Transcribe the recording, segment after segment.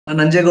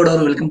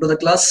Nanjegowda, welcome to the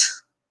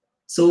class.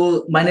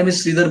 So my name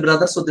is Shreedhar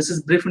brother. So this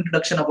is brief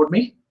introduction about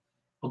me.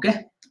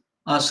 Okay,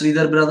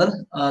 Shreedhar brother.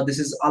 This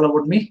is all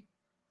about me,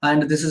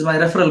 and this is my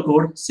referral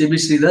code CB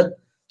Shreedhar.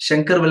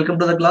 Shankar, welcome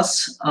to the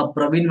class.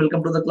 Praveen,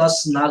 welcome to the class.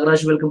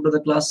 Nagaraj, welcome to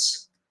the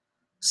class.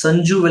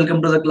 Sanju,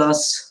 welcome to the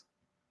class.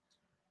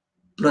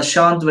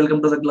 Prashant,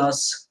 welcome to the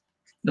class.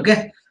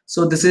 Okay,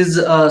 so this is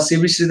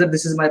CB Shreedhar.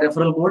 This is my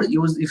referral code.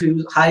 Use if you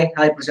use hi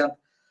Prashant.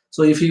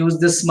 So if you use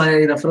this my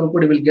referral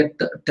code, you will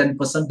get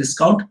 10%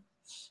 discount.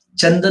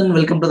 Chandan,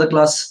 welcome to the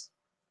class.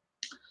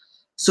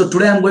 So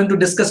today I'm going to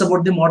discuss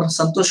about the modern.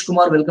 Santosh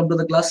Kumar, welcome to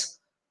the class.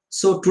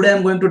 So today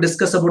I'm going to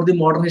discuss about the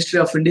modern history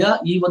of India.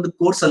 ಈ ಒಂದು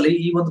course ಅಲ್ಲಿ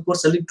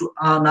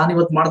ನಾನು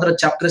ಇವತ್ತು ಮಾಡಿದ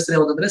chapter ಹೆಸರು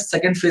ಯಾವುದಂದ್ರೆ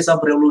second phase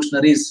of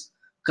revolutionaries,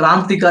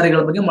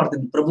 ಕ್ರಾಂತಿಕಾರಿಗಳ ಬಗ್ಗೆ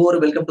ಮಾಡ್ತೀನಿ. ಪ್ರಭು ಅವರು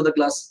welcome to the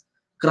class.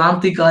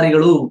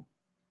 ಕ್ರಾಂತಿಕಾರಿಗಳು,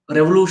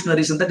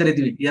 revolutionaries ಅಂತ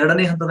ಕರಿತೀವಿ.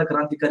 ಎರಡನೇ ಹಂತದ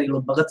ಕ್ರಾಂತಿಕಾರಿಗಳು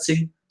ಭಗತ್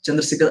ಸಿಂಗ್,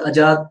 ಚಂದ್ರಶೇಖರ್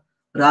ಆಜಾದ್,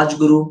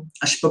 ರಾಜ್ಗುರು,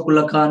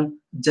 ಅಶ್ಫಾಕುಲ್ಲಾ ಖಾನ್,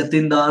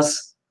 ಜತಿನ್ ದಾಸ್,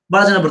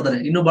 ಬಹಳ ಜನ ಬರ್ತಾರೆ,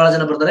 ಇನ್ನೂ ಬಹಳ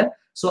ಜನ ಬರ್ತಾರೆ.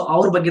 ಸೊ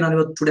ಅವ್ರ ಬಗ್ಗೆ ನಾನು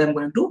ಇವತ್ತು today I am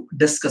going to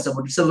discuss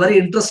about. It's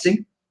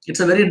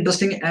a very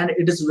interesting and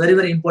it is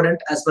very important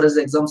as far as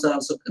the exams are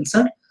also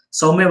concerned.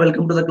 Soumya,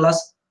 welcome to the class.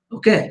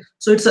 Okay,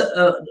 so it's a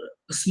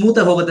smooth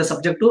ಆಗಿ ಹೋಗುತ್ತೆ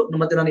subject.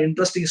 ಮತ್ತೆ ನಾನು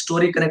interesting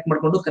story connect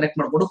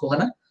ಮಾಡ್ಕೊಂಡು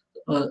ಹೋಗೋಣ.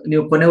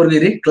 ನೀವು ಕೊನೆವರೆಗೂ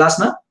ಇರಿ. Class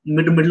ನ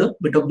ಮಿಡ್ಲು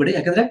ಬಿಟ್ಟೋಗ್ಬೇಡಿ,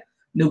 ಯಾಕಂದ್ರೆ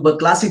ನೀವು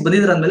ಕ್ಲಾಸಿಗೆ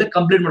ಬಂದಿದ್ರ ಅಂದ್ಮೇಲೆ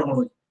ಕಂಪ್ಲೀಟ್ ಮಾಡ್ಕೊಂಡು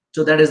ಹೋಗಿ.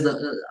 ಸೊ ದಟ್ ಇಸ್ ದ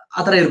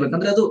ಆತರ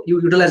ಇರ್ಬೇಕಂದ್ರೆ ಅದು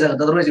ಯುಟಿಲೈಸ್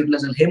ಆಗುತ್ತೆ, ಅದರ್ವೈಸ್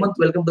ಯುಟಿಲೈಸ್ ಆಗಲ್ಲ. Hemant,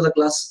 welcome to the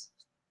class.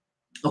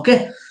 Okay,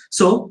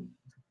 so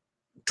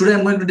today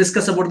I'm going to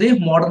discuss about the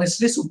modern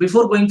history. So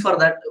before going for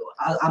that,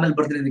 ಆಮೇಲೆ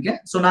ಬರ್ತೀನಿ ಇದಕ್ಕೆ.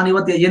 ಸೊ ನಾನು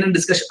ಇವತ್ತು ಏನೇನು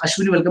discuss,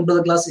 Ashwini welcome to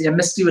the class,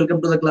 MST welcome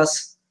to the class.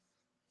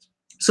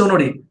 So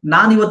ನೋಡಿ,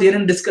 ನಾನು ಇವತ್ತು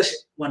ಏನೇನು discuss,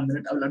 1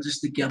 minute, I will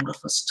adjust the camera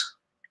first.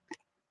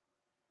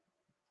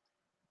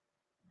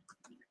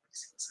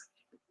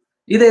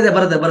 ಇದೆ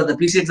ಬರುತ್ತೆ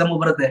PC ಎಕ್ಸಾಮ್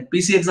ಬರುತ್ತೆ.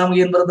 PC ಎಕ್ಸಾಮ್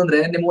ಏನ್ ಬರುತ್ತೆ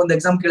ಅಂದ್ರೆ, ನಿಮ್ಗೊಂದು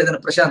exam ಕೇಳಿದಾನೆ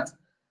Prashant.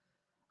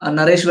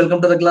 Naresh,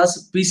 welcome to the class.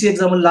 PC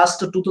exam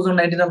last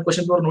 2019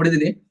 question paper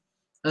ನೋಡಿದೀನಿ.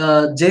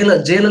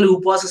 ಜೈಲಲ್ಲಿ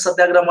ಉಪವಾಸ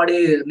ಸತ್ಯಾಗ್ರಹ ಮಾಡಿ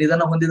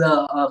ನಿಧನ ಹೊಂದಿದ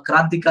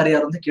ಕ್ರಾಂತಿಕಾರಿ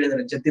ಯಾರು ಅಂತ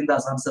ಕೇಳಿದ್ದಾರೆ. ಜತಿನ್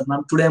ದಾಸ್ ಆನ್ಸರ್.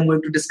 ನಾನು today I am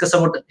going to discuss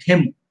about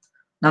him.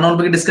 ನಾನು ಅವ್ರ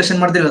ಬಗ್ಗೆ ಡಿಸ್ಕಷನ್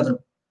ಮಾಡ್ತೀನಿ ಅದು.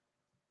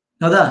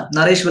 ಹೌದಾ?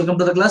 Naresh, welcome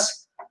to the class.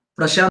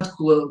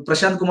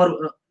 Prashant Kumar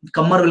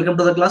comer, welcome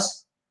to the class.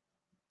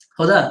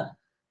 ಹೌದಾ?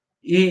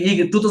 ಈಗ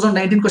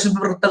 2019 ಕ್ವಶನ್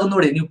ಪೇಪರ್ ತಗೊಂಡ್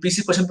ನೋಡಿ, ನೀವು PC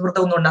ಕ್ವಶನ್ ಪೇಪರ್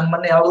ತಗೊಂಡ್ ನೋಡಿ. ನಾನು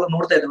ಮೊನ್ನೆ ಯಾವಾಗಲೂ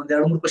ನೋಡ್ತಾ ಇದ್ದೆ, ಒಂದ್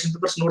 2-3 ಕ್ವಶನ್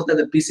ಪೇಪರ್ಸ್ ನೋಡ್ತಾ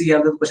ಇದ್ದೆ. PC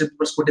ಯಾವ್ದಾದ್ರು ಕ್ವಶನ್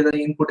ಪೇಪರ್ಸ್ ಕೊಟ್ಟಿದ್ದಾರೆ,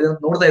 ಏನ್ ಕೊಟ್ಟಿದ್ದಾರೆ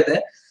ಅಂತ ನೋಡ್ತಾ ಇದ್ದೆ.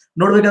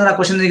 ನೋಡ್ಬೇಕಾದ್ರೆ ಆ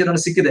ಕ್ವಶನ್ ಈಗ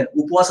ನನಗೆ ಸಿಕ್ಕಿದೆ.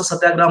 ಉಪವಾಸ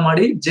ಸತ್ಯಾಗ್ರಹ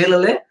ಮಾಡಿ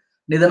ಜೈಲಲ್ಲಿ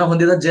ನಿಧನ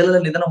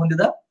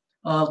ಹೊಂದಿದ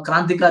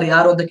ಕ್ರಾಂತಿಕಾರಿ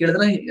ಯಾರು ಅಂತ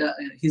ಕೇಳಿದ್ರೆ,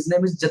 his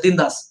name is Jatin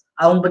Das.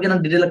 ಅವನ ಬಗ್ಗೆ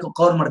ನಾನು ಡೀಟೇಲ್ ಆಗಿ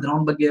ಕವರ್ ಮಾಡ್ತೀನಿ.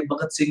 ಅವನ ಬಗ್ಗೆ,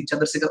 ಭಗತ್ ಸಿಂಗ್,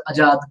 ಚಂದ್ರಶೇಖರ್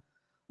ಆಜಾದ್,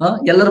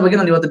 ಎಲ್ಲರ ಬಗ್ಗೆ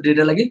ನಾನು ಇವತ್ತು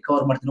ಡೀಟೇಲ್ ಆಗಿ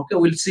ಕವರ್ ಮಾಡ್ತೀನಿ. Okay,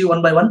 will see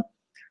one by one.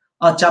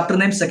 Chapter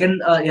name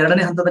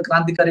ಎರಡನೇ ಹಂತದ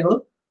ಕ್ರಾಂತಿಕಾರಿಗಳು,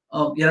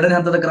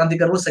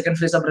 ಸೆಕೆಂಡ್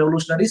ಫೇಸ್ ಆಫ್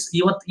ರೆವಲ್ಯೂಷನರೀಸ್.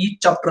 ಈ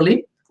ಚಾಪ್ಟರ್ ಅಲ್ಲಿ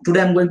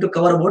today I am going to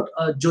cover about.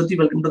 Jyothi,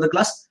 welcome to the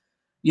class.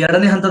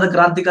 ಎರಡನೇ ಹಂತದ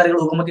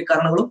ಕ್ರಾಂತಿಕಾರಿಗಳು, ಉಗಮಕ್ಕೆ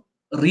ಕಾರಣಗಳು,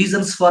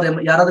 ರೀಸನ್ಸ್ ಫಾರ್.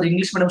 ಯಾರಾದ್ರೂ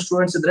ಇಂಗ್ಲಿಷ್ ಮೀಡಿಯಂ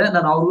ಸ್ಟೂಡೆಂಟ್ಸ್ ಇದ್ರೆ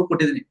ನಾನು ಅವ್ರಿಗೂ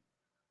ಕೊಟ್ಟಿದ್ದೀನಿ.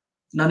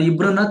 ನಾನು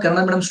ಇಬ್ಬರನ್ನ,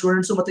 ಕನ್ನಡ ಮೀಡಿಯಂ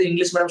ಸ್ಟೂಡೆಂಟ್ಸ್ ಮತ್ತೆ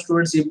ಇಂಗ್ಲಿಷ್ ಮೀಡಿಯಂ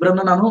ಸ್ಟೂಡೆಂಟ್ಸ್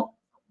ಇಬ್ಬರನ್ನ ನಾನು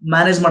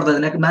ಮ್ಯಾನೇಜ್ ಮಾಡ್ತಾ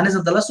ಇದ್ದೀನಿ. ಯಾಕೆ ಮ್ಯಾನೇಜ್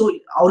ಅಂತಲ್ಲ, ಸೊ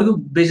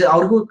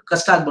ಅವ್ರಿಗೂ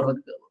ಕಷ್ಟ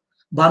ಆಗ್ಬಾರ್ದು.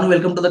 ಭಾನು,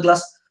 welcome to the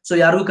class. So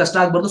ಯಾರಿಗೂ ಕಷ್ಟ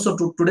ಆಗ್ಬಾರ್ದು. So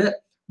today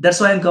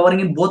that's why I am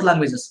covering in both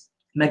languages.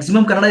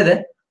 Maximum Kannada ಇದೆ,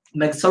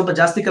 ಸ್ವಲ್ಪ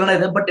ಜಾಸ್ತಿ ಕನ್ನಡ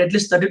ಇದೆ, ಬಟ್ ಅಟ್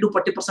ಲೀಸ್ಟ್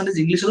 30-40%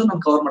 ಇಂಗ್ಲಿಷ್ ಅಲ್ಲೂ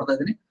ನಾನು ಕವರ್ ಮಾಡ್ತಾ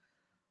ಇದ್ದೀನಿ.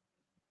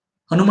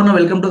 ಹನುಮನ,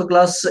 welcome to the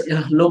class.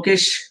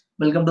 Lokesh,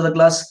 welcome to the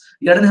class.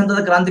 ಎರಡನೇ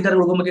ಹಂತದ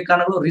ಕ್ರಾಂತಿಕಾರಿಗಳು, ಉಗಮಕ್ಕೆ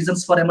ಕಾರಣಗಳು,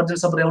 reasons for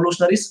emergency of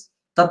revolutionaries.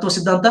 ತತ್ವ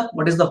ಸಿದ್ಧಾಂತ,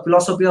 what is the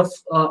philosophy of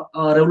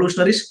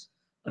revolutionaries.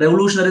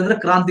 Revolutionary ಅಂದ್ರೆ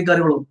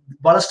ಕ್ರಾಂತಿಕಾರಿಗಳು.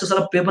 ಬಹಳಷ್ಟು ಸಲ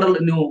ಪೇಪರ್ ಅಲ್ಲಿ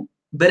ನೀವು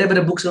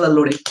ಬೇರೆ ಬುಕ್ಸ್ ಗಳಲ್ಲಿ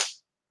ನೋಡಿ,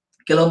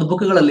 ಕೆಲವೊಂದು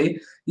ಬುಕ್ಗಳಲ್ಲಿ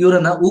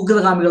ಇವರನ್ನ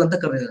ಉಗ್ರಗಾಮಿಗಳಂತ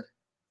ಕರೆದಿದ್ದಾರೆ.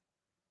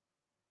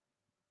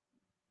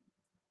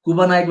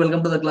 Khuba Nayak,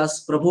 welcome to the class.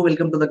 Prabhu,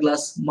 welcome to the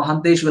class.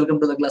 Mahantesh, welcome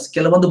to the class.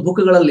 ಕೆಲವೊಂದು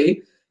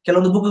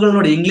ಬುಕ್ಗಳು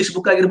ನೋಡಿ, ಇಂಗ್ಲಿಷ್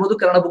ಬುಕ್ ಆಗಿರ್ಬೋದು,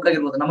 ಕನ್ನಡ ಬುಕ್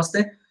ಆಗಿರ್ಬೋದು.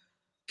 ನಮಸ್ತೆ.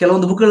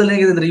 ಕೆಲವೊಂದು ಬುಕ್ಗಳಲ್ಲಿ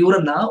ಹೇಗಿದೆ,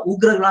 ಇವರನ್ನ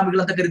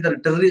ಉಗ್ರಗಾಮಿಗಳಂತ ಕರೀತಾರೆ,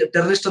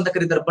 ಟೆರರಿಸ್ಟ್ ಅಂತ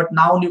ಕರೀತಾರೆ. ಬಟ್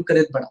ನೀವು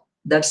ಕರೆಯೋದು ಬೇಡ.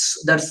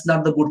 That's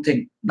not the good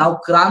thing. ನಾವು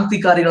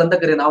ಕ್ರಾಂತಿಕಾರಿಗಳಂತ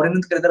ಕರೆಯೋಣ.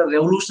 ಅವ್ರೇನಂತ ಕರೀತಾರೆ,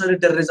 ರೆವಲ್ಯೂಷನರಿ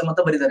ಟೆರರಿಸಂ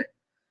ಅಂತ ಬರೀತಾರೆ.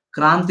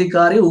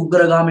 ಕ್ರಾಂತಿಕಾರಿ,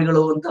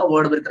 ಉಗ್ರಗಾಮಿಗಳು ಅಂತ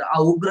ವರ್ಡ್ ಬರೀತಾರೆ. ಆ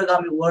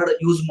ಉಗ್ರಗಾಮಿ ವರ್ಡ್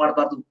ಯೂಸ್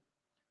ಮಾಡಬಾರ್ದು.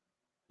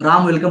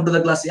 Ram, welcome to the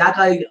class.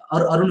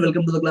 Arun,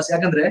 welcome to the class.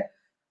 ಯಾಕಂದ್ರೆ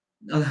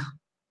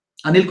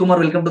Anil Kumar,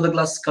 welcome to the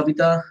class.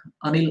 Kavita,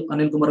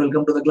 Anil Kumar,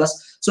 welcome to the class.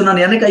 So ನಾನು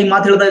ಏನಕ್ಕೆ ಈ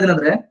ಮಾತು ಹೇಳ್ತಾ ಇದ್ದೀನಿ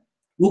ಅಂದ್ರೆ,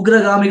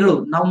 ಉಗ್ರಗಾಮಿಗಳು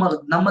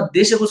ನಮ್ಮ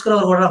ದೇಶಕ್ಕೋಸ್ಕರ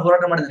ಅವ್ರು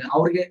ಹೋರಾಟ ಮಾಡಿದ್ದಾರೆ.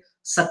 ಅವ್ರಿಗೆ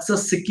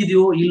ಸಕ್ಸಸ್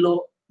ಸಿಕ್ಕಿದೆಯೋ ಇಲ್ಲೋ,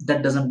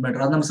 ದಟ್ ಡಸಂಟ್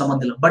ಮ್ಯಾಟರ್, ಅದು ನಮ್ಗೆ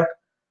ಸಂಬಂಧ ಇಲ್ಲ. But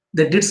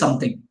they did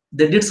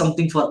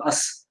something for us.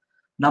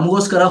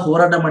 ನಮಗೋಸ್ಕರ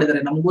ಹೋರಾಟ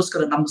ಮಾಡಿದ್ದಾರೆ.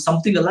 ನಮಗೋಸ್ಕರ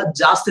ಸಮಥಿಂಗ್ ಅಲ್ಲ,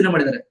 ಜಾಸ್ತಿನೇ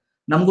ಮಾಡಿದ್ದಾರೆ.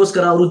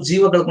 ನಮಗೋಸ್ಕರ ಅವರು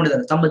ಜೀವ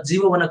ಕಳ್ಕೊಂಡಿದ್ದಾರೆ. ತಮ್ಮ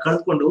ಜೀವವನ್ನ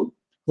ಕಳೆದುಕೊಂಡು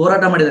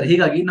ಹೋರಾಟ ಮಾಡಿದ್ದಾರೆ.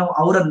 ಹೀಗಾಗಿ ನಾವು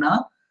ಅವರನ್ನ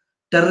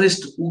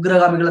ಟೆರರಿಸ್ಟ್,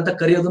 ಉಗ್ರಗಾಮಿಗಳಂತ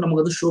ಕರೆಯೋದು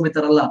ನಮಗದು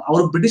ಶೋಭಿತರಲ್ಲ.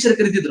 ಅವರು ಬ್ರಿಟಿಷರ್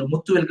ಕರೀತಿದ್ರು.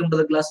 ಮುತ್ತು, ವೆಲ್ಕಮ್ ಟು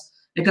ದ ಕ್ಲಾಸ್.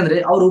 ಯಾಕಂದ್ರೆ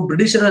ಅವರು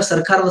ಬ್ರಿಟಿಷರ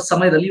ಸರ್ಕಾರದ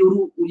ಸಮಯದಲ್ಲಿ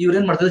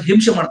ಇವ್ರೇನ್ ಮಾಡ್ತಿದ್ರು,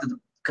 ಹಿಂಸೆ ಮಾಡ್ತಿದ್ರು.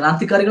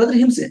 ಕ್ರಾಂತಿಕಾರಿಗಳಂದ್ರೆ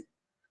ಹಿಂಸೆ,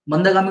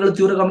 ಮಂದಗಾಮಿಗಳು,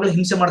 ತೀವ್ರಗಾಮಿಗಳು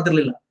ಹಿಂಸೆ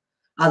ಮಾಡ್ತಿರ್ಲಿಲ್ಲ.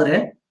 ಆದ್ರೆ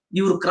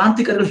ಇವರು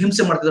ಕ್ರಾಂತಿಕಾರಿಗಳು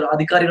ಹಿಂಸೆ ಮಾಡ್ತಿದ್ರು.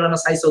 ಅಧಿಕಾರಿಗಳನ್ನ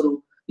ಸಾಯಿಸೋದು,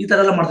 ಈ ತರ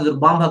ಎಲ್ಲ ಮಾಡ್ತಿದ್ರು.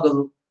 ಬಾಂಬ್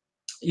ಹಾಕೋದು,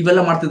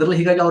 ಇವೆಲ್ಲ ಮಾಡ್ತಿದ್ರಲ್ಲ.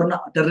 ಹೀಗಾಗಿ ಅವ್ರನ್ನ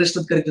ಟೆರರಿಸ್ಟ್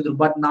ಅಂತ ಕರೀತಿದ್ರು.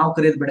 ಬಟ್ ನಾವು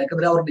ಕರೆಯೋದು ಬೇಡ.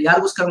 ಯಾಕಂದ್ರೆ ಅವ್ರನ್ನ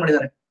ಯಾರಿಗೋಸ್ಕರ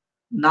ಮಾಡಿದ್ದಾರೆ?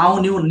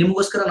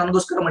 ನಿಮ್ಗೋಸ್ಕರ,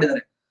 ನನಗೋಸ್ಕರ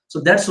ಮಾಡಿದ್ದಾರೆ. So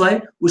that's why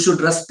we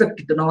should respect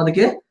it. ನಾವು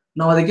ಅದಕ್ಕೆ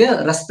ನಾವು ಅದಕ್ಕೆ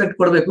ರೆಸ್ಪೆಕ್ಟ್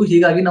ಕೊಡ್ಬೇಕು.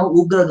 ಹೀಗಾಗಿ ನಾವು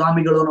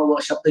ಉಗ್ರಗಾಮಿಗಳು ನಾವು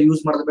ಶಬ್ದ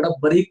ಯೂಸ್ ಮಾಡೋದು ಬೇಡ,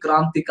 ಬರೀ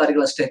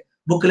ಕ್ರಾಂತಿಕಾರಿಗಳಷ್ಟೇ.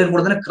 ಬುಕ್ ಅಲ್ಲಿ ಏನ್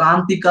ಕೊಡ್ತಾನೆ,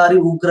 ಕ್ರಾಂತಿಕಾರಿ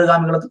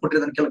ಉಗ್ರಗಾಮಿಗಳು ಅಂತ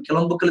ಕೊಟ್ಟಿರ್ತಾನೆ.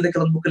 ಕೆಲವೊಂದು ಬುಕ್ ಇದೆ,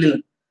 ಕೆಲವೊಂದು ಬುಕ್ ಇಲ್ಲ.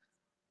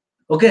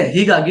 ಓಕೆ,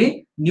 ಹೀಗಾಗಿ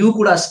ನೀವು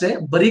ಕೂಡ ಅಷ್ಟೇ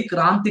ಬರೀ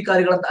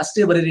ಕ್ರಾಂತಿಕಾರಿಗಳಂತ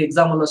ಅಷ್ಟೇ ಬರೀರಿ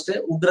ಎಕ್ಸಾಮ್ ಅಲ್ಲೂ ಅಷ್ಟೇ.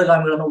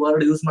 ಉಗ್ರಗಾಮಿಗಳನ್ನು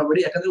ವರ್ಡ್ ಯೂಸ್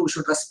ಮಾಡಬೇಡಿ, ಯಾಕಂದ್ರೆ ವಿ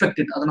ಶುಡ್ ರೆಸ್ಪೆಕ್ಟ್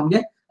ಇಟ್. ಅದು ನಮಗೆ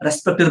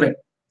ರೆಸ್ಪೆಕ್ಟ್ ಇರ್ಬೇಕು.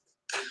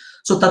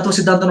 ಸೊ ತತ್ವ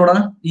ಸಿದ್ಧಾಂತ ನೋಡೋಣ.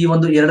 ಈ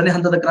ಒಂದು 2ನೇ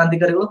ಹಂತದ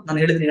ಕ್ರಾಂತಿಕಾರಿಗಳು ನಾನು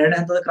ಹೇಳಿದೀನಿ. 2ನೇ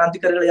ಹಂತದ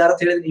ಕ್ರಾಂತಿಕಾರಿಗಳು ಯಾರು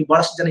ಅಂತ ಹೇಳಿದೀನಿ.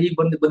 ಬಹಳಷ್ಟು ಜನ ಈಗ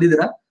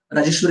ಬಂದಿದ್ದೀರಾ.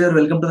 ರಾಜೇಶ್ವರಿ ಅವರು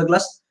ವೆಲ್ಕಮ್ ಟು ದ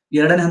ಕ್ಲಾಸ್.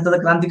 2ನೇ ಹಂತದ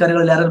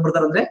ಕ್ರಾಂತಿಕಾರಿಗಳು ಯಾರ್ಯಾರು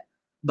ಬರ್ತಾರೆ ಅಂದ್ರೆ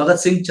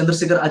ಭಗತ್ ಸಿಂಗ್,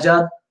 ಚಂದ್ರಶೇಖರ್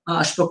ಆಜಾದ್,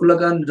 ಅಶ್ಫಾಕುಲ್ಲಾ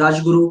ಖಾನ್,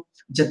 ರಾಜ್ಗುರು,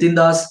 ಜತಿನ್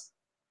ದಾಸ್,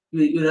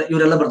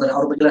 ಇವರೆಲ್ಲ ಬರ್ತಾರೆ.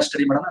 ಅವ್ರ ಬಗ್ಗೆ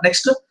ಸ್ಟಡಿ ಮಾಡೋಣ.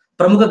 ನೆಕ್ಸ್ಟ್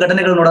ಪ್ರಮುಖ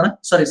ಘಟನೆಗಳು ನೋಡೋಣ,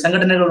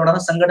 ಸಂಘಟನೆಗಳು ನೋಡೋಣ.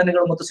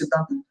 ಸಂಘಟನೆಗಳು ಮತ್ತು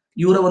ಸಿದ್ಧಾಂತ,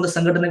 ಇವರ ಒಂದು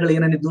ಸಂಘಟನೆಗಳು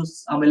ಏನೇನಿದ್ದು,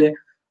 ಆಮೇಲೆ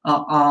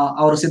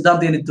ಅವರ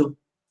ಸಿದ್ಧಾಂತ ಏನಿತ್ತು,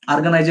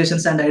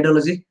 ಆರ್ಗನೈಸೇಷನ್ಸ್ ಅಂಡ್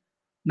ಐಡಿಯಾಲಜಿ.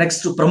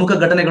 ನೆಕ್ಸ್ಟ್ ಪ್ರಮುಖ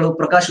ಘಟನೆಗಳು.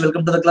 Prakash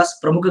welcome to the class.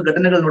 ಪ್ರಮುಖ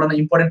ಘಟನೆಗಳು ನೋಡೋಣ.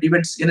 ಇಂಪಾರ್ಟೆಂಟ್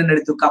ಇವೆಂಟ್ಸ್ ಏನೇನ್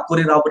ನಡೀತು,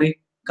 Kakori robbery,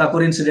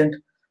 Kakori incident,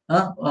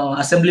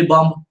 assembly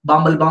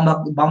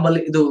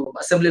ಬಾಂಬಲ್ಲಿ ಇದು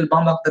ಅಸೆಂಬ್ಲಿ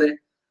ಬಾಂಬ್ ಹಾಕ್ತಾರೆ,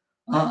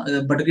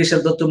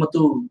 ಬಟುಕೇಶ್ವರ್ ದತ್ತು ಮತ್ತು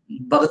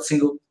ಭಗತ್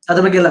ಸಿಂಗ್.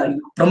 ಅದ್ರ ಬಗ್ಗೆ ಎಲ್ಲ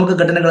ಪ್ರಮುಖ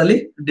ಘಟನೆಗಳಲ್ಲಿ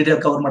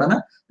ಡೀಟೇಲ್ ಕವರ್ ಮಾಡೋಣ.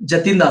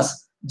 ಜತಿನ್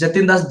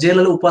ದಾಸ್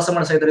ಜೈಲಲ್ಲಿ ಉಪವಾಸ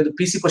ಮಾಡ್ತಾ ಇದ್ದಾರೆ. ಇದು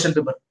PC ಕ್ವಶನ್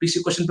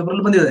ಪೇಪರ್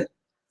ಅಲ್ಲಿ ಬಂದಿದೆ.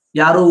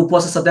 ಯಾರು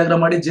ಉಪವಾಸ ಸತ್ಯಾಗ್ರಹ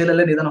ಮಾಡಿ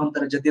ಜೈಲಲ್ಲೇ ನಿಧನ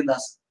ಹೊಂದ್ತಾರೆ, ಜತಿನ್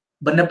ದಾಸ್.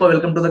 ಬನ್ನಪ್ಪ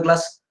ವೆಲ್ಕಮ್ ಟು ದ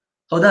ಕ್ಲಾಸ್.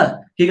 ಹೌದಾ,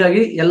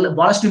 ಹೀಗಾಗಿ ಎಲ್ಲ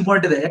ಬಹಳಷ್ಟು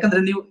ಇಂಪಾರ್ಟೆಂಟ್ ಇದೆ.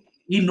 ಯಾಕಂದ್ರೆ ನೀವು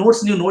ಈ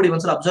ನೋಟ್ಸ್ ನೀವು ನೋಡಿ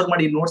ಒಂದ್ಸಲ ಅಬ್ಸರ್ವ್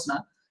ಮಾಡಿ. ಈ ನೋಟ್ಸ್ ನ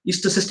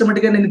ಇಷ್ಟು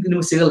ಸಿಸ್ಟಮೆಟಿಕ್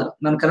ನಿಮ್ಗೆ ಸಿಗಲ್ಲ.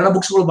 ನಾನು ಕನ್ನಡ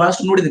ಬುಕ್ಸ್ ಗಳು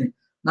ಬಹಳಷ್ಟು ನೋಡಿದೀನಿ.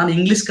 ನಾನು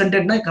ಇಂಗ್ಲಿಷ್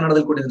ಕಂಟೆಂಟ್ ನ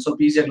ಕನ್ನಡದಲ್ಲಿ ಕೊಟ್ಟಿದ್ದೀನಿ, ಸ್ವಲ್ಪ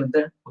ಈಸಿ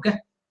ಆಗ್ಲಂತೆ. ಓಕೆ,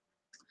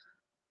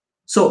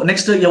 ಸೊ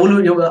ನೆಕ್ಸ್ಟ್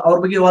ಅವ್ರ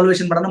ಬಗ್ಗೆ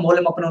ಎವಾಲ್ಯೂಯೇಷನ್ ಮಾಡೋಣ,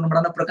 ಮೌಲ್ಯಮಾಪನವನ್ನು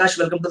ಮಾಡೋಣ. Prakash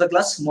welcome to the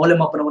class.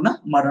 ಮೌಲ್ಯಮಾಪನವನ್ನ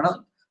ಮಾಡೋಣ.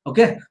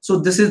 Okay, so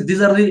these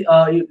are the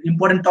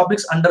important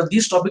topics. Under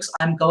these topics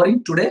I am covering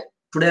today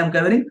I am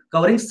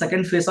covering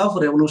second phase of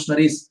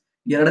revolutionaries.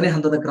 2ನೇ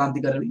ಹಂತದ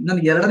ಕ್ರಾಂತಿಕಾರಿಗಳು. ನಾನು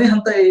 2ನೇ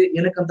ಹಂತ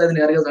ಏನಕ್ಕಂತ ಇದನ್ನ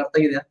ಯಾರಿಗಾದ್ರೂ ಅರ್ಥ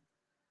ಆಗಿದೆಯಾ?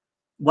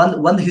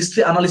 ಒಂದ್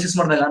ಹಿಸ್ಟ್ರಿ ಅನಾಲಿಸಿಸ್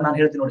ಮಾಡಿದಾಗ ನಾನು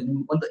ಹೇಳ್ತೀನಿ ನೋಡಿ,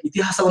 ಒಂದು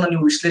ಇತಿಹಾಸವನ್ನ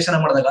ನೀವು ವಿಶ್ಲೇಷಣೆ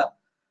ಮಾಡಿದಾಗ,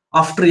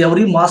 after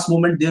every mass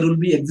movement there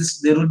will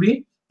be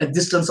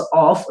existence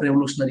of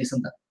revolutionaries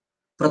ಅಂತ.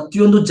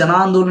 ಪ್ರತಿಯೊಂದು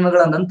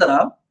ಜನಾಂದೋಲನಗಳ ನಂತರ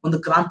ಒಂದು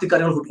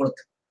ಕ್ರಾಂತಿಕಾರಿಗಳು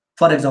ಹುಟ್ಕೊಳ್ಳುತ್ತೆ.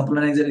 ಫಾರ್ ಎಕ್ಸಾಂಪಲ್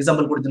ನಾನು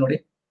ಎಕ್ಸಾಂಪಲ್ ಕೊಡ್ತೀನಿ ನೋಡಿ.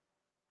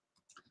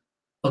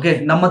 ಓಕೆ,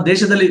 ನಮ್ಮ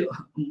ದೇಶದಲ್ಲಿ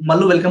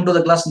Mallu welcome to the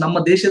class. ನಮ್ಮ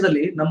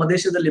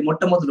ದೇಶದಲ್ಲಿ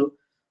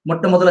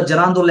ಮೊಟ್ಟ ಮೊದಲ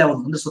ಜನಾಂದೋಲನ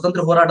ಯಾವುದು ಅಂದ್ರೆ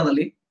ಸ್ವತಂತ್ರ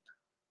ಹೋರಾಟದಲ್ಲಿ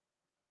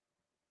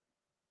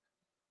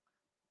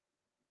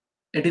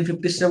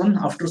 1857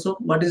 after. So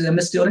what is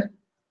MST ಅವರೇ?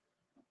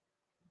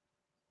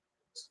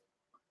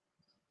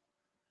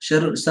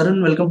 Sharun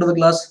welcome to the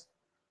class.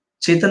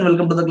 Chetan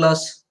welcome to the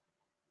class.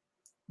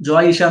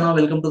 Joy Ishana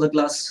welcome to the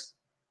class.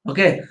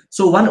 Okay,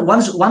 so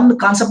one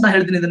concept ನ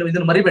ಹೇಳ್ತೀನಿ,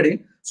 ಇದನ್ನ ಮರಿಬೇಡಿ.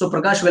 So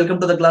Prakash welcome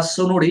to the class.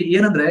 So ನೋಡಿ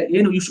ಏನಂದ್ರೆ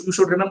you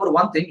should remember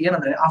one thing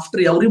ಏನಂದ್ರೆ,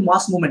 after every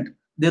mass movement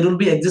there will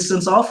be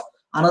existence of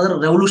another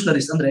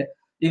revolutionaries. ಅಂದ್ರೆ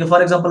ಈಗ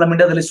for example ನಮ್ಮ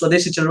ಇಂಡಿಯಾದಲ್ಲಿ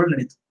ಸ್ವದೇಶಿ ಚಳವಳಿ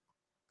ನಡೀತು.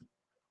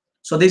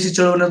 ಸ್ವದೇಶಿ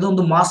ಚಳವಳಿ ಅನ್ನೋದು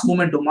ಒಂದು ಮಾಸ್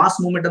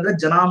ಮೂವ್ಮೆಂಟ್ ಅಂದ್ರೆ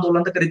ಜನಾಂದೋಲನ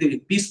ಅಂತ ಕರಿತೀವಿ.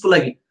 ಪೀಸ್ಫುಲ್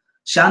ಆಗಿ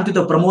ಶಾಂತಿಯುತ.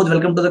 Pramod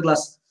welcome to the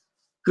class.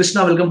 Krishna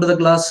welcome to the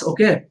class.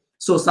 Okay,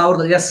 so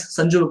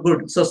Sanju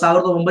good. So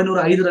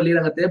 1905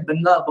 ಏನಾಗುತ್ತೆ,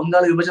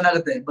 ಬಂಗಾಳ ವಿಭಜನೆ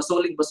ಆಗುತ್ತೆ.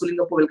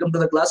 Basavalingappa welcome to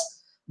the class.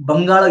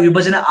 Bangala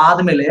ವಿಭಜನೆ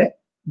ಆದ್ಮೇಲೆ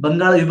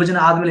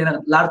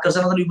ಏನಾಗುತ್ತೆ, ಲಾರ್ಡ್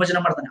ಕರ್ಜನ್ ಅದನ್ನು ವಿಭಜನೆ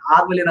ಮಾಡ್ತಾನೆ.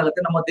 ಆದ್ಮೇಲೆ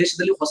ಏನಾಗುತ್ತೆ, ನಮ್ಮ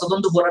ದೇಶದಲ್ಲಿ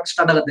ಹೊಸದೊಂದು ಹೋರಾಟ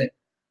ಸ್ಟಾರ್ಟ್ ಆಗುತ್ತೆ.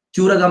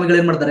 ತೀವ್ರಗಾಮಿಗಳು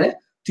ಏನ್ ಮಾಡ್ತಾರೆ,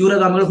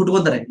 ತೀವ್ರಗಾಮಿಗಳು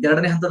ಹುಟ್ಕೊಂತಾರೆ.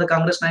 2ನೇ ಹಂತದ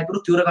ಕಾಂಗ್ರೆಸ್ ನಾಯಕರು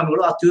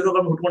ತೀವ್ರಗಾಮಿಗಳು. ಆ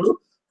ತೀವ್ರಗಾಮಿಗಳು ಹುಟ್ಕೊಂಡು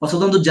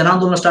ಹೊಸದೊಂದು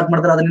ಜನಾಂದೋಲನ ಸ್ಟಾರ್ಟ್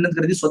ಮಾಡ್ತಾರೆ. ಅದನ್ನ ಏನಂತ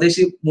ಕರಿತೀವಿ,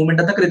 ಸ್ವದೇಶಿ ಮೂವ್ಮೆಂಟ್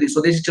ಅಂತ ಕರಿತೀವಿ,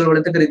 ಸ್ವದೇಶಿ ಚಳವಳಿ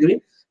ಅಂತ ಕರಿತೀವಿ.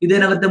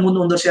 ಇದೇನಾಗುತ್ತೆ, ಮುಂದೆ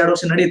 1 ವರ್ಷ 2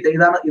 ವರ್ಷ ನಡೆಯುತ್ತೆ.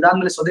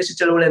 ಇದಾದ್ಮೇಲೆ ಸ್ವದೇಶಿ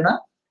ಚಳವಳಿಯನ್ನ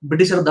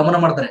ಬ್ರಿಟಿಷರು ದಮನ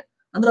ಮಾಡ್ತಾರೆ,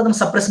 ಅಂದ್ರೆ ಅದನ್ನ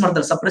ಸಪ್ರೆಸ್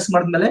ಮಾಡ್ತಾರೆ. ಸಪ್ರೆಸ್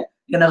ಮಾಡಿದ್ಮೇಲೆ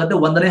ಏನಾಗುತ್ತೆ,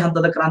 1ನೇ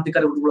ಹಂತದ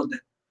ಕ್ರಾಂತಿಕಾರಿ ಹುಟ್ಕೊಳ್ಳುತ್ತೆ.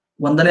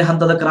 1ನೇ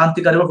ಹಂತದ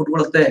ಕ್ರಾಂತಿಕಾರಿಗಳು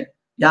ಹುಟ್ಕೊಳ್ಳುತ್ತೆ.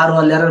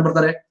 ಯಾರ್ಯಾರು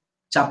ಬರ್ತಾರೆ,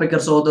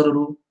 ಚಾಪೇಕರ್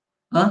ಸಹೋದರರು,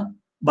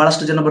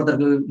 ಬಹಳಷ್ಟು ಜನ ಬರ್ತಾರೆ,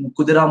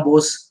 ಖುದಿರಾಮ್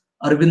ಬೋಸ್,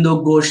 ಅರವಿಂದೋ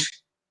ಘೋಷ್,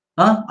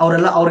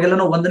 ಅವ್ರಿಗೆಲ್ಲ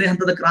ನಾವು 1ನೇ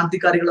ಹಂತದ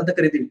ಕ್ರಾಂತಿಕಾರಿಗಳು ಅಂತ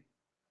ಕರಿತೀವಿ.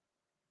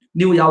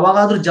 ನೀವು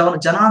ಯಾವಾಗಾದ್ರೂ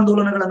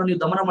ಜನಾಂದೋಲನಗಳನ್ನ ನೀವು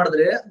ದಮನ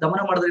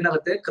ಮಾಡಿದ್ರೆ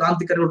ಏನಾಗುತ್ತೆ,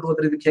 ಕ್ರಾಂತಿಕಾರಿಗಳು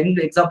ಹುಟ್ಟುತ್ತಾರೆ. ಇದಕ್ಕೆ ಹೆಂಗ್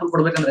ಎಕ್ಸಾಂಪಲ್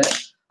ಕೊಡ್ಬೇಕಂದ್ರೆ,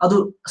 ಅದು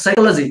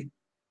ಸೈಕಾಲಜಿ.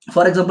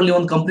 ಫಾರ್ ಎಕ್ಸಾಂಪಲ್ ನೀವು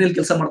ಒಂದು ಕಂಪನಿಯಲ್ಲಿ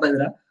ಕೆಲಸ ಮಾಡ್ತಾ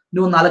ಇದ್ದೀರಾ,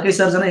 ನೀವು 4-5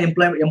 ಸಾವಿರ ಜನ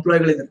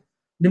ಎಂಪ್ಲಾಯಿಗಳಿದ್ದಾರೆ.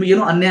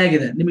 ನಿಮ್ಗೇನೋ ಅನ್ಯಾಯ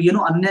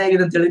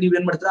ಆಗಿದೆ ಅಂತ ಹೇಳಿ ನೀವ್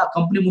ಏನ್ ಮಾಡ್ತೀರಾ, ಆ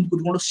ಕಂಪನಿ ಮುಂದೆ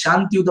ಕುತ್ಕೊಂಡು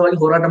ಶಾಂತಿಯುತವಾಗಿ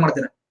ಹೋರಾಟ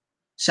ಮಾಡ್ತೀರಾ.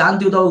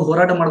 ಶಾಂತಿಯುತವಾಗಿ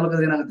ಹೋರಾಟ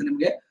ಮಾಡ್ಬೇಕಾದ್ರೆ ಏನಾಗುತ್ತೆ,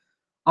 ನಿಮ್ಗೆ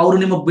ಅವ್ರು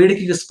ನಿಮ್ಮ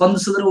ಬೇಡಿಕೆಗೆ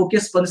ಸ್ಪಂದಿಸಿದ್ರೆ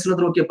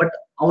ಓಕೆ. ಬಟ್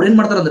ಅವ್ರು ಏನ್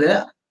ಮಾಡ್ತಾರೆ ಅಂದ್ರೆ,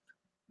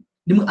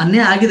 ನಿಮ್ಗೆ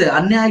ಅನ್ಯಾಯ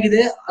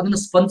ಆಗಿದೆ, ಅದನ್ನ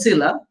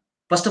ಸ್ಪಂದಿಸಿಲ್ಲ.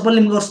 ಫಸ್ಟ್ ಆಫ್ ಆಲ್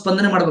ನಿಮ್ಗೆ ಅವ್ರು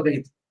ಸ್ಪಂದನೆ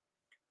ಮಾಡ್ಬೇಕಾಗಿತ್ತು.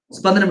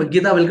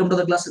 Geetha welcome to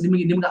the class.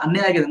 ನಿಮ್ಗೆ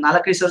ಅನ್ಯಾಯ ಆಗಿದೆ,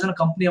 4-5 ಸಾವಿರ ಜನ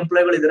ಕಂಪನಿ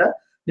ಎಂಪ್ಲಾಯಿಗಳು ಇದ್ದೀರಾ,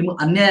 ನಿಮ್ಗೆ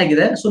ಅನ್ಯಾಯ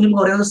ಆಗಿದೆ. ಸೊ ನಿಮ್ಗೆ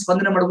ಅವ್ರು ಏನಾದ್ರು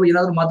ಸ್ಪಂದನೆ ಮಾಡ್ಬೋದು,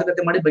 ಏನಾದ್ರು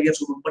ಮಾತುಕತೆ ಮಾಡಿ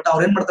ಬಗೆಹರಿಸಬಹುದು. ಬಟ್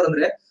ಅವ್ರು ಏನ್ ಮಾಡ್ತಾರೆ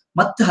ಅಂದ್ರೆ,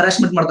 ಮತ್ತೆ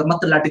ಹರಾಸ್ಮೆಂಟ್ ಮಾಡ್ತಾರೆ,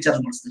 ಮತ್ತೆ ಲಾಠಿ ಚಾರ್ಜ್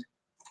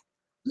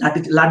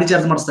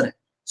ಮಾಡಿಸ್ತಾರೆ.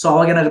 ಸೊ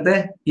ಅವಾಗ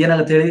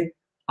ಏನಾಗುತ್ತೆ ಹೇಳಿ,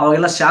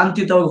 ಅವಾಗೆಲ್ಲ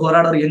ಶಾಂತಿಯುತವಾಗಿ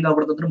ಹೋರಾಡೋರಿಗೆ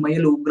ಹೆಂಗಾಗ್ಬಿಡುತ್ತೆ ಅಂದ್ರೆ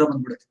ಮೈಯಲ್ಲಿ ಉಗ್ರ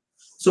ಬಂದ್ಬಿಡುತ್ತೆ.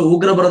 ಸೊ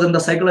ಉಗ್ರ ಬರೋದ್ರಿಂದ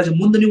ಸೈಕಾಲಜಿ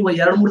ಮುಂದೆ ನೀವು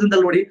 2-3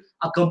 ದಿನದಲ್ಲಿ ನೋಡಿ,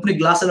 ಆ ಕಂಪ್ನಿ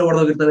ಗ್ಲಾಸ್ ಎಲ್ಲ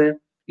ಹೊಡೆದೋಗಿರ್ತವೆ,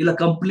 ಇಲ್ಲ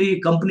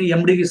company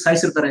MD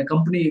ಸಾಯಿಸಿರ್ತಾರೆ,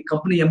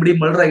 company MD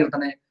murder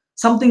ಆಗಿರ್ತಾನೆ.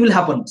 something will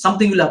happen.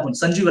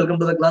 Sanjeev welcome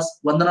to the class.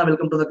 Vandana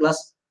welcome to the class.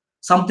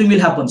 Something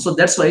will happen. So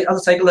that's why as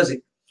a psychology,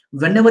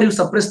 whenever you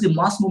suppress the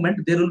mass movement,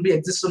 there will be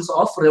existence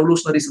of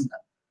revolutionaries ಅಂತ.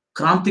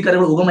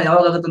 ಕ್ರಾಂತಿಕಾರಿಗಳು ಉಗಮ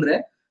ಯಾವಾಗ ಆಗುತ್ತೆ ಅಂದ್ರೆ,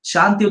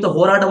 ಶಾಂತಿಯುತ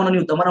ಹೋರಾಟವನ್ನು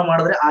ನೀವು ದಮನ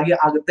ಮಾಡಿದ್ರೆ ಹಾಗೆ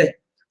ಆಗುತ್ತೆ.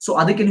 ಸೊ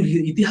ಅದಕ್ಕೆ ನೀವು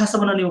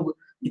ಇತಿಹಾಸವನ್ನ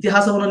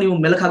ನೀವು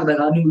ಮೆಲುಕು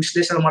ಹಾಕಿದಾಗ, ನೀವು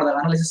ವಿಶ್ಲೇಷಣೆ ಮಾಡಿದಾಗ,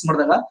 ಅನಾಲಿಸಿಸ್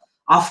ಮಾಡಿದಾಗ,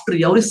 after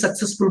every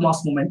successful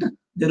mass movement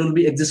there will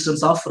be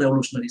existence of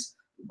revolutionaries.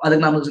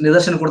 ಅದಕ್ಕೆ ನಾನು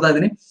ನಿದರ್ಶನ ಕೊಡ್ತಾ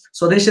ಇದ್ದೀನಿ.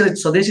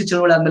 ಸ್ವದೇಶಿ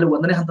ಚಳವಳಿ ಆದ್ಮೇಲೆ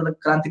 1ನೇ ಹಂತದ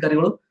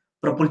ಕ್ರಾಂತಿಕಾರಿಗಳು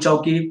ಪ್ರಫುಲ್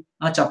ಚೌಕಿ,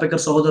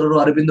 ಚಾಪೇಕರ್ ಸಹೋದರರು,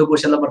 ಅರವಿಂದೋ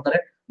ಘೋಷ್ ಎಲ್ಲ ಬರ್ತಾರೆ.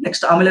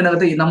 ನೆಕ್ಸ್ಟ್ ಆಮೇಲೆ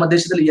ಏನಾಗುತ್ತೆ, ನಮ್ಮ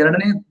ದೇಶದಲ್ಲಿ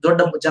 2ನೇ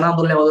ದೊಡ್ಡ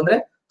ಜನಾಂದೋಲನ ಯಾವ್ದಂದ್ರೆ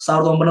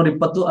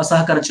 1920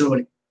 ಅಸಹಕಾರ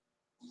ಚಳವಳಿ.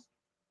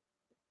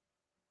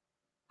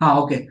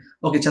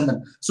 ಓಕೆ ಚಂದನ್.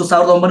 ಸೊ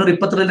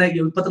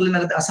 1920ರಲ್ಲಿ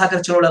ಏನಾಗುತ್ತೆ, ಅಸಹಕಾರ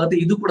ಚಳವಳಿ ಆಗುತ್ತೆ.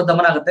 ಇದು ಕೂಡ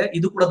ದಮನ ಆಗುತ್ತೆ.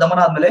 ಇದು ಕೂಡ ದಮನ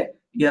ಆದ್ಮೇಲೆ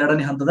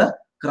 2ನೇ ಹಂತದ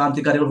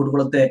ಕ್ರಾಂತಿಕಾರಿಗಳು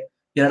ಹುಟ್ಟುಕೊಳ್ಳುತ್ತೆ.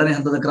 2ನೇ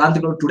ಹಂತದ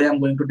ಕ್ರಾಂತಿಗಳು today I am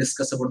going to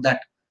discuss about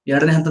that.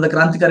 2ನೇ ಹಂತದ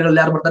ಕ್ರಾಂತಿಕಾರಿಗಳು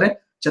ಯಾರು ಬರ್ತಾರೆ?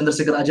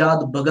 Chandrashekhar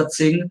Azad, Bhagat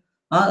Singh,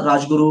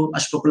 Rajguru,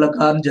 Ashfaqulla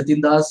Khan,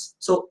 Jatin Das,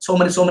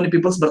 so many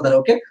peoples ಬರ್ತಾರೆ.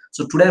 Okay,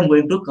 so today I am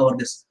going to cover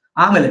this.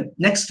 ಆಮೇಲೆ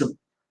ನೆಕ್ಸ್ಟ್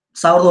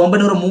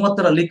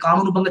 1930ರಲ್ಲಿ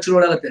ಕಾನೂನು ಭಂಗ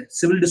ಚಳವಳಿ ಆಗುತ್ತೆ,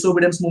 ಸಿವಿಲ್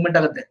ಡಿಸೋಬಿಡಿಯನ್ಸ್ ಮೂವ್ಮೆಂಟ್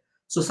ಆಗುತ್ತೆ.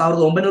 ಸೊ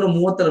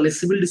 1930ರಲ್ಲಿ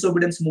ಸಿವಿಲ್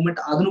ಡಿಸೋಬಿಡಿಯನ್ಸ್ ಮೂವ್ಮೆಂಟ್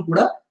ಅದನ್ನು ಕೂಡ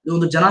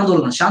ಒಂದು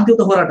ಜನಾಂದೋಲನ,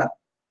 ಶಾಂತಿಯುತ ಹೋರಾಟ,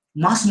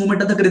 ಮಾಸ್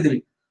ಮೂವ್ಮೆಂಟ್ ಅಂತ ಕರಿತೀವಿ.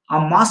 ಆ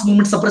ಮಾಸ್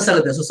ಮೂವ್ಮೆಂಟ್ ಸಪ್ರೆಸ್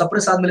ಆಗುತ್ತೆ. ಸೊ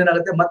ಸಪ್ರೆಸ್ ಆದ್ಮೇಲೆ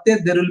ಏನಾಗುತ್ತೆ, ಮತ್ತೆ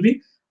there will be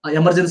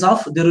emergence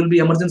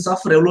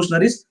of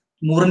revolutionaries.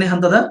 ಮೂರನೇ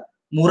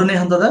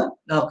ಹಂತದ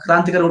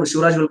ಕ್ರಾಂತಿಕಾರಿಗಳು,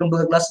 Shivraj welcome to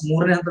the class.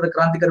 3ನೇ ಹಂತದ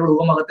ಕ್ರಾಂತಿಕಾರಿಗಳು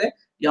ಉಗಮ ಆಗುತ್ತೆ.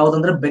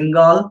 ಯಾವ್ದಂದ್ರೆ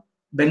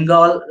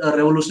ಬೆಂಗಾಲ್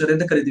ರೆವಲ್ಯೂಷನರಿ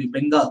ಅಂತ ಕರಿತೀವಿ.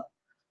 ಬೆಂಗಾಲ್,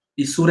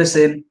 ಈ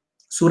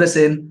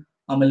ಸೂರ್ಯಸೇನ್,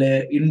 ಆಮೇಲೆ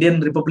ಇಂಡಿಯನ್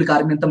ರಿಪಬ್ಲಿಕ್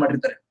ಆರ್ಮಿ ಅಂತ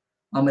ಮಾಡಿರ್ತಾರೆ.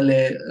 ಆಮೇಲೆ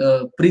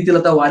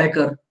ಪ್ರೀತಿಲತಾ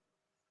Wadekar,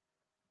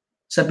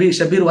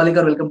 Shabir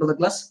Walikar welcome to the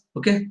class.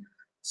 Okay,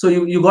 so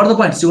you got the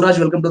point. Shivraj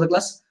welcome to the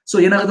class. So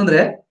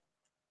ಏನಾಗುತ್ತಂದ್ರೆ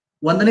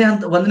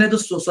ಒಂದನೇದು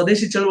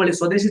ಸ್ವದೇಶಿ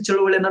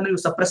ಚಳವಳಿಯನ್ನ ನೀವು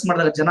ಸಪ್ರೆಸ್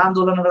ಮಾಡಿದಾಗ,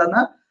 ಜನಾಂದೋಲನಗಳನ್ನ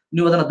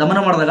ನೀವು ಅದನ್ನ ದಮನ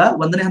ಮಾಡಿದಾಗ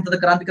 1ನೇ ಹಂತದ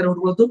ಕ್ರಾಂತಿಕಾರಿ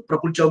ಹುಟ್ಟುಕೊಳ್ತು.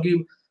 ಪ್ರಫುಲ್ ಚೌಕಿ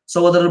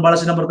ಸಹೋದರರು ಬಹಳ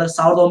ಜನ ಬರ್ತಾರೆ.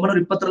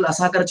 1920ರಲ್ಲಿ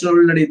ಅಸಹಕಾರ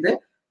ಚಳವಳಿ ನಡೆಯುತ್ತೆ.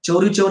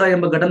 ಚೌರಿ ಚೌರ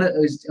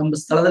ಎಂಬ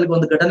ಸ್ಥಳದಲ್ಲಿ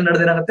ಒಂದು ಘಟನೆ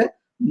ನಡೆದೇನಾಗುತ್ತೆ,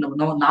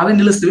 ನಾವೇ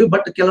ನಿಲ್ಲಿಸ್ತೀವಿ,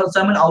 ಬಟ್ ಕೆಲವು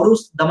ಸಮಯ ಅವರು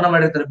ದಮನ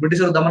ಮಾಡಿರ್ತಾರೆ,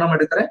 ಬ್ರಿಟಿಷರು ದಮನ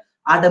ಮಾಡಿರ್ತಾರೆ.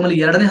 ಆ ಟೈಮಲ್ಲಿ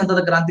 2ನೇ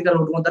ಹಂತದ ಕ್ರಾಂತಿಕಾರಿ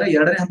ಹುಟ್ಟುಕೊಂತಾರೆ.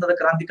 2ನೇ ಹಂತದ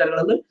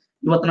ಕ್ರಾಂತಿಕಾರಿಗಳಲ್ಲಿ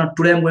ಇವತ್ತು ನಾವು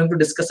today I going to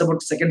discuss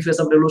about second phase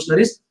of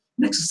revolutionaries.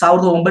 Next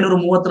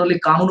 1930ರಲ್ಲಿ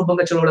ಕಾನೂನು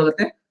ಭಂಗ ಚಳವಳಿ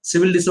ಆಗುತ್ತೆ,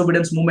 ಸಿವಿಲ್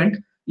ಡಿಸೋಬಿಡಿಯನ್ಸ್ ಮೂವ್ಮೆಂಟ್.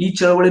 ಈ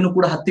ಚಳವಳಿನೂ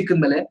ಕೂಡ ಹತ್ತಿಕ್ಕದ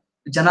ಮೇಲೆ,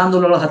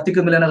 ಜನಾಂದೋಲನ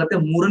ಹತ್ತಿಕ್ಕದ ಮೇಲೆ ಏನಾಗುತ್ತೆ,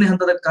 3ನೇ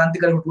ಹಂತದ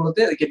ಕ್ರಾಂತಿಕಾರಿ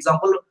ಹುಟ್ಟುಕೊಳ್ಳುತ್ತೆ. ಅದಕ್ಕೆ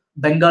example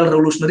Bengal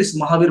revolutionaries.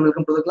 Mahavir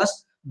welcome to the class.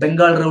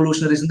 Bengal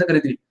revolutionaries ಅಂತ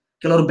ಕರಿತೀವಿ.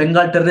 ಕೆಲವರು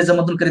ಬೆಂಗಾಲ್ ಟೆರರಿಸಂ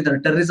ಅಂತ ಕರೀತಾರೆ.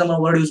 ಟೆರರಿಸಂ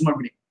ವರ್ಡ್ ಯೂಸ್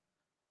ಮಾಡ್ಬಿಡಿ,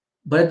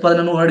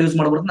 ಭಯೋತ್ಪಾದನೆ ವರ್ಡ್ ಯೂಸ್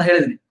ಮಾಡ್ಬಾರ್ದು ಅಂತ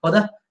ಹೇಳಿದೀನಿ,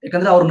 ಹೌದಾ?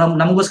 ಯಾಕಂದ್ರೆ ಅವ್ರು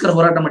ನಮಗೋಸ್ಕರ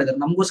ಹೋರಾಟ ಮಾಡಿದ್ದಾರೆ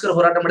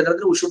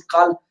ಅಂದ್ರೆ we should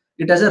call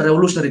it as A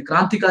revolutionary.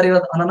 ಕ್ರಾಂತಿಕಾರಿ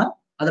ಅನ್ನೋಣ,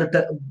 ಅದರ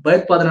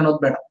ಭಯೋತ್ಪಾದನೆ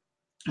ಅನ್ನೋದು ಬೇಡ.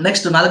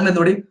 ನೆಕ್ಸ್ಟ್ 4ನೇದು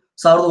ನೋಡಿ,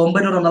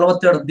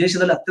 1942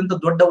 ದೇಶದಲ್ಲಿ ಅತ್ಯಂತ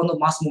ದೊಡ್ಡ ಒಂದು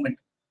ಮಾಸ್ ಮೂವ್ಮೆಂಟ್,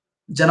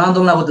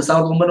 ಜನಾಂದೋಲನ ಆಗುತ್ತೆ.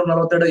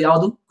 1942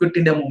 ಯಾವುದು? Quit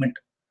India movement.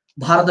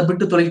 ಭಾರತ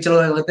ಬಿಟ್ಟು ತೊಲಗಿ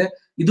ಚಳವಳಿ ಆಗುತ್ತೆ.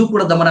 ಇದು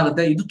ಕೂಡ ದಮನ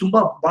ಆಗುತ್ತೆ. ಇದು ತುಂಬಾ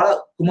ಬಹಳ,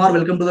 Kumar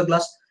welcome to the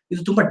class.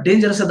 ಇದು ತುಂಬಾ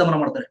ಡೇಂಜರಸ್ ದಮನ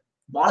ಮಾಡ್ತಾರೆ,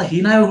 ಬಹಳ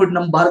ಹೀನಾಯವಾಗಿ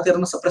ನಮ್ಮ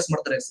ಭಾರತೀಯರನ್ನ ಸಪ್ರೆಸ್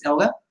ಮಾಡ್ತಾರೆ.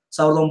 ಯಾವಾಗ?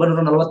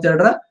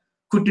 1942ರ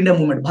ಕ್ವಿಟ್ ಇಂಡಿಯಾ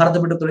ಮೂವ್ಮೆಂಟ್, ಭಾರತ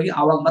ಬಿಟ್ಟು ತೊಲಗಿ.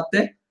 ಆವಾಗ ಮತ್ತೆ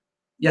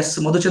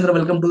ಮಧುಚಂದ್ರ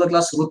welcome to the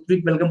class,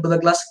 Ritwik welcome to the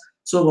class.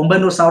 So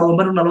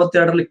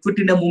 1942ರಲ್ಲಿ quit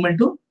India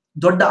movement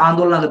ದೊಡ್ಡ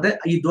ಆಂದೋಲನ ಆಗುತ್ತೆ.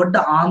 ಈ ದೊಡ್ಡ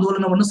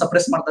ಆಂದೋಲನವನ್ನು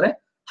ಸಪ್ರೆಸ್ ಮಾಡ್ತಾರೆ.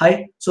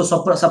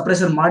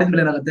 ಸಪ್ರೆಷನ್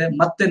ಮಾಡಿದ್ಮೇಲೆ ಏನಾಗುತ್ತೆ,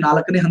 ಮತ್ತೆ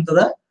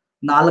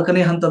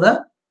 4ನೇ ಹಂತದ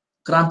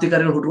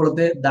ಕ್ರಾಂತಿಕಾರಿಗಳು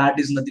ಹುಟ್ಟುಕೊಳ್ಳುತ್ತೆ. That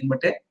is nothing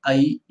but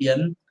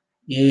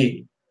INA,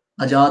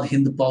 Azad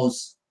Hind fauj,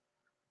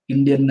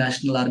 Indian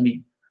national army.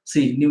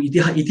 C, ನೀವು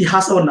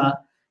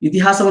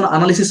ಇತಿಹಾಸವನ್ನ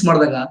ಅನಾಲಿಸಿಸ್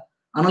ಮಾಡಿದಾಗ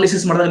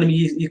ನಿಮ್ಗೆ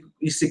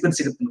ಈ ಸೀಕ್ವೆನ್ಸ್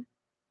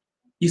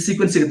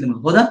ಸಿಗುತ್ತೆ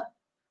ನಿಮ್ಗೆ, ಹೌದಾ?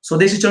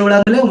 ಸ್ವದೇಶಿ ಚಳವಳಿ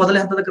ಆದ್ಮೇಲೆ 1ನೇ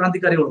ಹಂತದ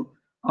ಕ್ರಾಂತಿಕಾರಿಗಳು,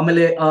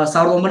 ಆಮೇಲೆ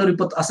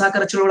 1920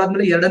 ಅಸಹಕಾರ ಚಳವಳಿ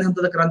ಆದ್ಮೇಲೆ 2ನೇ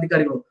ಹಂತದ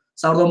ಕ್ರಾಂತಿಕಾರಿಗಳು,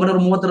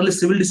 1930ರಲ್ಲಿ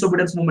ಸಿವಿಲ್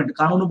ಡಿಸೋಬಿಡಿಯನ್ಸ್ ಮೂವ್ಮೆಂಟ್,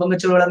 ಕಾನೂನು ಭಂಗ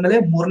ಚಳವಳಿ ಆದ್ಮೇಲೆ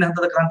 3ನೇ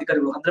ಹಂತದ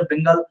ಕ್ರಾಂತಿಕಾರಿಗಳು ಅಂದ್ರೆ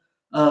Bengal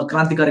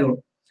ಕ್ರಾಂತಿಕಾರಿಗಳು.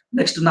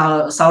 Next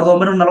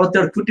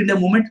 1942 quit India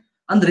movement.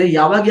 ಅಂದ್ರೆ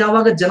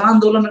ಯಾವಾಗ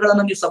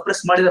ಜನಾಂದೋಲನಗಳನ್ನ ನೀವು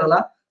ಸಪ್ರೆಸ್ ಮಾಡಿದಾರಲ್ಲ,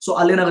 ಸೊ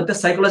ಅಲ್ಲೇನಾಗುತ್ತೆ,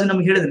 ಸೈಕಾಲಜಿ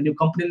ನಮ್ಗೆ ಹೇಳಿದ್ರೆ, ನೀವು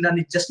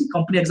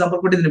ಕಂಪನಿ ಎಕ್ಸಾಂಪಲ್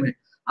ಕೊಟ್ಟಿದ್ದೀನಿ ನಿಮಗೆ.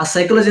 ಆ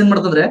ಸೈಕಾಲಜಿ ಏನ್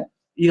ಮಾಡ್ತಂದ್ರೆ,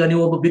 ಈಗ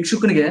ನೀವು ಒಬ್ಬ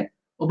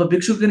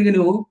ಭಿಕ್ಷುಕನಿಗೆ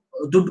ನೀವು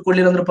ದುಡ್ಡು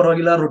ಕೊಡ್ಲಿಲ್ಲ ಅಂದ್ರೆ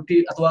ಪರವಾಗಿಲ್ಲ, ರೊಟ್ಟಿ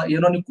ಅಥವಾ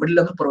ಏನೋ ನೀವು ಕೊಡ್ಲಿಲ್ಲ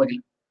ಅಂದ್ರೆ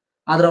ಪರವಾಗಿಲ್ಲ,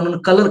 ಆದ್ರೆ ಅವನನ್ನು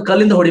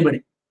ಕಲ್ಲಿಂದ ಹೊಡಿಬೇಡಿ,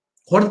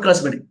 ಹೊಡೆದ್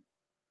ಕಳಿಸ್ಬೇಡಿ.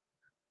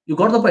 You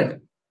got the point.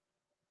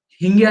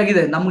 ಹಿಂಗೆ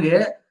ಆಗಿದೆ ನಮ್ಗೆ.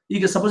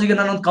 ಈಗ ಸಪೋಸ್ ಈಗ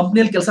ನಾನು ಒಂದು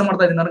ಕಂಪ್ನಿಯಲ್ಲಿ ಕೆಲಸ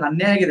ಮಾಡ್ತಾ ಇದ್ದೀನಿ, ನನಗೆ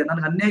ಅನ್ಯಾಯ ಆಗಿದೆ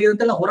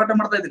ಅಂತ ಹೋರಾಟ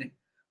ಮಾಡ್ತಾ ಇದ್ದೀನಿ.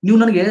 ನೀವು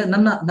ನನಗೆ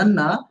ನನ್ನ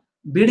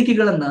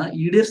ಬೇಡಿಕೆಗಳನ್ನ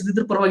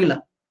ಈಡೇರಿಸದಿದ್ರೆ ಪರವಾಗಿಲ್ಲ,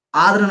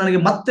 ಆದ್ರೆ ನನಗೆ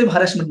ಮತ್ತೆ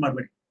ಹರಾಸ್ಮೆಂಟ್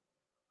ಮಾಡಬೇಡಿ.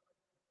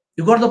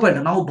 You got the point.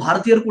 ನಾವು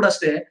ಭಾರತೀಯರು ಕೂಡ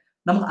ಅಷ್ಟೇ,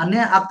 ನಮ್ಗೆ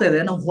ಅನ್ಯಾಯ ಆಗ್ತಾ ಇದೆ,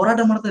 ನಾವು ಹೋರಾಟ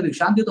ಮಾಡ್ತಾ ಇದೀವಿ,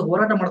 ಶಾಂತಿಯುತ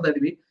ಹೋರಾಟ ಮಾಡ್ತಾ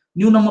ಇದೀವಿ.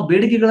 ನೀವು ನಮ್ಮ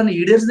ಬೇಡಿಕೆಗಳನ್ನ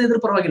ಈಡೇರಿಸದೇ ಇದ್ರೆ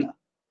ಪರವಾಗಿಲ್ಲ,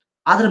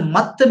 ಆದ್ರೆ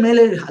ಮತ್ತೆ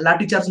ಮೇಲೆ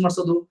ಲಾಠಿ ಚಾರ್ಜ್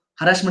ಮಾಡಿಸೋದು,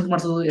 ಹರಾಸ್ಮೆಂಟ್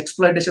ಮಾಡಿಸೋದು,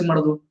 ಎಕ್ಸ್ಪ್ಲಾಯ್ಟೇಷನ್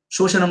ಮಾಡೋದು,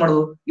 ಶೋಷಣೆ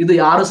ಮಾಡೋದು, ಇದು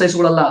ಯಾರು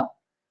ಸಹಿಸಿಕೊಳ್ಳಲ್ಲ.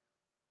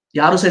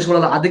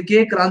 ಅದಕ್ಕೆ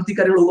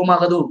ಕ್ರಾಂತಿಕಾರಿಗಳು ಉಗಮ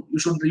ಆಗೋದು. You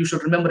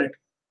should remember it.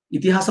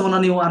 ಇತಿಹಾಸವನ್ನ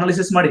ನೀವು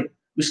ಅನಾಲಿಸಿಸ್ ಮಾಡಿ,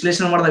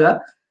 ವಿಶ್ಲೇಷಣೆ ಮಾಡಿದಾಗ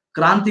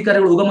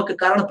ಕ್ರಾಂತಿಕಾರಿಗಳು ಉಗಮಕ್ಕೆ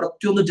ಕಾರಣ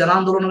ಪ್ರತಿಯೊಂದು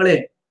ಜನಾಂದೋಲನಗಳೇ.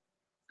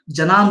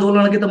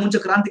 ಜನಾಂದೋಲನಕ್ಕಿಂತ ಮುಂಚೆ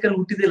ಕ್ರಾಂತಿಕಾರಿ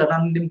ಹುಟ್ಟಿದಿಲ್ಲ.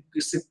 ನಾನು ನಿಮ್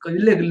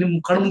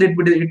ಕಣ್ಣು ಮುಂದೆ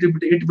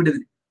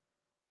ಇಟ್ಬಿಟ್ಟಿದ್ದೀನಿ.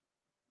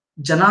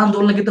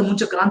 ಜನಾಂದೋಲನಕ್ಕಿಂತ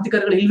ಮುಂಚೆ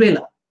ಕ್ರಾಂತಿಕಾರಿಗಳು ಇಲ್ವೇ ಇಲ್ಲ.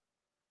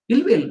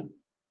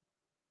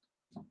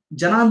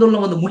 ಜನಾಂದೋಲನ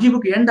ಒಂದು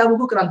ಮುಗಿಬೇಕು, ಎಂಡ್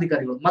ಆಗಬೇಕು,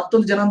 ಕ್ರಾಂತಿಕಾರಿಗಳು.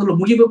 ಮತ್ತೊಂದು ಜನಾಂದೋಲನ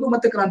ಮುಗಿಬೇಕು,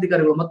 ಮತ್ತೆ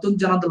ಕ್ರಾಂತಿಕಾರಿಗಳು. ಮತ್ತೊಂದು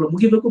ಜನಾಂದೋಲನ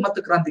ಮುಗಿಬೇಕು, ಮತ್ತೆ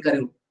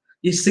ಕ್ರಾಂತಿಕಾರಿಗಳು.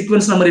 ಈ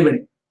ಸೀಕ್ವೆನ್ಸ್ ನ ಮರಿಬೇಡಿ.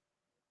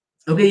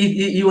 ಓಕೆ,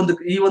 ಈ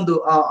ಒಂದು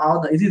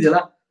ಇದೆಯಲ್ಲ,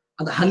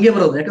 ಅದು ಹಂಗೆ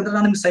ಬರೋದು. ಯಾಕಂದ್ರೆ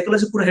ನಾನು ನಿಮ್ಗೆ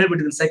ಸೈಕಾಲಜಿ ಕೂಡ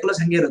ಹೇಳ್ಬಿಟ್ಟಿದ್ದೀನಿ,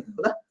 ಸೈಕಾಲಜಿ ಹಂಗೆ ಇರುತ್ತೆ,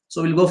 ಹೌದಾ? So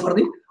will go for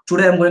the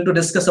today I am going to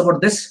discuss about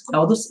this.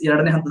 ಯಾವುದು?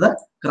 2ನೇ ಹಂತದ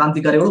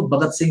ಕ್ರಾಂತಿಕಾರಿಗಳು,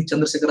 ಭಗತ್ ಸಿಂಗ್,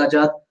 ಚಂದ್ರಶೇಖರ್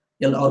ಆಜಾದ್,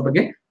 ಎಲ್ಲ ಅವ್ರ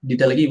ಬಗ್ಗೆ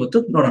ಡೀಟೇಲ್ ಆಗಿ ಇವತ್ತು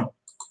ನೋಡೋಣ.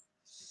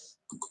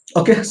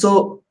 Okay, so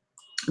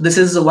this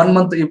is 1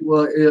 month.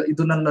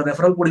 ಇದು ನನ್ನ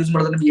ರೆಫರಲ್ ಕೋಡ್ ಯೂಸ್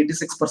ಮಾಡಿದ್ರೆ ನಿಮ್ಗೆ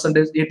 86%,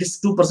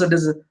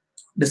 82%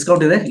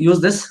 ಡಿಸ್ಕೌಂಟ್ ಇದೆ. Use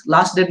this.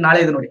 ಲಾಸ್ಟ್ ಡೇಟ್ ನಾಳೆ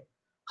ಇದೆ ನೋಡಿ,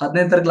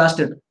 15ನೇ ತಾರೀಕು ಲಾಸ್ಟ್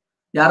ಡೇಟ್.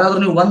 ಯಾರಾದ್ರೂ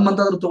ನೀವು 1 month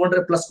ಆದ್ರೂ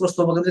ತಗೊಂಡ್ರೆ plus course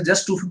ತಗೋಬೇಕಂದ್ರೆ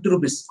just 250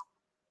 rupees.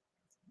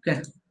 Okay,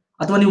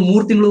 ಅಥವಾ ನೀವು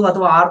 3 ತಿಂಗಳು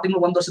ಅಥವಾ 6 ತಿಂಗಳು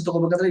 1 ವರ್ಷ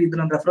ತಗೋಬೇಕಂದ್ರೆ ಇದು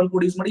ನನ್ನ ರೆಫರಲ್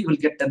ಕೋಡ್ ಯೂಸ್ ಮಾಡಿ, ಯು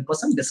ವಿಲ್ ಗೆಟ್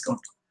 10%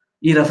 ಡಿಸ್ಕೌಂಟ್.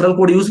 ಈ ರೆಫರಲ್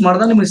ಕೋಡ್ ಯೂಸ್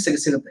ಮಾಡಿದ್ರೆ ನಿಮಗೆ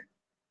ಸಿಗುತ್ತೆ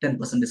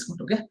 10%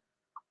 discount. Okay,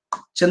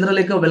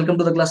 Chandralekha welcome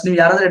to the class. ನೀವು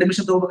ಯಾರಾದ್ರೂ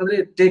ಅಡ್ಮಿಷನ್ ತಗೋಬೇಕಂದ್ರೆ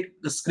ಟೇಕ್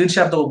ಸ್ಕ್ರೀನ್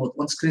ಶಾಟ್ ತಗೋಬಹುದು.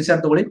 ಒಂದು ಸ್ಕ್ರೀನ್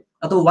ಶಾಟ್ ತಗೊಳ್ಳಿ,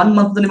 ಅಥವಾ 1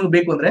 month ನಿಮಗೆ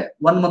ಬೇಕು ಅಂದ್ರೆ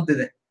 1 month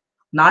ಇದೆ.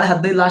 ನಾಳೆ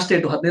 15 ಲಾಸ್ಟ್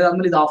ಡೇಟ್, 15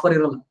 ಆದ್ಮೇಲೆ ಇದು ಆಫರ್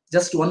ಇರಲ್ಲ.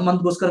 ಜಸ್ಟ್ 1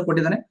 month ಗೋಸ್ಕರ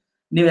ಕೊಟ್ಟಿದ್ದಾನೆ.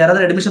 ನೀವು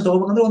ಯಾರಾದ್ರೂ ಅಡ್ಮಿಷನ್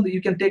ತಗೋಬೇಕಂದ್ರೆ ಒಂದು you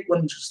can take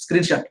one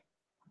screen shot.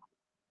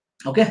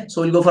 Okay, so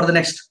will go for the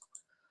next.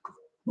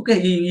 Okay,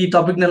 ಈ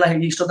ಟಾಪಿಕ್ ನೆಲ್ಲ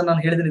ಇಷ್ಟೊತ್ತ ನಾನು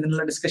ಹೇಳಿದ್ದೀನಿ,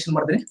 ಇದನ್ನೆಲ್ಲ ಡಿಸ್ಕಷನ್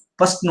ಮಾಡ್ತೀನಿ.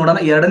 ಫಸ್ಟ್ ನೋಡೋಣ,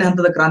 2ನೇ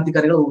ಹಂತದ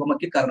ಕ್ರಾಂತಿಕಾರಿಗಳ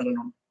ಉಗಮಕ್ಕೆ ಕಾರಣಗಳು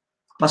ನೋಡೋಣ.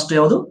 ಫಸ್ಟ್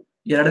ಯಾವುದು?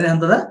 2ನೇ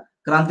ಹಂತದ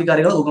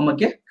ಕ್ರಾಂತಿಕಾರಿಗಳ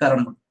ಉಗಮಕ್ಕೆ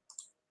ಕಾರಣಗಳು.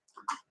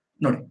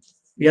 ನೋಡಿ,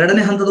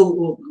 2ನೇ ಹಂತದ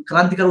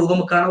ಕ್ರಾಂತಿಕಾರ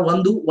ಉಗಮ ಕಾರಣ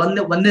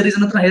ಒಂದೇ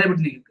ರೀಸನ್ ಅಂತ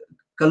ಹೇಳ್ಬಿಟ್ಟಿನಿ.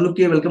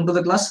 ಕಲ್ಲುಕ್ಕೆ welcome to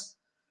the class.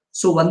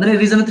 So 1ನೇ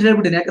reason ಅಂತ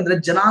ಹೇಳ್ಬಿಟ್ಟಿನಿ, ಯಾಕಂದ್ರೆ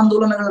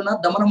ಜನಾಂದೋಲನಗಳನ್ನ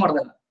ದಮನ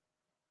ಮಾಡಿದಾಗ,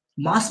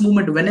 mass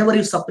movement, when ever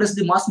you suppress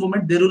the mass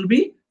movement there will be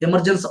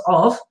emergence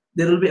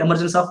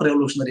of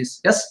revolutionaries.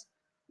 S,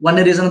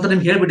 1ನೇ reason ಅಂತ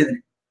ನಿಮ್ಗೆ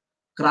ಹೇಳ್ಬಿಟ್ಟಿದ್ದೀನಿ.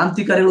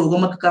 ಕ್ರಾಂತಿಕಾರಿಗಳ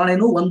ಉಗಮಕ್ಕೆ ಕಾರಣ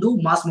ಏನು? ಒಂದು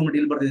ಮಾಸ್ ಮೂವ್ಮೆಂಟ್.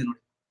 ಇಲ್ಲಿ ಬರ್ದಿದೆ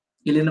ನೋಡಿ,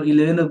 ಇಲ್ಲಿ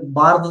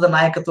ಭಾರತದ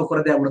ನಾಯಕತ್ವ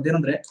ಕೊರತೆ ಆಗ್ಬಿಡುತ್ತೆ.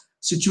 ಏನಂದ್ರೆ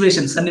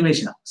ಸಿಚುವೇಶನ್,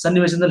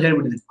 ಸನ್ನಿವೇಶದಲ್ಲಿ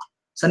ಹೇಳ್ಬಿಟ್ಟಿದ್ದೀನಿ.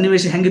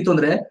 ಸನ್ನಿವೇಶ ಹೆಂಗಿತ್ತು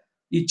ಅಂದ್ರೆ,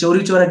 ಈ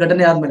ಚೌರಿ ಚೌರ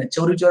ಘಟನೆ ಆದ್ಮೇಲೆ,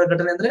 ಚೌರಿ ಚೌರ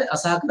ಘಟನೆ ಅಂದ್ರೆ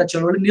ಅಸಹಕಾರ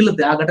ಚಳವಳಿ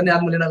ನಿಲ್ಲುತ್ತೆ. ಆ ಘಟನೆ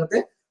ಆದ್ಮೇಲೆ ಏನಾಗುತ್ತೆ?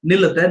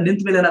 ನಿಲ್ಲುತ್ತೆ.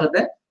 ನಿಂತ ಮೇಲೆ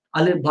ಏನಾಗುತ್ತೆ?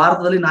 ಅಲ್ಲಿ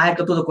ಭಾರತದಲ್ಲಿ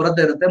ನಾಯಕತ್ವದ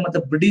ಕೊರತೆ ಇರುತ್ತೆ. ಮತ್ತೆ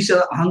ಬ್ರಿಟಿಷರ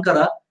ಅಹಂಕಾರ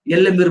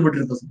ಎಲ್ಲೇ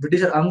ಮೀರ್ಬಿಟ್ಟಿರ್ತದೆ.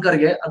 ಬ್ರಿಟಿಷರ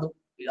ಅಹಂಕಾರಕ್ಕೆ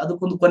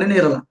ಅದಕ್ಕೊಂದು ಕೊನೆನೇ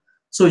ಇರಲ್ಲ.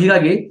 ಸೊ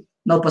ಹೀಗಾಗಿ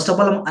ನಾವು ಫಸ್ಟ್ ಆಫ್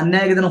ಆಲ್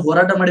ಅನ್ಯಾಯ ಆಗಿದೆ, ನಾವು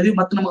ಹೋರಾಟ ಮಾಡಿದ್ವಿ,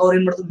 ಮತ್ತೆ ನಮ್ಗೆ ಅವ್ರು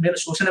ಏನ್ ಮಾಡಿದ್ರು? ಮೇಲೆ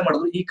ಶೋಷಣೆ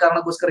ಮಾಡಿದ್ರು. ಈ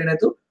ಕಾರಣಕ್ಕೋಸ್ಕರ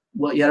ಏನಾಯ್ತು?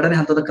 2ನೇ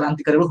ಹಂತದ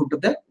ಕ್ರಾಂತಿಕಾರಿಗಳು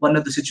ಹುಟ್ಟುತ್ತೆ.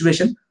 ಒಂದನೇದು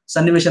ಸಿಚುವೇಶನ್,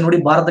 ಸನ್ನಿವೇಶ ನೋಡಿ,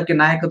 ಭಾರತಕ್ಕೆ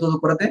ನಾಯಕತ್ವದ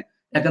ಕೊರತೆ.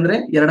 ಯಾಕಂದ್ರೆ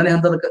 2ನೇ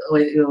ಹಂತದ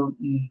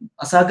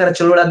ಅಸಹಕಾರ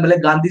ಚಳವಳಿ ಆದ್ಮೇಲೆ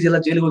ಗಾಂಧೀಜಿ ಎಲ್ಲ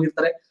ಜೈಲಿಗೆ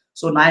ಹೋಗಿರ್ತಾರೆ.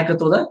 ಸೊ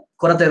ನಾಯಕತ್ವದ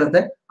ಕೊರತೆ ಇರುತ್ತೆ.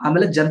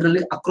 ಆಮೇಲೆ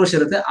ಜನರಲ್ಲಿ ಆಕ್ರೋಶ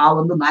ಇರುತ್ತೆ. ಆ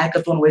ಒಂದು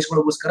ನಾಯಕತ್ವವನ್ನು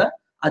ವಹಿಸ್ಕೊಳ್ಳೋಗೋಸ್ಕರ,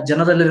 ಆ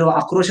ಜನರಲ್ಲಿರುವ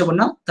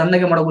ಆಕ್ರೋಶವನ್ನ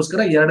ತಣ್ಣಗೆ ಮಾಡೋಗೋಸ್ಕರ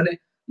 2ನೇ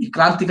ಈ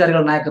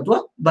ಕ್ರಾಂತಿಕಾರಿಗಳ ನಾಯಕತ್ವ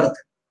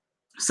ಬರುತ್ತೆ.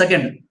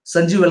 Second,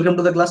 Sanjeev welcome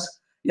to the class.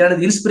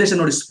 2ನೇದು inspiration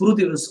ನೋಡಿ,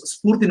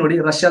 ಸ್ಫೂರ್ತಿ ನೋಡಿ,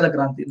 ರಷ್ಯಾದ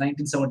ಕ್ರಾಂತಿ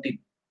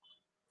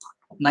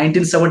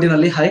 1917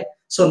 ಅಲ್ಲಿ. ಹೈ,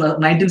 ಸೊ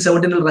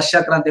 1917 ಅಲ್ಲಿ ರಷ್ಯಾ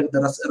ಕ್ರಾಂತಿ ಆಗುತ್ತೆ,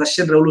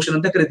 ರಷ್ಯನ್ ರೆವಲ್ಯೂಷನ್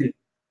ಅಂತ ಕರಿತೀವಿ.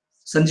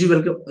 Sanjeev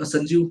welcome.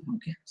 Sanjeev,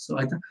 okay, so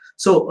ಆಯ್ತಾ.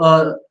 So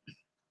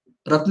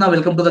Ratna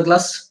welcome to the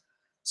class.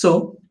 So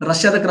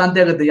ರಷ್ಯಾದ ಕ್ರಾಂತಿ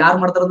ಆಗುತ್ತೆ. ಯಾರು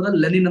ಮಾಡ್ತಾರೆ ಅಂದ್ರೆ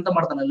ಲೆನಿನ್ ಅಂತ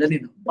ಮಾಡ್ತಾನೆ.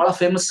 ಲೆನಿನ್ ಬಹಳ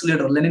ಫೇಮಸ್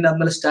ಲೀಡರ್. ಲೆನಿನ್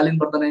ಆದ್ಮೇಲೆ ಸ್ಟಾಲಿನ್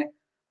ಬರ್ತಾನೆ.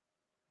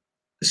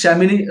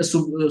 ಶಾಮಿನಿ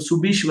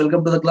ಸುಬೀಶ್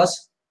welcome to the class.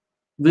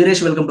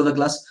 Veeresh welcome to the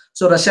class.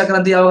 So Russia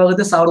ಕ್ರಾಂತಿ ಯಾವಾಗ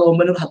ಆಗುತ್ತೆ?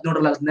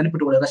 1917 ಆಗುತ್ತೆ.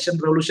 ನೆನಪಿಟ್ಕೊಳ್ಳಿ, ರಷ್ಯನ್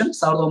ರೆವಲ್ಯೂಷನ್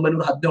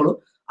 1917.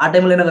 ಆ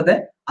ಟೈಮಲ್ಲಿ ಏನಾಗುತ್ತೆ?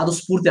 ಅದು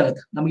ಸ್ಫೂರ್ತಿ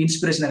ಆಗುತ್ತೆ, ನಮ್ಗೆ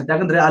ಇನ್ಸ್ಪಿರೇಷನ್ ಆಗುತ್ತೆ.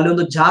 ಯಾಕಂದ್ರೆ ಅಲ್ಲಿ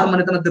ಒಂದು ಜಾರ್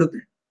ಮನೆತನ ಇರುತ್ತೆ.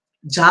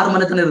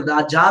 ಆ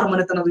ಜಾರ್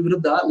ಮನೆತನದ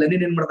ವಿರುದ್ಧ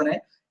ಲೆನಿನ್ ಏನ್ ಮಾಡ್ತಾನೆ?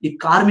 ಈ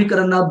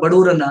ಕಾರ್ಮಿಕರನ್ನ,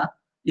 ಬಡವರನ್ನ,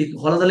 ಈ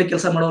ಹೊಲದಲ್ಲಿ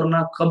ಕೆಲಸ ಮಾಡೋರನ್ನ,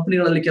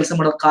 ಕಂಪನಿಗಳಲ್ಲಿ ಕೆಲಸ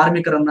ಮಾಡೋ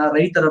ಕಾರ್ಮಿಕರನ್ನ,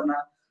 ರೈತರನ್ನ,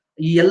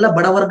 ಈ ಎಲ್ಲ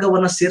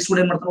ಬಡವರ್ಗವನ್ನ ಸೇರ್ಸ್ಕೊಂಡು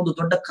ಏನ್ ಮಾಡ್ತಾನೆ? ಒಂದು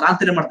ದೊಡ್ಡ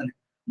ಕ್ರಾಂತಿನೇ ಮಾಡ್ತಾನೆ.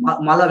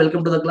 Mala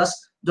welcome to the class.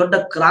 ದೊಡ್ಡ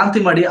ಕ್ರಾಂತಿ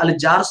ಮಾಡಿ ಅಲ್ಲಿ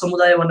ಜಾರ್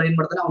ಸಮುದಾಯವನ್ನ ಏನ್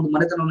ಮಾಡ್ತಾನೆ? ಒಂದು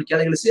ಮನೆತನವನ್ನು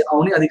ಕೆಳಗಿಳಿಸಿ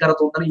ಅವನೇ ಅಧಿಕಾರ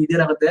ತಗೋತಾನೆ.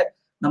 ಇದೇನಾಗುತ್ತೆ?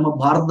 ನಮ್ಮ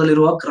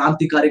ಭಾರತದಲ್ಲಿರುವ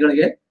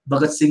ಕ್ರಾಂತಿಕಾರಿಗಳಿಗೆ,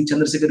 ಭಗತ್ ಸಿಂಗ್,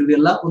 ಚಂದ್ರಶೇಖರ್,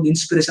 ಇವರೆಲ್ಲ ಒಂದು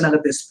ಇನ್ಸ್ಪಿರೇಷನ್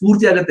ಆಗುತ್ತೆ,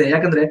 ಸ್ಫೂರ್ತಿ ಆಗುತ್ತೆ.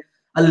 ಯಾಕಂದ್ರೆ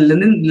ಅಲ್ಲಿ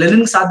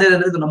ಲೆನಿನ್ ಸಾಧ್ಯ ಇದೆ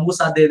ಅಂದ್ರೆ ಇದು ನಮಗೂ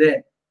ಸಾಧ್ಯ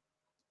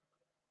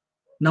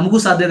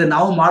ಇದೆ,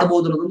 ನಾವು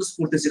ಮಾಡಬಹುದು ಅನ್ನೋದೊಂದು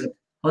ಸ್ಫೂರ್ತಿ ಸಿಗುತ್ತೆ.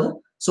 ಹೌದಾ?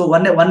 ಸೊ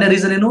ಒಂದೇ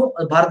ರೀಸನ್ ಏನು?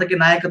 ಭಾರತಕ್ಕೆ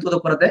ನಾಯಕತ್ವದ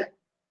ಕೊರತೆ.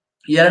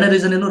 2ನೇ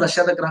ರೀಸನ್ ಏನು?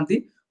 ರಷ್ಯಾದ ಕ್ರಾಂತಿ.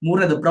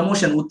 3ನೇದು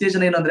ಪ್ರಮೋಷನ್,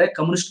 ಉತ್ತೇಜನ. ಏನಂದ್ರೆ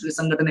ಕಮ್ಯುನಿಸ್ಟ್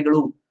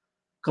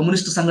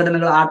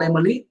ಸಂಘಟನೆಗಳ ಆ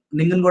ಟೈಮಲ್ಲಿ.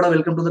 Ninganagouda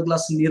welcome to the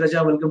class. Neeraja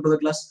welcome to the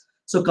class.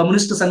 So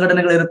communist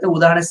ಸಂಘಟನೆಗಳಿರುತ್ತೆ.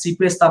 ಉದಾಹರಣೆ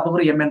CPI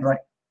ಸ್ಥಾಪಕರು MN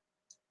ರಾಯ್.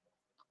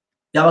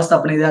 ಯಾವ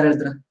ಸ್ಥಾಪನೆ ಇದೆ? ಯಾರು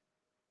ಹೇಳ್ತಾರೆ?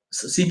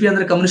 CPI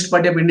ಅಂದ್ರೆ communist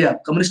party of India.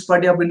 Communist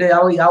party of India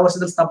ಯಾವ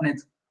ವರ್ಷದಲ್ಲಿ ಸ್ಥಾಪನೆ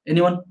ಆಯ್ತು?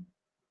 ಎನಿವನ್?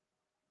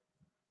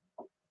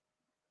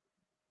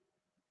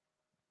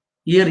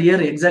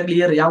 ಇಯರ್ ಎಕ್ಸಾಕ್ಟ್ಲಿ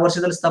ಇಯರ್ ಯಾವ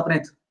ವರ್ಷದಲ್ಲಿ ಸ್ಥಾಪನೆ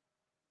ಆಯ್ತು?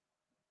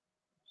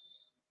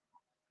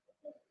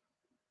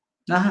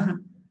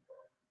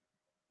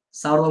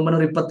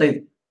 1925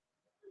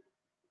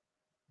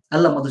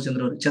 ಅಲ್ಲ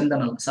ಮಧುಚಂದ್ರ ಅವರು,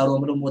 ಚಂದನ್ ಅಲ್ಲ.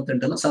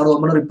 1938 ಅಲ್ಲ,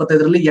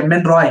 1925ರಲ್ಲಿ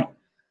MN ರಾಯ್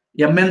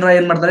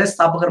ಏನ್ ಮಾಡ್ತಾರೆ?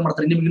 ಸ್ಥಾಪಕರು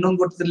ಮಾಡ್ತಾರೆ. ನಿಮ್ಗೆ ಇನ್ನೊಂದು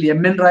ಗೊತ್ತಿರಲಿ,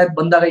 MN ರಾಯ್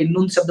ಬಂದಾಗ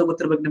ಇನ್ನೊಂದು ಶಬ್ದ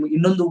ಗೊತ್ತಿರ್ಬೇಕು ನಿಮ್ಗೆ,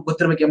 ಇನ್ನೊಂದು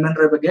ಗೊತ್ತಿರ್ಬೇಕು MN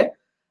ರಾಯ್ ಬಗ್ಗೆ.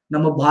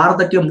 ನಮ್ಮ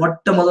ಭಾರತಕ್ಕೆ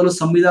ಮೊಟ್ಟ ಮೊದಲು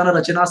ಸಂವಿಧಾನ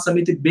ರಚನಾ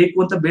ಸಮಿತಿ ಬೇಕು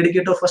ಅಂತ ಬೇಡಿಕೆ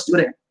ಇಟ್ಟವ್ರು ಫಸ್ಟ್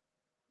ಇವರೇ.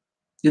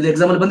 ಇದು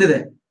ಎಕ್ಸಾಂಪಲ್ ಬಂದಿದೆ.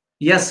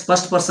 S,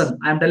 first person,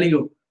 I am telling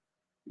you.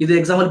 ಇದು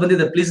ಎಕ್ಸಾಂಪಲ್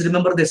ಬಂದಿದೆ. Please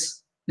remember this.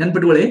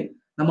 ನೆನ್ಪಿಟ್ಕೊಳ್ಳಿ,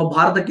 ನಮ್ಮ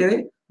ಭಾರತಕ್ಕೆ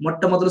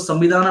ಮೊಟ್ಟ ಮೊದಲು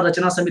ಸಂವಿಧಾನ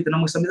ರಚನಾ ಸಮಿತಿ.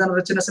 ನಮಗೆ ಸಂವಿಧಾನ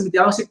ರಚನಾ ಸಮಿತಿ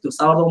ಯಾವಾಗ ಸಿಕ್ತು?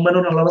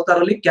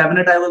 1946ರಲ್ಲಿ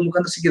ಕ್ಯಾಬಿನೆಟ್ ಆಯೋಗದ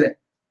ಮುಖಾಂತರ ಸಿಕ್ಕಿದೆ.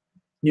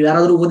 ನೀವು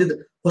ಯಾರಾದ್ರೂ ಓದಿದ್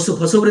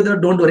ಹೊಸಬರಿದ್ರೆ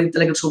ಡೋಂಟ್ ವರಿ,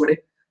 ತಲೆ ಕೆಡಿಸ್ಕೋಬೇಡಿ.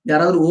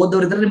 ಯಾರಾದ್ರೂ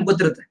ಓದೋರಿದ್ರೆ ನಿಮ್ಗೆ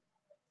ಗೊತ್ತಿರುತ್ತೆ.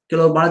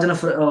 ಕೆಲವರು ಬಹಳ ಜನ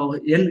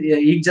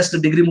ಈಗ ಜಸ್ಟ್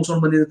ಡಿಗ್ರಿ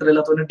ಮುಗಿಸ್ಕೊಂಡು ಬಂದಿರ್ತಾರಲ್ಲ,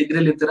 ಅಥವಾ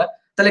ಡಿಗ್ರಿಯಲ್ಲಿ ಇರ್ತೀರಾ,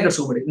 ತಲೆ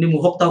ಕೆಡಿಸ್ಕೋಬೇಡಿ. ನಿಮ್ಗೆ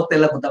ಹೋಗ್ತಾ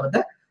ಎಲ್ಲ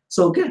ಗೊತ್ತಾಗುತ್ತೆ. ಸೊ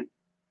ಓಕೆ,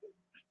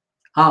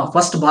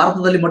 ಫಸ್ಟ್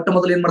ಭಾರತದಲ್ಲಿ ಮೊಟ್ಟ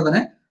ಮೊದಲು ಏನ್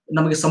ಮಾಡ್ತಾನೆ?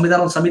 ನಮಗೆ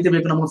ಸಂವಿಧಾನ ಸಮಿತಿ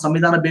ಬೇಕು, ನಮಗೆ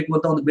ಸಂವಿಧಾನ ಬೇಕು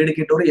ಅಂತ ಒಂದು ಬೇಡಿಕೆ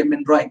ಇಟ್ಟವರು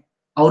MN ರಾಯ್.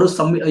 ಅವರು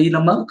ಈ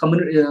ನಮ್ಮ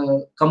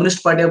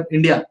ಕಮ್ಯುನಿಸ್ಟ್ ಪಾರ್ಟಿ ಆಫ್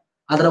ಇಂಡಿಯಾ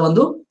ಅದರ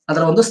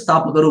ಒಂದು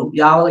ಸ್ಥಾಪಕರು.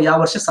 ಯಾವ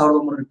ವರ್ಷ?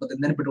 1925.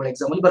 ನೆನಪಿಟ್ಕೊಳ್ಳಿ,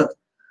 ಎಕ್ಸಾಮ್ ಅಲ್ಲಿ ಬರುತ್ತೆ.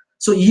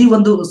 ಸೊ ಈ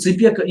ಒಂದು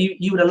CPI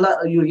ಇವರೆಲ್ಲ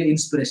ಇವರಿಗೆ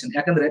ಇನ್ಸ್ಪಿರೇಷನ್.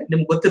 ಯಾಕಂದ್ರೆ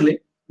ನಿಮ್ಗೆ ಗೊತ್ತಿರ್ಲಿ,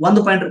 ಒಂದು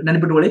ಪಾಯಿಂಟ್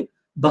ನೆನಪಿಟ್ಕೊಳ್ಳಿ,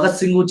 ಭಗತ್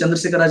ಸಿಂಗ್,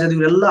 ಚಂದ್ರಶೇಖರ್ ಆಜಾದ್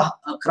ಇವರೆಲ್ಲ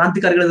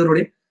ಕ್ರಾಂತಿಕಾರಿಗಳಿದ್ರು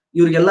ನೋಡಿ.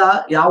 ಇವ್ರಿಗೆಲ್ಲ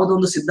ಯಾವುದೋ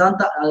ಒಂದು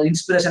ಸಿದ್ಧಾಂತ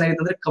ಇನ್ಸ್ಪಿರೇಷನ್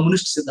ಆಗಿತ್ತು ಅಂದ್ರೆ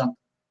ಕಮ್ಯುನಿಸ್ಟ್ ಸಿದ್ಧಾಂತ,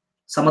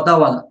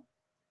 ಸಮತಾವಾದ,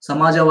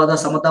 ಸಮಾಜವಾದ,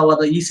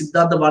 ಸಮತಾವಾದ, ಈ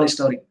ಸಿದ್ಧಾಂತ ಬಹಳ ಇಷ್ಟ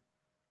ಅವ್ರಿಗೆ.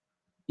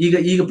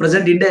 ಈಗ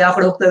ಪ್ರೆಸೆಂಟ್ ಇಂಡಿಯಾ ಯಾವ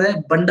ಕಡೆ ಹೋಗ್ತಾ ಇದೆ?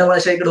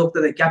 ಬಂಡವಾಳಶಾಹಿ ಕಡೆ ಹೋಗ್ತಾ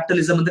ಇದೆ,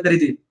 ಕ್ಯಾಪಿಟಲಿಸಂ ಅಂತ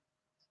ಕರಿತೀವಿ.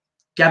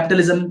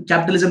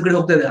 ಕ್ಯಾಪಿಟಲಿಸಂ ಕಡೆ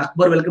ಹೋಗ್ತಾ ಇದೆ.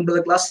 Akbar, welcome to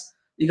the class.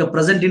 ಈಗ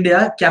present India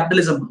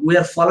capitalism, we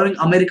are following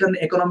American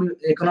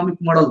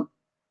economic model,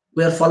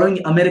 we are following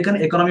American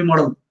economy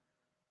model.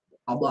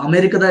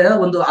 ಅಮೆರಿಕದ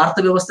ಒಂದು ಅರ್ಥ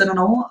ವ್ಯವಸ್ಥೆನ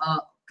ನಾವು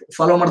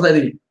ಫಾಲೋ ಮಾಡ್ತಾ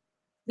ಇದೀವಿ.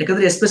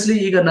 ಯಾಕಂದ್ರೆ ಎಸ್ಪೆಷಲಿ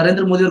ಈಗ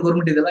ನರೇಂದ್ರ ಮೋದಿ ಅವ್ರ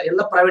ಗೌರ್ಮೆಂಟ್ ಇದೆಯಲ್ಲ,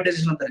 ಎಲ್ಲ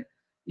ಪ್ರೈವೇಟೈಸೇಷನ್ ಅಂತಾರೆ.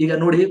 ಈಗ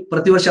ನೋಡಿ,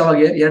 ಪ್ರತಿ ವರ್ಷ ಅವಾಗ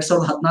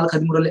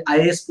 2014-13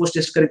 IAS ಪೋಸ್ಟ್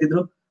ಎಷ್ಟು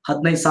ಕರೀತಿದ್ರು?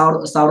 15,000,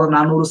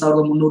 1,400,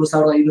 1,300,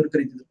 1,500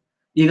 ಕರೀತಿದ್ರು.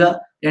 ಈಗ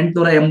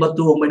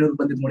 880, 900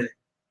 ಬಂದಿದ್ ನೋಡಿದೆ.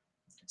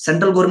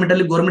 ಸೆಂಟ್ರಲ್ ಗೌರ್ಮೆಂಟ್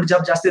ಅಲ್ಲಿ ಗೌರ್ಮೆಂಟ್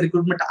ಜಾಬ್ ಜಾಸ್ತಿ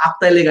ರಿಕ್ರೂಟ್ಮೆಂಟ್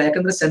ಆಗ್ತಾ ಇಲ್ಲ ಈಗ.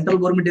 ಯಾಕಂದ್ರೆ ಸೆಂಟ್ರಲ್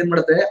ಗೌರ್ಮೆಂಟ್ ಏನ್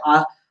ಮಾಡುತ್ತೆ,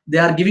 they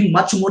are giving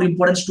much more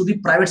importance to the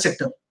private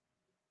sector.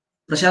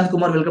 Prashant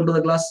Kumar, welcome to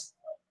the class.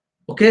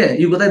 Okay,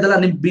 ಈಗ ಗೊತ್ತಾಯ್ತಲ್ಲ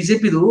ನಿಮ್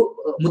ಬಿಜೆಪಿದು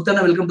ಮುತ್ತನ,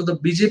 ವೆಲ್ಕಮ್ ಟು ದ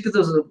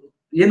ಬಿಜೆಪಿದು.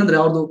 ಏನಂದ್ರೆ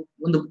ಅವ್ರದ್ದು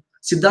ಒಂದು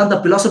ಸಿದ್ಧಾಂತ,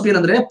 ಫಿಲಾಸಫಿ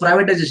ಏನಂದ್ರೆ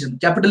ಪ್ರೈವೇಟೈಸೇಷನ್,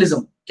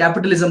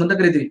 ಕ್ಯಾಪಿಟಲಿಸಂ ಅಂತ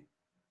ಕರಿತೀವಿ.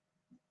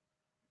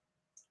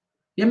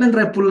 N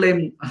Roy full name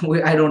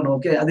I don't know.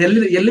 Okay, ಅದು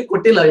ಎಲ್ಲಿ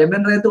ಕೊಟ್ಟಿಲ್ಲ.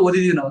 ಎನ್ ರಾಯ್ ಅಂತ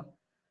ಓದಿದೀವಿ ನಾವು,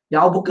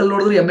 ಯಾವ ಬುಕ್ ಅಲ್ಲಿ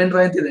ನೋಡಿದ್ರು ಎನ್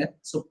ರಾಯ್ ಅಂತ ಇದೆ.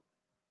 So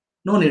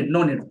no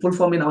need full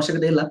form ಏನ್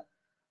ಅವಶ್ಯಕತೆ ಇಲ್ಲ.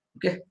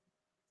 ಓಕೆ,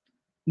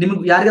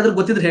 ನಿಮ್ಗೆ ಯಾರಿಗಾದ್ರೂ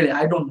ಗೊತ್ತಿದ್ರೆ ಹೇಳಿ.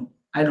 ಐ ಡೋಂಟ್ ನೋ,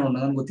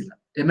 ನನ್ಗೆ ಗೊತ್ತಿಲ್ಲ.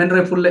 ಎನ್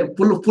ರಾಯ್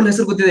ಫುಲ್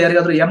ಹೆಸರು ಗೊತ್ತಿದೆ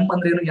ಯಾರಿಗಾದ್ರೂ? ಎಂ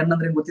ಅಂದ್ರೆ ಏನು, ಎನ್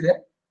ಅಂದ್ರೆ ಏನು ಗೊತ್ತಿದೆ?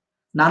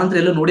 ನಾನಂತ್ರ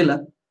ಎಲ್ಲೂ ನೋಡಿಲ್ಲ,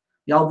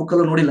 ಯಾವ ಬುಕ್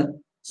ಅಲ್ಲೂ ನೋಡಿಲ್ಲ.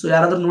 ಸೊ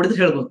ಯಾರಾದ್ರೂ ನೋಡಿದ್ರೆ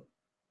ಹೇಳ್ಬೋದು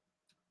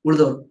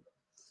ಉಳಿದವರು.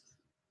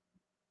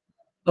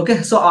 ಓಕೆ,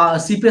 ಸೊ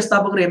CPS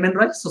ಸ್ಥಾಪಕರು ಎನ್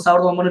ರಾಯ್. ಸೊ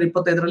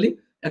 1925ರಲ್ಲಿ.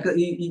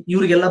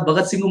 ಇವ್ರಿಗೆಲ್ಲ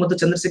ಭಗತ್ ಸಿಂಗ್ ಮತ್ತು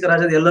ಚಂದ್ರಶೇಖರ್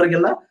ಆಜಾದ್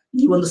ಎಲ್ಲರಿಗೆಲ್ಲ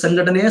ಈ ಒಂದು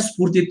ಸಂಘಟನೆಯ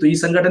ಸ್ಫೂರ್ತಿ ಇತ್ತು. ಈ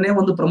ಸಂಘಟನೆ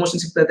ಒಂದು ಪ್ರಮೋಷನ್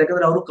ಸಿಗ್ತಾ ಇತ್ತು,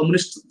 ಯಾಕಂದ್ರೆ ಅವರು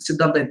ಕಮ್ಯುನಿಸ್ಟ್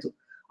ಸಿದ್ಧಾಂತ ಇತ್ತು.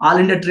 All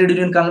India trade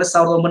union Congress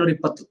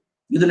 1920,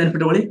 ಇದು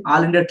ನೆನಪಿಟ್ಕೊಳ್ಳಿ.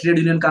 All India trade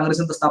union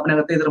Congress ಅಂತ ಸ್ಥಾಪನೆ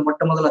ಆಗುತ್ತೆ. ಇದರ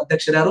ಮೊಟ್ಟ ಮೊದಲ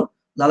ಅಧ್ಯಕ್ಷರು ಯಾರು?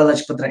 ಲಾಲಾ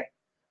ಲಜಪತ್ ರಾಯ್.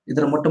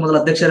 ಇದರ ಮೊಟ್ಟ ಮೊದಲ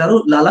ಅಧ್ಯಕ್ಷರು ಯಾರು?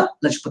 Lala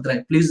Lajpat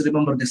Roy. Please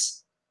remember this.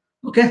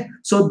 Okay,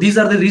 so these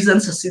are the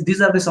reasons,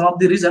 some of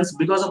the reasons.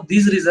 Because of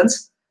these reasons,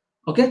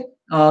 okay,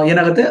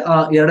 ಏನಾಗುತ್ತೆ?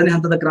 ಎರಡನೇ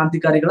ಹಂತದ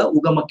ಕ್ರಾಂತಿಕಾರಿಗಳ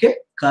ಉಗಮಕ್ಕೆ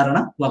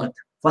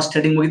ಕಾರಣವಾಗುತ್ತೆ. ಫಸ್ಟ್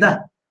ಹೆಡಿಂಗ್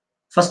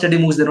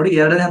ಮುಗಿಸಿದೆ ನೋಡಿ.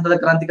 ಎರಡನೇ ಹಂತದ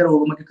ಕ್ರಾಂತಿಕಾರ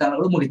ಉಗಮಕ್ಕೆ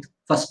ಕಾರಣಗಳು ಮುಗಿತು.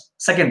 ಫಸ್ಟ್.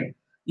 ಸೆಕೆಂಡ್,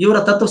 ಇವರ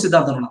ತತ್ವ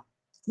ಸಿದ್ಧಾಂತ ನೋಡೋಣ.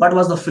 What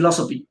was the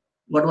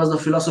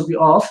philosophy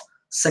of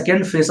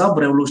second phase of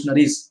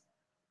revolutionaries?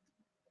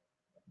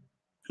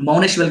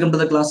 Mounesh, welcome to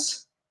the class.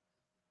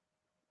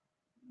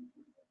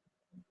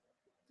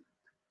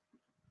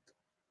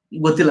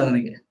 ಗೊತ್ತಿಲ್ಲ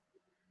ನನಗೆ.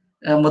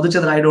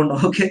 ಮಧುಚಂದ್ರ, I don't know.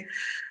 Okay,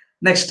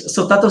 next.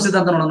 So ತತ್ವ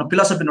ಸಿದ್ಧಾಂತ ನೋಡೋಣ,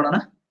 ಫಿಲಾಸಫಿ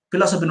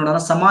ನೋಡೋಣ.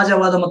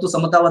 ಸಮಾಜವಾದ ಮತ್ತು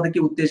ಸಮತಾವಾದಕ್ಕೆ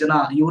ಉತ್ತೇಜನ.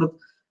 ಇವರು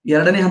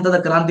ಎರಡನೇ ಹಂತದ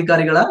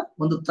ಕ್ರಾಂತಿಕಾರಿಗಳ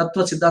ಒಂದು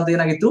ತತ್ವ ಸಿದ್ಧಾಂತ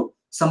ಏನಾಗಿತ್ತು?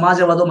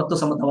 ಸಮಾಜವಾದ ಮತ್ತು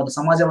ಸಮತಾವಾದ.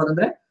 ಸಮಾಜವಾದ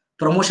ಅಂದ್ರೆ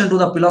promotion to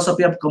the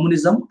philosophy of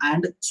communism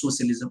and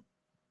socialism.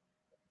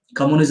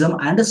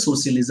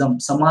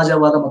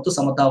 ಸಮಾಜವಾದ ಮತ್ತು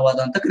ಸಮತಾವಾದ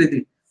ಅಂತ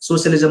ಕರಿತೀವಿ.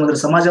 ಸೋಷಿಯಲಿಸಂ ಅಂದ್ರೆ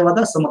ಸಮಾಜವಾದ,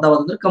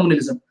 ಸಮತಾವಾದ ಅಂದ್ರೆ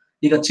ಕಮ್ಯುನಿಸಂ.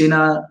 ಈಗ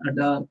ಚೀನಾ,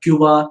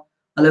 ಕ್ಯೂಬಾ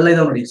ಅಲ್ಲೆಲ್ಲ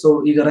ಇದಾವೆ ನೋಡಿ. ಸೊ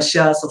ಈಗ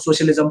ರಷ್ಯಾ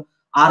ಸೋಷಿಯಲಿಸಂ.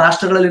 ಆ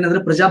ರಾಷ್ಟ್ರಗಳಲ್ಲಿ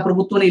ಏನಂದ್ರೆ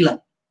ಪ್ರಜಾಪ್ರಭುತ್ವನೇ ಇಲ್ಲ.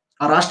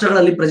 ಆ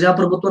ರಾಷ್ಟ್ರಗಳಲ್ಲಿ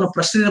ಪ್ರಜಾಪ್ರಭುತ್ವನ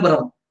ಪ್ರಶ್ನೆ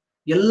ಬರಲ್ಲ,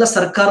 ಎಲ್ಲ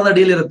ಸರ್ಕಾರದ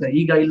ಅಡಿಯಲ್ಲಿ ಇರುತ್ತೆ.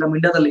 ಈಗ ಇಲ್ಲಿ ನಮ್ಮ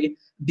ಇಂಡಿಯಾದಲ್ಲಿ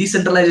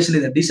ಡಿಸೆಂಟ್ರಲೈಸೇಷನ್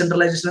ಇದೆ.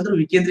 ಡಿಸೆಂಟ್ರಲೈಸೇಷನ್ ಅಂದ್ರೆ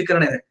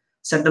ವಿಕೇಂದ್ರೀಕರಣ ಇದೆ.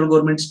 ಸೆಂಟ್ರಲ್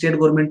ಗೌರ್ಮೆಂಟ್, ಸ್ಟೇಟ್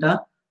ಗೌರ್ಮೆಂಟ್,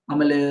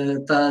 ಆಮೇಲೆ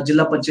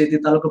ಜಿಲ್ಲಾ ಪಂಚಾಯತಿ,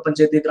 ತಾಲೂಕು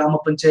ಪಂಚಾಯತಿ, ಗ್ರಾಮ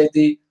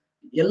ಪಂಚಾಯತಿ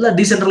ಎಲ್ಲ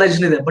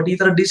ಡಿಸೆಂಟ್ರಲೈಸೇಷನ್ ಇದೆ. ಬಟ್ ಈ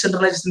ತರ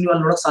ಡಿಸೆಂಟ್ರಲೈಸೇಷನ್ ನೀವು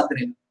ಅಲ್ಲಿ ನೋಡಕ್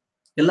ಸಾಧ್ಯ ಇಲ್ಲ.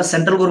 ಎಲ್ಲ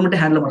ಸೆಂಟ್ರಲ್ ಗೌರ್ಮೆಂಟ್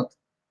ಹ್ಯಾಂಡಲ್ ಮಾಡುತ್ತೆ.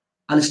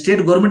 ಅಲ್ಲಿ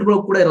ಸ್ಟೇಟ್ ಗೌರ್ಮೆಂಟ್ ಗಳು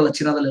ಕೂಡ ಇರಲ್ಲ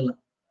ಚೀನಾದಲ್ಲೆಲ್ಲ,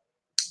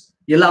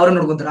 ಎಲ್ಲ ಅವರೇ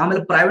ನೋಡ್ಕೊಂತಾರೆ.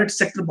 ಆಮೇಲೆ ಪ್ರೈವೇಟ್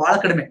ಸೆಕ್ಟರ್ ಬಹಳ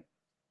ಕಡಿಮೆ.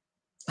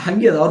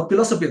 ಹಂಗೆ ಅದು ಅವ್ರ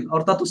ಫಿಲಾಸಫಿ,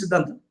 ಅವ್ರ ತತ್ವ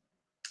ಸಿದ್ಧಾಂತ.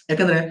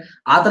 ಯಾಕಂದ್ರೆ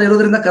ಆತರ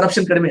ಇರೋದ್ರಿಂದ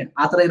ಕರಪ್ಷನ್ ಕಡಿಮೆ.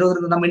 ಆತರ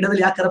ಇರೋದ್ರಿಂದ ನಮ್ಮ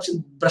ಇಂಡಿಯಾದಲ್ಲಿ ಯಾಕೆ ಕರಪ್ಷನ್,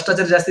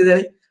 ಭ್ರಷ್ಟಾಚಾರ ಜಾಸ್ತಿ ಇದೆ?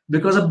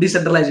 Because of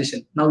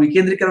decentralisation. ನಾವು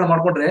ವಿಕೇಂದ್ರೀಕರಣ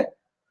ಮಾಡ್ಕೊಂಡ್ರೆ,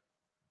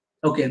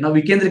 ಓಕೆ, ನಾವು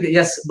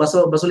ಎಸ್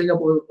ಬಸವಲಿಂಗ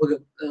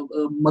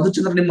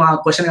ಮಧುಚಂದ್ರ ನಿಮ್ಮ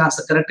ಕ್ವಶನ್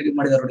ಆನ್ಸರ್ ಕರೆಕ್ಟ್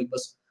ಮಾಡಿದಾರೆ ನೋಡಿ.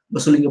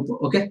 Basavalingappa,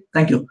 okay,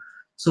 thank you.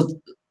 So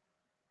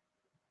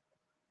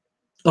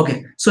okay,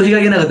 so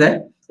ಹೀಗಾಗಿ ಏನಾಗುತ್ತೆ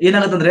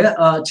ಅಂದ್ರೆ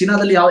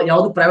ಚೀನಾದಲ್ಲಿ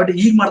ಯಾವ್ದು ಪ್ರೈವೇಟ್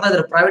ಈಗ ಮಾಡ್ತಾ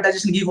ಇದಾರೆ,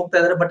 ಪ್ರೈವೇಟೈಸೇಷನ್ ಈಗ ಹೋಗ್ತಾ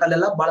ಇದಾರೆ. ಬಟ್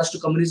ಅಲ್ಲೆಲ್ಲ ಬಹಳಷ್ಟು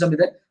ಕಮ್ಯುನಿಸಂ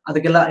ಇದೆ.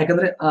 ಅದಕ್ಕೆಲ್ಲ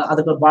ಯಾಕಂದ್ರೆ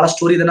ಅದಕ್ಕೆ ಬಹಳ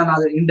ಸ್ಟೋರಿ ಇದೆ.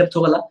 ನಾನು ಇನ್ ಡೆಪ್ತ್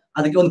ಹೋಗಲ್ಲ.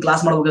 ಅದಕ್ಕೆ ಒಂದು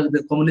ಕ್ಲಾಸ್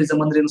ಮಾಡಬೇಕಾಗುತ್ತೆ. ಕಮ್ಯುನಿಸಂ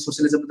ಅಂದ್ರೆ ಏನು,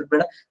 ಸೋಷಿಯಲಿಸಂ ಅಂದ್ರೆ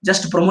ಬೇಡ.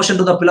 Just promotion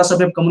to the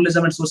philosophy of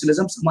communism and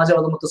socialism.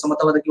 ಸಮಾಜವಾದ ಮತ್ತು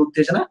ಸಮತಾವಾದಕ್ಕೆ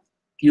ಉತ್ತೇಜನ,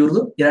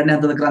 ಇವ್ರದ್ದು ಎರಡನೇ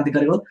ಹಂತದ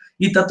ಕ್ರಾಂತಿಕಾರಿಗಳು.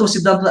 ಈ ತತ್ವ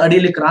ಸಿದ್ಧಾಂತದ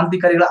ಅಡಿಯಲ್ಲಿ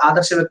ಕ್ರಾಂತಿಕಾರಿಗಳ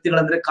ಆದರ್ಶ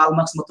ವ್ಯಕ್ತಿಗಳಂದ್ರೆ ಕಾರ್ಲ್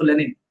ಮಾರ್ಕ್ಸ್ ಮತ್ತು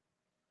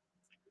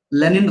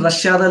ಲೆನಿನ್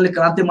ರಷ್ಯಾದಲ್ಲಿ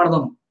ಕ್ರಾಂತಿ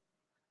ಮಾಡಿದವನು.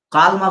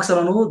 ಕಾರ್ಲ್ ಮಾರ್ಕ್ಸ್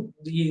ಅವನು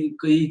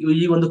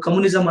ಈ ಒಂದು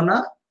ಕಮ್ಯುನಿಸಂ ಅನ್ನ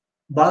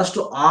ಬಹಳಷ್ಟು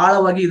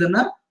ಆಳವಾಗಿ ಇದನ್ನ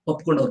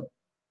ಒಪ್ಕೊಂಡವ್ರು.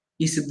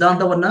 ಈ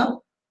ಸಿದ್ಧಾಂತವನ್ನ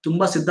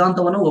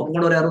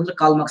ಒಪ್ಕೊಂಡವ್ರು ಯಾರು ಅಂದ್ರೆ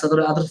ಕಾರ್ಲ್ ಮಾರ್ಕ್ಸ್.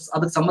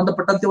 ಅದಕ್ಕೆ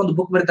ಸಂಬಂಧಪಟ್ಟಂತೆ ಒಂದು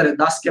ಬುಕ್ ಬರೀತಾರೆ,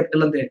 ದಾಸ್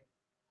ಕ್ಯಾಪಿಟಲ್ ಅಂತ ಹೇಳಿ.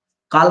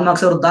 ಕಾರ್ಲ್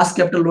ಮಾರ್ಕ್ಸ್ ಅವರು ದಾಸ್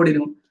ಕ್ಯಾಪಿಟಲ್ ನೋಡಿ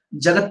ನೀವು,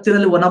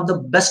 ಜಗತ್ತಿನಲ್ಲಿ one of the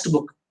best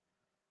book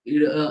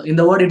in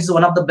the world. It's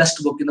one of the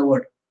best book in the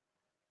world.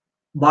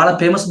 ಬಹಳ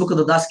ಫೇಮಸ್ ಬುಕ್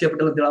ಅದು, ದಾಸ್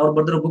ಕ್ಯಾಪಿಟಲ್ ಅಂತ ಹೇಳಿ. ಅವ್ರು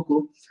ಬರ್ದಿರೋ ಬುಕ್.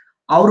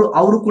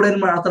 ಅವರು ಕೂಡ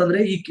ಏನ್ ಮಾಡ್ತಾರೆ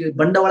ಅಂದ್ರೆ ಈ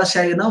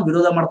ಬಂಡವಾಳಶಾಹಿನ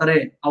ವಿರೋಧ ಮಾಡ್ತಾರೆ.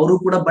 ಅವರು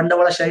ಕೂಡ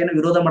ಬಂಡವಾಳಶಾಹಿನ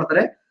ವಿರೋಧ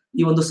ಮಾಡ್ತಾರೆ.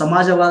 ಈ ಒಂದು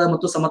ಸಮಾಜವಾದ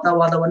ಮತ್ತು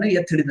ಸಮತಾವಾದವನ್ನೇ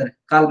ಎತ್ತಿ ಹಿಡಿತಾರೆ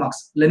ಕಾರ್ಲ್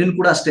ಮಾರ್ಕ್ಸ್. ಲೆನಿನ್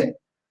ಕೂಡ ಅಷ್ಟೇ.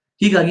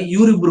 ಹೀಗಾಗಿ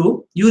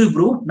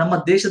ಇವರಿಬ್ರು ನಮ್ಮ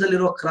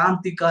ದೇಶದಲ್ಲಿರುವ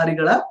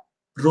ಕ್ರಾಂತಿಕಾರಿಗಳ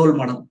ರೋಲ್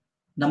ಮಾಡಲ್.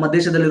 ನಮ್ಮ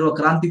ದೇಶದಲ್ಲಿರುವ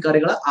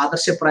ಕ್ರಾಂತಿಕಾರಿಗಳ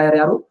ಆದರ್ಶ ಪ್ರಾಯರು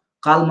ಯಾರು?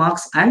 Karl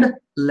marks and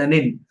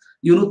Lenin.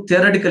 ಇವನು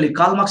ಥಿಯರಿಟಿಕಲಿ,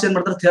 ಕಾರ್ಲ್ ಮಾರ್ಕ್ಸ್ ಏನ್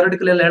ಮಾಡ್ತಾರೆ,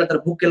 ಥಿಯರಿಟಿಕಲಿ ಎಲ್ಲ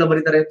ಹೇಳ್ತಾರೆ, ಬುಕ್ ಎಲ್ಲ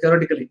ಬರೀತಾರೆ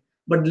ಥಿಯರಿಟಿಕಲಿ.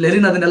 ಬಟ್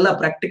ಲೆನಿನ್ ಅದನ್ನೆಲ್ಲ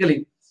ಪ್ರಾಕ್ಟಿಕಲಿ.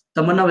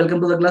 ತಮ್ಮನ್ನ,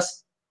 welcome to the class.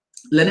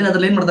 Lenin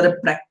ಅದ್ರಲ್ಲಿ ಏನ್ ಮಾಡ್ತಾರೆ,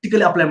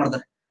 ಪ್ರಾಕ್ಟಿಕಲಿ ಅಪ್ಲೈ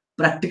ಮಾಡ್ತಾರೆ.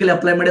 ಪ್ರಾಕ್ಟಿಕಲಿ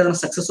ಅಪ್ಲೈ ಮಾಡಿ ಅದನ್ನ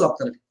ಸಕ್ಸಸ್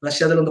ಆಗ್ತಾರೆ.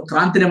 ರಷ್ಯಾದಲ್ಲಿ ಒಂದು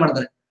ಕ್ರಾಂತಿನೇ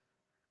ಮಾಡ್ತಾರೆ.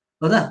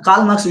 ಹೌದಾ?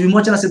 ಕಾರ್ಲ್ ಮಾರ್ಕ್ಸ್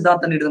ವಿಮೋಚನಾ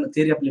ಸಿದ್ಧಾಂತ ನೀಡಿದ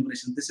theory of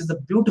liberation. This is the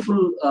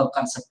beautiful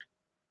concept.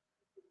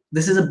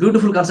 This is a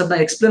beautiful concept. ನಾ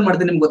ಎಕ್ಸ್ಪ್ಲೇನ್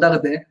ಮಾಡ್ತೀನಿ, ನಿಮ್ಗೆ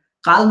ಗೊತ್ತಾಗುತ್ತೆ.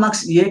 ಕಾರ್ಲ್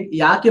ಮಾರ್ಕ್ಸ್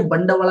ಯಾಕೆ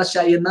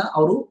ಬಂಡವಾಳಶಾಹಿಯನ್ನ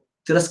ಅವರು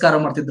ತಿರಸ್ಕಾರ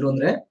ಮಾಡ್ತಿದ್ರು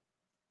ಅಂದ್ರೆ,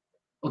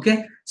 ಓಕೆ,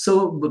 ಸೊ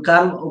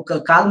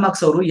ಕಾರ್ಲ್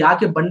ಮಾರ್ಕ್ಸ್ ಅವರು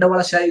ಯಾಕೆ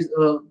ಬಂಡವಾಳಶಾಹಿ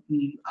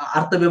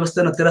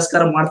ಅರ್ಥವ್ಯವಸ್ಥೆಯನ್ನು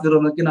ತಿರಸ್ಕಾರ ಮಾಡ್ತಿದ್ರು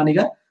ಅನ್ನೋದಕ್ಕೆ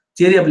ನಾನೀಗ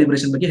ಥಿಯರಿ ಆಫ್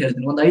ಲಿಬರೇಷನ್ ಬಗ್ಗೆ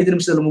ಹೇಳ್ತೀನಿ. ಒಂದು 5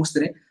 ನಿಮಿಷದಲ್ಲಿ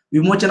ಮುಗಿಸ್ತೀನಿ.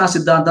 ವಿಮೋಚನಾ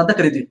ಸಿದ್ಧಾಂತ ಅಂತ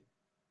ಕರಿತೀವಿ.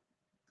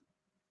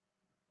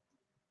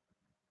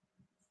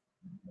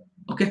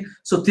 Okay,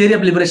 so theory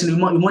of liberation,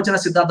 ವಿಮೋಚನಾ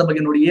ಸಿದ್ಧಾಂತ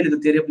ಬಗ್ಗೆ ನೋಡಿ. ಏನಿದೆ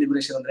ಥಿಯರಿ ಆಫ್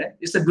ಲಿಬರೇಷನ್ ಅಂದ್ರೆ?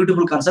 It's a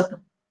beautiful concept.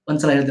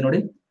 ಒಂದ್ಸಲ ಹೇಳ್ತೀನಿ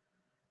ನೋಡಿ.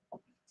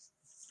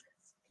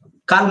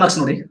 ಕಾರ್ಲ್ ಮಾರ್ಕ್ಸ್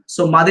ನೋಡಿ.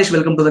 So Madesh,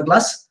 welcome to the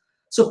class.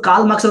 So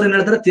Karl marks ಅವ್ರು ಏನ್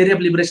ಹೇಳ್ತಾರೆ, ಥಿಯರಿ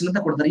ಆಫ್ ಲಿಬರೇಷನ್ ಅಂತ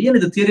ಕೊಡ್ತಾರೆ.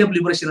 ಏನಿದೆ ಥಿಯರಿ ಆಫ್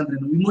ಲಿಬರೇಷನ್ ಅಂದ್ರೆ?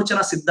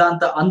 ವಿಮೋಚನಾ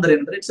ಸಿದ್ಧಾಂತ ಅಂದ್ರೆ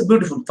ಏನಂದ್ರೆ, ಇಟ್ಸ್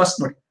ಬ್ಯೂಟಿಫುಲ್. ಫಸ್ಟ್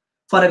ನೋಡಿ,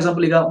 ಫಾರ್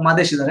ಎಕ್ಸಾಂಪಲ್ ಈಗ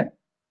ಮಾದೇಶ್ ಇದಾರೆ,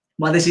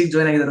 ಮಾದೇಶ್ ಈಗ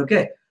ಜಾಯ್ನ್ ಆಗಿದ್ದಾರೆ.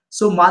 ಓಕೆ,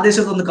 ಸೊ ಮಾದೇಶ್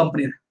ಒಂದು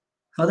ಕಂಪನಿ ಇದೆ,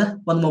 ಹೌದಾ?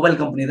 ಒಂದು ಮೊಬೈಲ್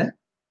ಕಂಪನಿ ಇದೆ,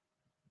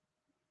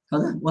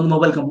 ಹೌದಾ? ಒಂದು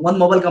ಮೊಬೈಲ್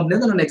ಕಂಪನಿ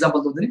ಅಂತ ನಾನು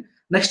ಎಕ್ಸಾಂಪಲ್ ತಗೋತೀನಿ.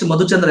 ನೆಕ್ಸ್ಟ್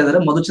ಮಧುಚಂದ್ರ ಇದಾರೆ,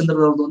 ಮಧುಚಂದ್ರ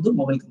ಅವ್ರದ್ದು ಒಂದು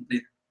ಮೊಬೈಲ್ ಕಂಪನಿ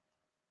ಇದೆ,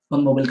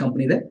 ಒಂದು ಮೊಬೈಲ್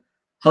ಕಂಪನಿ ಇದೆ,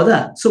 ಹೌದಾ?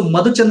 ಸೊ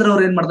ಮಧುಚಂದ್ರ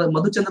ಅವ್ರು ಏನ್ ಮಾಡ್ತಾರೆ,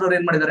 ಮಧುಚಂದ್ರ ಅವ್ರು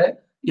ಏನ್ ಮಾಡಿದ್ದಾರೆ,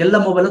 ಎಲ್ಲ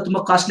ಮೊಬೈಲ್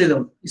ತುಂಬಾ ಕಾಸ್ಟ್ಲಿ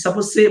ಇದಾವೆ.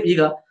 ಸಪೋಸ್ ಸೇಮ್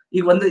ಈಗ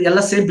ಒಂದು ಎಲ್ಲ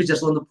ಸೇಮ್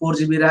ಫೀಚರ್ಸ್, ಒಂದು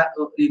 4GB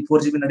ಈಗ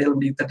 4GB ನಡೆಯಲ್ಲ,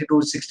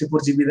 32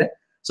 64 GB ಇದೆ.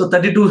 So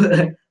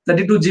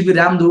 32 GB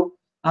ರ್ಯಾಮ್ದು,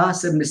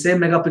 same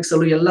mega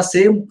pixel, ಎಲ್ಲ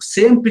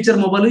ಸೇಮ್ ಫೀಚರ್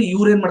ಮೊಬೈಲ್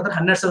ಇವ್ರು ಏನ್ ಮಾಡ್ತಾರೆ,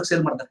 12,000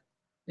 ಸೇಲ್ ಮಾಡ್ತಾರೆ.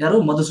 ಯಾರು?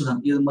 ಮಧುಸೂದನ್,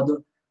 ಇದು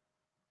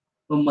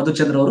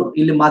ಮಧುಚಂದ್ರ ಅವರು,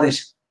 ಇಲ್ಲಿ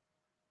ಮಾದೇಶ್,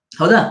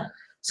 ಹೌದಾ?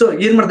 ಸೊ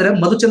ಏನ್ ಮಾಡ್ತಾರೆ,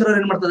 ಮಧುಚಂದ್ರ ಅವ್ರು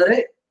ಏನ್ ಮಾಡ್ತಿದ್ದಾರೆ,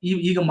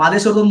 ಈಗ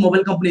ಮಾದೇಶ್ ಅವ್ರದ್ದು ಒಂದು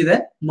ಮೊಬೈಲ್ ಕಂಪನಿ ಇದೆ,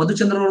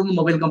 ಮಧುಚಂದ್ರ ಅವ್ರದ್ದು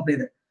ಮೊಬೈಲ್ ಕಂಪನಿ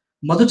ಇದೆ.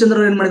 ಮಧುಚಂದ್ರ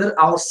ಅವ್ರು ಏನ್ ಮಾಡಿದ್ದಾರೆ,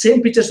 ಅವ್ರ ಸೇಮ್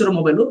ಫೀಚರ್ಸ್ ಇರೋ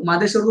ಮೊಬೈಲ್,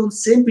 ಮಾದೇಶ್ ಅವ್ರದ್ದು ಒಂದು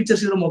ಸೇಮ್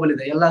ಫೀಚರ್ಸ್ ಇರೋ ಮೊಬೈಲ್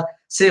ಇದೆ, ಎಲ್ಲ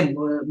same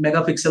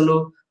mega pixel,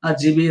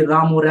 GB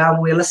RAM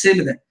ಎಲ್ಲ ಸೇಮ್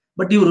ಇದೆ.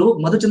 ಬಟ್ ಇವರು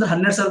ಮಧುಚಂದ್ರ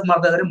 12,000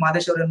 ಮಾಡ್ತಾ ಇದಾರೆ,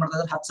 ಮಾದೇಶ್ ಅವ್ರು ಏನ್ ಮಾಡ್ತಾ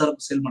ಇದಾರೆ,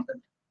 10,000 ಸೇಲ್ ಮಾಡ್ತಾ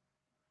ಇದ್ದಾರೆ,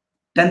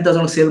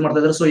 10,000 ಸೇಲ್ ಮಾಡ್ತಾ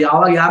ಇದಾರೆ. ಸೊ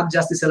ಯಾವಾಗ ಯಾರು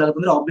ಜಾಸ್ತಿ ಸೇಲ್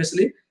ಆಗುತ್ತೆ ಅಂದ್ರೆ,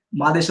 ಆಬ್ವಿಯಸ್ಲಿ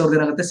ಮಾದೇಶ್ ಅವ್ರದ್ದು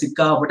ಏನಾಗುತ್ತೆ,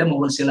 ಸಿಕ್ಕಾಪಟ್ಟೆ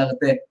ಮೊಬೈಲ್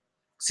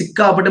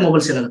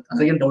ಸೇಲ್ ಆಗುತ್ತೆ,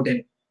 ಅದ್ರಾಗೇನ್ ಡೌಟ್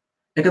ಏನು.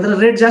 ಯಾಕಂದ್ರೆ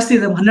ರೇಟ್ ಜಾಸ್ತಿ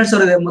ಇದೆ,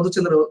 12,000 ಇದೆ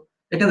ಮಧುಚಂದ್ರ.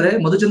 ಯಾಕಂದ್ರೆ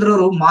ಮಧುಚಂದ್ರ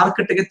ಅವರು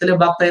ಮಾರುಕಟ್ಟೆಗೆ ತಲೆ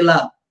ಬಾಗ್ತಾ ಇಲ್ಲ.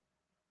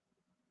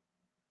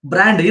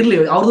 ಬ್ರ್ಯಾಂಡ್ ಇರ್ಲಿ,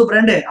 ಅವ್ರದ್ದು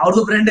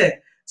ಬ್ರ್ಯಾಂಡೇ.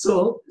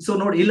 ಸೊ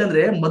ನೋಡಿ,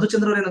 ಇಲ್ಲಂದ್ರೆ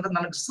ಮಧುಚಂದ್ರ ಅವ್ರು ಏನಂದ್ರೆ,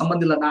 ನನಗೆ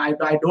ಸಂಬಂಧ ಇಲ್ಲ,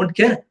 ಐ ಡೋಂಟ್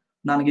ಕೇರ್,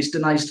 ನಾ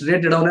ಇಷ್ಟು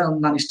ರೇಟ್ ಇಡೋನೆ,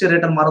 ನಾನು ಇಷ್ಟೇ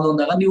ರೇಟ್ ಅಲ್ಲಿ ಮಾರೋದು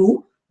ಅಂದಾಗ ನೀವು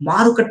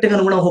ಮಾರುಕಟ್ಟೆಗೆ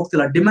ಅನುಗುಣ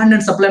ಹೋಗ್ತಿಲ್ಲ, ಡಿಮ್ಯಾಂಡ್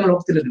ಅಂಡ್ ಸಪ್ಲೈ ಮೇಲೆ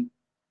ಹೋಗ್ತಿಲ್ಲ ನೀವು.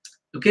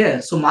 ಓಕೆ,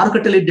 ಸೊ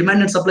ಮಾರುಕಟ್ಟೆಯಲ್ಲಿ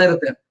ಡಿಮ್ಯಾಂಡ್ ಅಂಡ್ ಸಪ್ಲೈ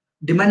ಇರುತ್ತೆ,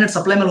 ಡಿಮ್ಯಾಂಡ್ ಅಂಡ್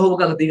ಸಪ್ಲೈ ಮೇಲೆ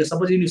ಹೋಗಬೇಕಾಗುತ್ತೆ. ಈಗ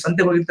ಸಪೋಸ್ ನೀವು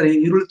ಸಂತೆಗೆ ಹೋಗಿರ್ತಾರೆ,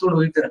 ಈರುಳ್ಳಿ ತಗೊಂಡು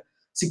ಹೋಗಿರ್ತಾರೆ,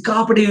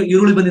 ಸಿಕ್ಕಾಪಟ್ಟಿ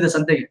ಈರುಳ್ಳಿ ಬಂದಿದೆ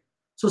ಸಂತೆಗೆ.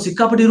 ಸೊ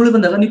ಸಿಕ್ಕಾಪಟ್ಟಿ ಈರುಳ್ಳಿ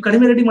ಬಂದಾಗ ನೀವು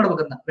ಕಡಿಮೆ ರೇಟಿಂಗ್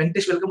ಮಾಡ್ಬೇಕಂತ.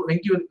 Venkatesh,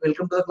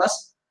 welcome to the class.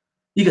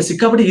 ಈಗ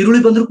ಸಿಕ್ಕಾಪಟ್ಟಿ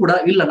ಈರುಳ್ಳಿ ಬಂದ್ರು ಕೂಡ,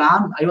 ಇಲ್ಲ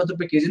ನಾನ್ 50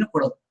 ರೂಪಾಯಿ ಕೆಜಿನ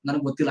ಕೊಡೋದು,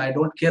 ನನಗೆ ಗೊತ್ತಿಲ್ಲ, ಐ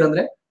ಡೋಂಟ್ ಕೇರ್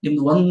ಅಂದ್ರೆ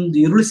ನಿಮ್ದು ಒಂದು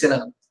ಈರುಳ್ಳಿ ಸೇಲ್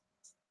ಆಗಲ್ಲ.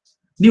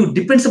 ನೀವು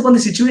depends upon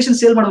the situation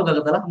sale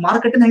ಮಾಡ್ಬೇಕಾಗತ್ತಲ್ಲ.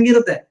 ಮಾರುಕಟ್ಟೆ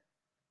ಹಂಗಿರುತ್ತೆ.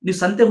 ನೀವು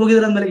ಸಂತೆಗೆ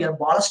ಹೋಗಿದ್ರ ಅಂದ್ಮೇಲೆ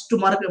ಬಹಳಷ್ಟು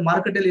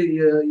ಮಾರುಕಟ್ಟೆಯಲ್ಲಿ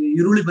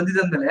ಈರುಳ್ಳಿ ಬಂದಿದೆ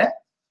ಅಂದ್ಮೇಲೆ,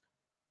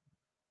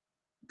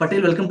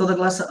 Patel, welcome to the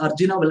class.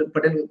 ಅರ್ಜಿನಾ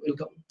Patel,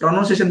 welcome.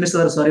 Pronunciation miss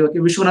ಅದ, ಸಾರಿ. Okay,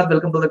 Vishwanath,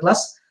 welcome to the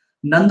class.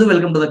 ನಂದು,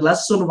 welcome to the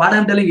class. So what I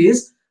am telling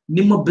is,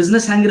 ನಿಮ್ಮ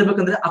business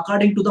ಹೆಂಗಿರ್ಬೇಕಂದ್ರೆ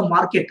according to the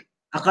market,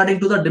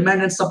 according to the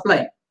demand and supply.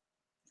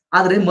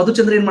 ಆದ್ರೆ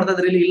ಮಧುಚಂದ್ರ ಏನ್ ಮಾಡ್ತಾ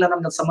ಇದ್ರೆ, ಇಲ್ಲ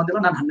ನಮ್ಗೆ ಸಂಬಂಧ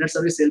ಇಲ್ಲ, ನಾನು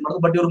 12,000 ಸೇಲ್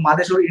ಮಾಡೋದು. ಬಟ್ ಇವರು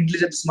ಮಾದೇಶ್ ಅವರು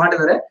ಇಂಟೆಲಿಜೆಂಟ್ ಸ್ಮಾರ್ಟ್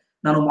ಇದಾರೆ,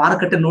 ನಾನು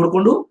ಮಾರುಕಟ್ಟೆ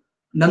ನೋಡ್ಕೊಂಡು,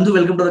 ನಂದು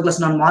ವೆಲ್ಕಮ್ ಟು ದ ಕ್ಲಾಸ್,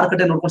 ನಾನು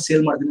ಮಾರುಕಟ್ಟೆ ನೋಡ್ಕೊಂಡು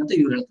ಸೇಲ್ ಮಾಡ್ತೀನಿ ಅಂತ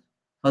ಇವ್ರು ಹೇಳ್ತಾರೆ.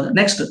 ಹೌದಾ?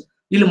 ನೆಕ್ಸ್ಟ್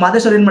ಇಲ್ಲಿ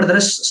ಮಾದೇಶ್ ಅವ್ರು ಏನ್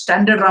ಮಾಡಿದ್ದಾರೆ,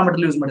 ಸ್ಟ್ಯಾಂಡರ್ಡ್ ರಾ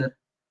ಮೆಟೀರಿಯಲ್ ಯೂಸ್ ಮಾಡಿದ್ದಾರೆ.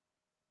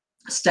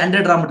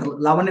 Standard raw material.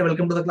 Lavanya,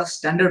 welcome to the class.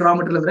 Standard raw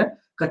material ಅಂದ್ರೆ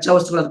ಕಚ್ಚಾ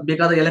ವಸ್ತುಗಳು,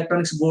 ಬೇಕಾದ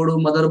ಎಲೆಕ್ಟ್ರಾನಿಕ್ಸ್ ಬೋರ್ಡ್,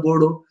 ಮದರ್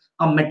ಬೋರ್ಡ್,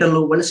 ಆ ಮೆಟಲ್,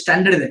 ಒಳ್ಳೆ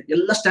ಸ್ಟ್ಯಾಂಡರ್ಡ್ ಇದೆ,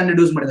 ಎಲ್ಲ ಸ್ಟ್ಯಾಂಡರ್ಡ್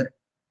ಯೂಸ್ ಮಾಡಿದ್ದಾರೆ.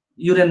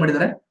 ಇವ್ರು ಏನ್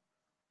ಮಾಡಿದ್ದಾರೆ,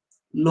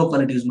 ಲೋ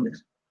ಕ್ವಾಲಿಟಿ ಯೂಸ್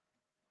ಮಾಡಿದ್ದಾರೆ.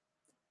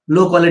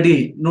 ಲೋ ಕ್ವಾಲಿಟಿ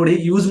ನೋಡಿ,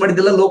 ಯೂಸ್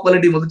ಮಾಡಿದ್ದೆಲ್ಲ ಲೋ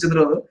ಕ್ವಾಲಿಟಿ.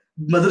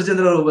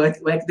 ಮಧುಚಂದ್ರ ಅವರು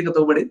ವೈಯಕ್ತಿಕ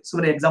ತಗೋಬೇಡಿ,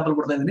 ಸುಮ್ಮನೆ ಎಕ್ಸಾಂಪಲ್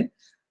ಕೊಡ್ತಾ ಇದ್ದೀನಿ.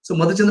 ಸೊ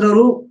ಮಧುಚಂದ್ರ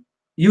ಅವರು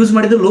ಯೂಸ್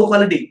ಮಾಡಿದ್ದು ಲೋ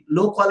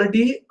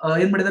ಕ್ವಾಲಿಟಿ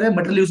ಏನ್ ಮಾಡಿದ್ದಾರೆ,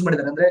 ಮೆಟೀರಿಯಲ್ ಯೂಸ್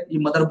ಮಾಡಿದ್ದಾರೆ. ಅಂದ್ರೆ ಈ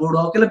ಮದರ್ ಬೋರ್ಡ್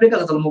ಅವಕ್ಕೆಲ್ಲ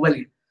ಬೇಕಾಗುತ್ತಲ್ಲ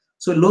ಮೊಬೈಲ್ಗೆ.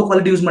 ಸೊ ಲೋ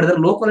ಕ್ವಾಲಿಟಿ ಯೂಸ್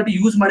ಮಾಡಿದ್ದಾರೆ. ಲೋ ಕ್ವಾಲಿಟಿ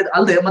ಯೂಸ್ ಮಾಡಿದ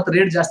ಅಲ್ಲದೆ ಮತ್ತೆ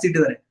ರೇಟ್ ಜಾಸ್ತಿ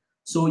ಇಟ್ಟಿದ್ದಾರೆ.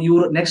 ಸೊ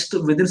ಇವರು ನೆಕ್ಸ್ಟ್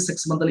ವಿದಿನ್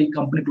 6 ಮಂತ್ ಅಲ್ಲಿ ಈ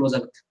ಕಂಪನಿ ಕ್ಲೋಸ್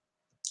ಆಗುತ್ತೆ.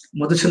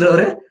 ಮಧುಚಂದ್ರ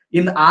ಅವರೇ,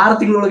 ಇನ್ 6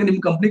 ತಿಂಗಳೊಳಗೆ ನಿಮ್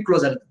ಕಂಪನಿ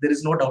ಕ್ಲೋಸ್ ಆಗುತ್ತೆ. There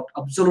is no doubt,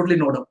 absolutely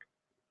no doubt.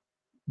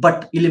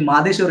 But ಇಲ್ಲಿ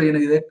ಮಾದೇಶ್ ಅವರು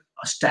ಏನಿದೆ,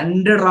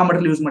 ಸ್ಟ್ಯಾಂಡರ್ಡ್ ರಾ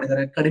ಮೆಟೀರಿಯಲ್ ಯೂಸ್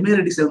ಮಾಡಿದ್ದಾರೆ, ಕಡಿಮೆ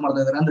ರೇಟಿಗೆ ಸೇಲ್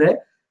ಮಾಡ್ತಾ ಇದ್ದಾರೆ. ಅಂದ್ರೆ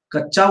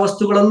ಕಚ್ಚಾ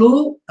ವಸ್ತುಗಳಲ್ಲೂ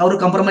ಅವರು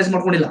ಕಾಂಪ್ರಮೈಸ್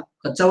ಮಾಡ್ಕೊಂಡಿಲ್ಲ,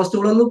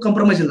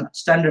 ಇಲ್ಲ,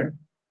 ಸ್ಟ್ಯಾಂಡರ್ಡ್.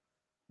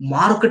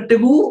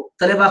 ಮಾರುಕಟ್ಟೆಗೂ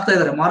ತಲೆ ಬಾಗ್ತಾ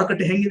ಇದ್ದಾರೆ.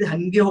 ಮಾರುಕಟ್ಟೆ ಹೆಂಗಿದೆ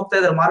ಹಂಗೆ ಹೋಗ್ತಾ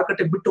ಇದ್ದಾರೆ,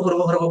 ಮಾರುಕಟ್ಟೆ ಬಿಟ್ಟು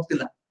ಹೊರಗೆ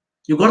ಹೋಗ್ತಿಲ್ಲ.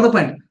 You got the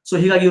point. So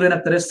ಹೀಗಾಗಿ ಇವ್ರು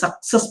ಏನಾಗ್ತಾರೆ,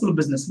 successful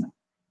business man.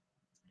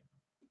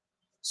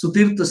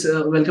 Sutirtha,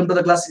 welcome to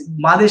the class.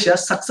 Madesha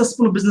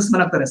successful business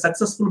man ಆಗ್ತಾರೆ.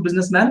 ಸಕ್ಸಸ್ಫುಲ್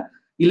ಬಿಸ್ನೆಸ್ ಮ್ಯಾನ್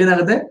ಇಲ್ಲಿ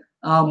ಏನಾಗುತ್ತೆ,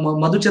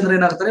 ಮಧುಚಂದ್ರ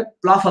ಏನಾಗ್ತಾರೆ,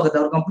 ಫ್ಲಾಪ್ ಆಗುತ್ತೆ,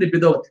 ಅವ್ರ ಕಂಪನಿ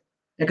ಬಿದ್ದೋಗುತ್ತೆ.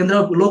 ಯಾಕಂದ್ರೆ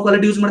ಲೋ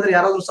ಕ್ವಾಲಿಟಿ ಯೂಸ್ ಮಾಡಿದ್ರೆ,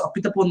 ಯಾರಾದ್ರೂ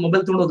ಅಪ್ಪಿತಪ್ಪ ಒಂದು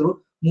ಮೊಬೈಲ್ ತಗೊಂಡೋದ್ರು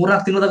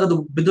 3-4 ತಿಂಗಳದಾಗ ಅದು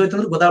ಬಿದ್ದೋಯ್ತು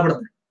ಅಂದ್ರೆ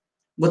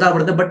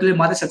ಗೊತ್ತಾಗ್ಬಿಡುತ್ತೆ. ಬಟ್ ಇಲ್ಲಿ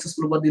ಮಾದೇಶ್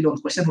ಸಕ್ಸಸ್ಫುಲ್ ಬಂದು ಇಲ್ಲಿ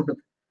ಒಂದು ಕ್ವಶನ್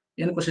ಹುಟ್ಟುತ್ತೆ.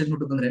 ಏನು ಕ್ವಶನ್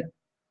ಹುಟ್ಟುತ್ತಂದ್ರೆ,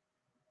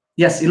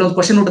 ಎಸ್, ಇಲ್ಲೊಂದು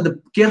ಕ್ವಶನ್ ಹುಟ್ಟುತ್ತೆ.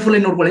 ಕೇರ್ಫುಲ್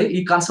ಆಗಿ ನೋಡ್ಕೊಳ್ಳಿ, ಈ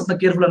ಕಾನ್ಸೆಪ್ಟ್ ನ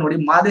ಕೇರ್ಫುಲ್ ಆಗಿ ನೋಡಿ.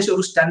 ಮಾದೇಶ್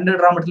ಅವರು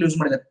ಸ್ಟ್ಯಾಂಡರ್ಡ್ ರಾ ಮೆಟೀರಿಯಲ್ ಯೂಸ್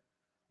ಮಾಡಿದ್ದಾರೆ,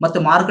 ಮತ್ತೆ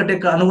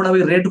ಮಾರುಕಟ್ಟೆಗೆ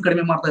ಅನುಗುಣವಾಗಿ ರೇಟ್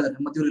ಕಡಿಮೆ ಮಾಡ್ತಾ ಇದ್ದಾರೆ.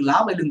 ಮತ್ತೆ ಇವ್ರಿಗೆ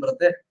ಲಾಭ ಎಲ್ಲಿಂದ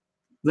ಬರುತ್ತೆ?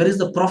 Where is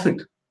the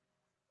profit?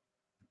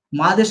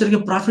 Madesh ಅವರಿಗೆ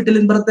ಪ್ರಾಫಿಟ್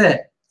ಎಲ್ಲಿಂದ ಬರುತ್ತೆ?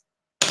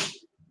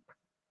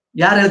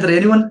 ಯಾರು ಹೇಳ್ತಾರೆ?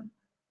 ಎನಿವನ್?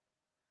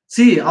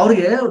 ಸಿ,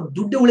 ಅವ್ರಿಗೆ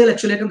ದುಡ್ಡು ಉಳಿಯಲ್ಲ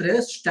ಆಕ್ಚುಲಿ. ಯಾಕಂದ್ರೆ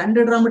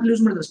ಸ್ಟ್ಯಾಂಡರ್ಡ್ ರಾ ಮೆಟೀರಿಯಲ್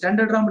ಯೂಸ್ ಮಾಡಿದ್ರೆ,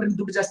 ಸ್ಟ್ಯಾಂಡರ್ಡ್ ರಾ ಮೆಟೀರಿಯಲ್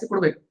ದುಡ್ಡು ಜಾಸ್ತಿ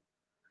ಕೊಡ್ಬೇಕು,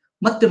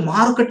 ಮತ್ತೆ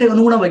ಮಾರುಕಟ್ಟೆಗೆ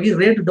ಅನುಗುಣವಾಗಿ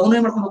ರೇಟ್ ಡೌನ್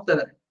ಮಾಡ್ಕೊಂಡು ಹೋಗ್ತಾ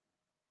ಇದ್ದಾರೆ.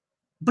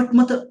 ಬಟ್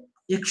ಮತ್ತೆ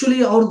ಆಕ್ಚುಲಿ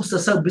ಅವ್ರ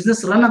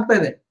ಬಿಸ್ನೆಸ್ ರನ್ ಆಗ್ತಾ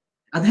ಇದೆ.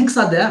 ಅದ್ ಹೆಂಗ್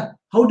ಸಾಧ್ಯ?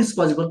 How it is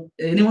possible?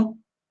 Anyone?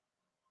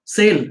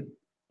 Sale,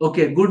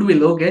 okay, good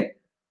will, okay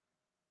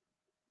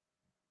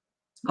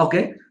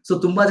okay. So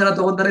ತುಂಬಾ ಜನ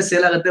ತಗೊಂತಾರೆ,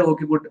 ಸೇಲ್ ಆಗುತ್ತೆ,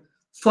 ಓಕೆ ಗುಡ್.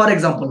 ಫಾರ್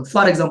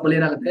ಎಕ್ಸಾಂಪಲ್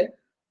ಏನಾಗುತ್ತೆ,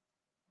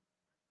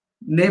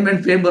 ನೇಮ್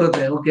ಅಂಡ್ ಫೇಮ್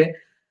ಬರುತ್ತೆ, ಓಕೆ.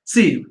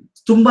 ಸಿ,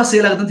 ತುಂಬಾ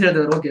ಸೇಲ್ ಆಗುತ್ತೆ ಅಂತ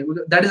ಹೇಳ್ತಾರೆ, okay,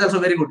 that is also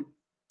very good.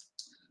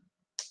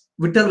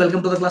 Vithal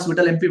welcome to the class,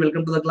 Vithal MP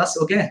welcome to the class,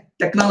 okay.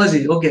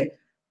 Technology, okay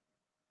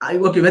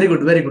okay, very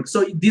good. So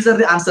these are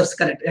the answers,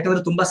 correct.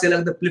 ಯಾಕಂದ್ರೆ ತುಂಬಾ sale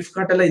ಆಗುತ್ತೆ.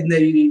 ಫ್ಲಿಪ್ಕಾರ್ಟ್ ಎಲ್ಲ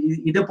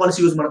ಇದೇ policy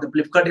use ಮಾಡುತ್ತೆ.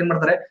 ಫ್ಲಿಪ್ಕಾರ್ಟ್ ಏನ್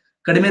ಮಾಡ್ತಾರೆ,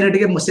 ಕಡಿಮೆ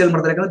ರೇಟಿಗೆ ಸೇಲ್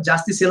ಮಾಡ್ತಾರೆ. ಯಾಕಂದ್ರೆ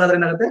ಜಾಸ್ತಿ ಸೇಲ್ ಆದ್ರೆ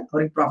ಏನಾಗುತ್ತೆ,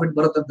 ಅವ್ರಿಗೆ ಪ್ರಾಫಿಟ್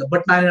ಬರುತ್ತೆ ಅಂತ.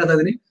 ಬಟ್ ನಾನು ಹೇಳ್ತಾ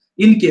ಇದೀನಿ,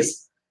 ಇನ್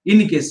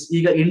ಕೇಸ್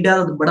ಈಗ ಇಂಡಿಯಾದ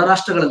ಬಡ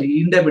ರಾಷ್ಟ್ರಗಳಲ್ಲಿ,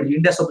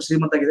 ಇಂಡಿಯಾ ಸ್ವಲ್ಪ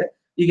ಶ್ರೀಮಂತ ಆಗಿದೆ.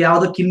 ಈಗ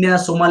ಯಾವ್ದೋ ಕಿನ್ಯಾ,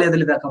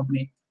 ಸೋಮಾಲಿಯಾದಲ್ಲಿ ಇದೆ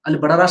ಕಂಪನಿ, ಅಲ್ಲಿ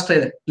ಬಡ ರಾಷ್ಟ್ರ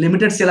ಇದೆ,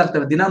 ಲಿಮಿಟೆಡ್ ಸೇಲ್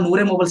ಆಗ್ತವೆ. ದಿನ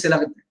 100 ಮೊಬೈಲ್ ಸೇಲ್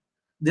ಆಗುತ್ತೆ,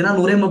 ದಿನ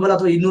 100 ಮೊಬೈಲ್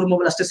ಅಥವಾ 200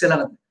 ಮೊಬೈಲ್ ಅಷ್ಟೇ ಸೇಲ್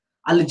ಆಗುತ್ತೆ.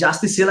 ಅಲ್ಲಿ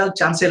ಜಾಸ್ತಿ ಸೇಲ್ ಆಗೋ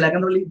ಚಾನ್ಸ್ ಇಲ್ಲ.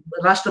 ಯಾಕಂದ್ರೆ ಅಲ್ಲಿ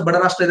ಬಡ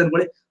ರಾಷ್ಟ್ರ ಇದೆ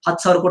ಅನ್ಕೊಳ್ಳಿ,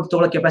 10,000 ಕೋಟಿ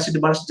ತಗೊಳ್ಳೋ ಕೆಪಾಸಿಟಿ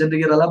ಬಹಳಷ್ಟು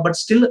ಜನರಿಗೆ ಇರಲ್ಲ. ಬಟ್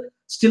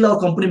ಸ್ಟಿಲ್ ಅವ್ರ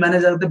ಕಂಪನಿ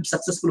ಮ್ಯಾನೇಜ್ ಆಗುತ್ತೆ,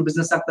 ಸಕ್ಸಸ್ಫುಲ್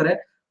ಬಿಸ್ನೆಸ್ ಆಗ್ತಾರೆ.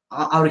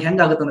 ಅವ್ರಿಗೆ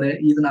ಹೆಂಗಾಗುತ್ತಂದ್ರೆ,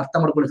 ಇದನ್ನ ಅರ್ಥ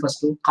ಮಾಡ್ಕೊಳ್ಳಿ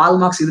ಫಸ್ಟ್. ಕಾಲ್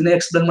ಮಾರ್ಕ್ಸ್ ಇದನ್ನೇ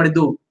ಎಕ್ಸ್ಪ್ಲೇನ್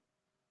ಮಾಡಿದ್ದು.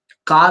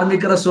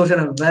 ಕಾರ್ಮಿಕರ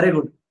ಶೋಷಣೆ, ವೆರಿ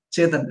ಗುಡ್.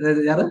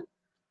 ಯಾರು?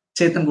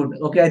 Chetan, good.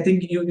 Okay, I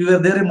think you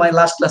are there in my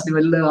last class.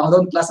 ನೀವೆಲ್ಲ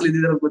ಅದೊಂದು ಕ್ಲಾಸ್ ಅಲ್ಲಿ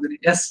ಇದ್ದೀರಾ ಅನ್ಕೋತೀನಿ.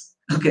 S,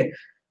 okay.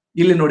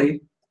 ಇಲ್ಲಿ ನೋಡಿ,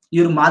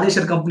 ಇವ್ರು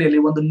ಮಾದೇಶ್ವರ್ ಕಂಪನಿಯಲ್ಲಿ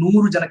ಒಂದು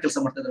 100 ಜನ ಕೆಲಸ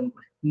ಮಾಡ್ತಾ ಇದ್ದಾರೆ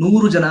ಅನ್ಕೊಳ್ಳಿ.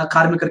 100 ಜನ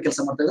ಕಾರ್ಮಿಕರು ಕೆಲಸ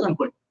ಮಾಡ್ತಾ ಇದ್ದಾರೆ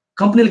ಅನ್ಕೊಳ್ಳಿ.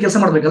 ಕಂಪನಿಯಲ್ಲಿ ಕೆಲಸ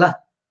ಮಾಡ್ಬೇಕಲ್ಲ.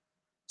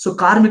 ಸೊ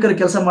ಕಾರ್ಮಿಕರು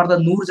ಕೆಲಸ ಮಾಡ್ತಾ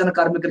 100 ಜನ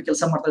ಕಾರ್ಮಿಕರು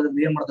ಕೆಲಸ ಮಾಡ್ತಾ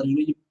ಇದ್ದಾರೆ. ಏನ್ ಮಾಡ್ತಾರೆ,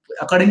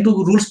 ಅಕಾರ್ಡಿಂಗ್ ಟು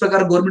ರೂಲ್ಸ್ ಪ್ರಕಾರ,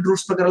 ಗೌರ್ಮೆಂಟ್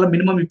ರೂಲ್ಸ್ ಪ್ರಕಾರ ಎಲ್ಲ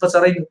ಮಿನಿಮಮ್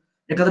 20,000.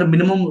 ಯಾಕಂದ್ರೆ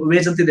ಮಿನಿಮಮ್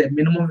ವೇಜ್ ಅಂತ ಇದೆ,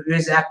 ಮಿನಿಮಮ್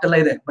ವೇಜ್ ಆಕ್ಟ್ ಎಲ್ಲ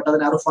ಇದೆ. ಬಟ್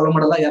ಅದನ್ನ ಯಾರು ಫಾಲೋ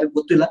ಮಾಡಲ್ಲ, ಯಾರಿಗೂ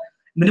ಗೊತ್ತಿಲ್ಲ.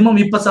 Minimum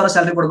 20,000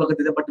 salary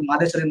ಕೊಡ್ಬೇಕಂತಿದೆ. ಬಟ್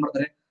ಮಾದೇಶ್ವರ್ ಏನ್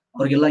ಮಾಡ್ತಾರೆ,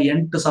 ಅವ್ರಿಗೆಲ್ಲ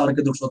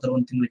 8,000ಕ್ಕೆ ದುಡ್ಸ್ಕೋತಾರೆ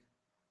ಒಂದ್ ತಿಂಗಳಿಗೆ.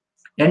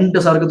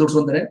 8,000ಕ್ಕೆ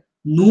ದುಡ್ಸ್ಕೊಂತಾರೆ.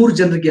 100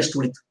 ಜನರಿಗೆ ಎಷ್ಟು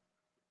ಉಳಿತು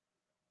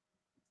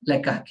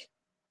ಲೆಕ್ಕ ಹಾಕಿ.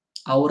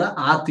 ಅವರ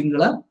ಆ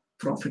ತಿಂಗಳ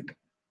ಪ್ರಾಫಿಟ್.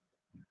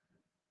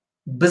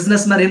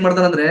 ಬಿಸ್ನೆಸ್ ಮ್ಯಾನ್ ಏನ್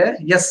ಮಾಡ್ತಾನೆ ಅಂದ್ರೆ,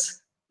 ಎಸ್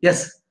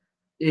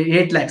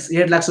 8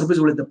 lakhs rupees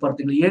ಉಳಿದ ಪರ್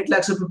ತಿಂಗಳು. 8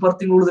 lakhs rupees ಪರ್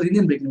ತಿಂಗಳು ಉಳಿದ್ರೆ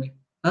ಇನ್ನೇನ್ ಬೇಕು ನಿಮಗೆ?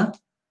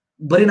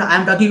 ಬರೀ I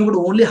am talking about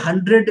only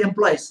 100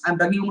 employees.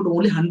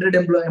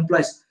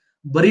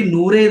 ಬರೀ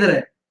 100 ಇದಾರೆ.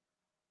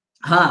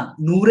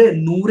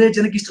 100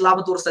 ಜನಕ್ಕೆ ಇಷ್ಟು ಲಾಭ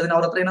ತೋರಿಸ್ತಾ ಇದ್ದೀನಿ.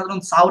 ಅವ್ರ ಹತ್ರ ಏನಾದ್ರು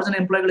ಒಂದು 1000 ಜನ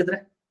ಎಂಪ್ಲಾಯ್ಗಳಿದ್ರೆ,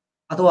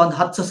 ಅಥವಾ ಒಂದು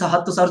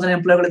 10,000 ಜನ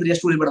ಎಂಪ್ಲಾಯ್ಗಳಿದ್ರೆ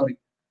ಎಷ್ಟು ಉಳಿಬೇಡ ಅವ್ರಿಗೆ.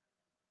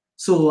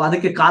 ಸೊ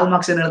ಅದಕ್ಕೆ ಕಾಲ್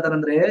ಮಾರ್ಕ್ಸ್ ಏನ್ ಹೇಳ್ತಾರೆ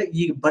ಅಂದ್ರೆ,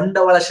 ಈ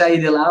ಬಂಡವಾಳಶಾಹಿ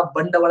ಇದೆಯಲ್ಲ,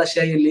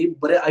 ಬಂಡವಾಳಶಾಹಿಯಲ್ಲಿ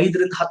ಬರೀ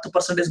 5%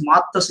 10%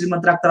 ಮಾತ್ರ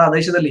ಶ್ರೀಮಂತರಾಗ್ತಾರ ಆ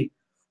ದೇಶದಲ್ಲಿ.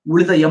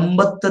 ಉಳಿದ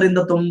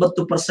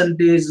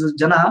 80%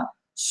 ಜನ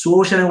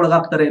ಶೋಷಣೆ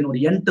ಒಳಗಾಗ್ತಾರೆ. ನೋಡಿ,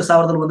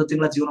 8,000ದಲ್ಲಿ ಒಂದು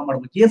ತಿಂಗಳ ಜೀವನ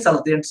ಮಾಡ್ಬೇಕು. ಏನ್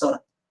ಸಾಲತ್ತೆ 8,000?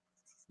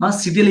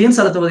 ಸಿಟಿಯಲ್ಲಿ ಏನ್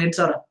ಸಾಲತ್ತೆ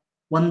 8,000?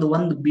 ಒಂದು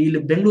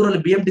ಬೆಂಗಳೂರಲ್ಲಿ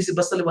BMTC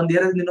ಬಸ್ ಅಲ್ಲಿ ಒಂದ್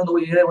ಏರಿಯಾದಿಂದ ಇನ್ನೊಂದು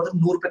ಏರಿಯಾ ಹೋದ್ರೆ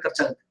 100 ರೂಪಾಯಿ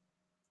ಖರ್ಚಾಗುತ್ತೆ.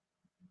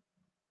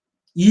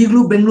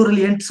 ಈಗಲೂ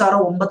ಬೆಂಗಳೂರಲ್ಲಿ 8,000,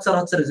 9,000,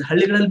 10,000.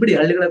 ಹಳ್ಳಿಗಳಲ್ಲಿ ಬಿಡಿ,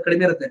 ಹಳ್ಳಿಗಳಲ್ಲಿ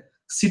ಕಡಿಮೆ ಇರುತ್ತೆ.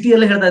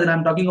 ಸಿಟಿಯಲ್ಲೇ ಹೇಳ್ತಾ ಇದ್ದೀನಿ, I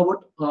am talking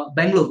about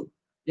Bengaluru.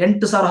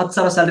 8,000,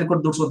 10,000 salary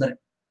ಕೊಟ್ಟು ದುಡ್ಸ್ಕೊತಾರೆ.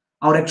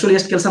 ಅವ್ರು ಆಕ್ಚುಲಿ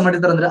ಎಷ್ಟು ಕೆಲಸ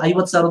ಮಾಡಿದ್ದಾರೆ ಅಂದ್ರೆ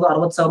 50,000,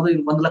 60,000,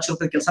 1 ಲಕ್ಷ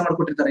ರೂಪಾಯಿ ಕೆಲಸ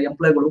ಮಾಡ್ಕೊಟ್ಟಿರ್ತಾರೆ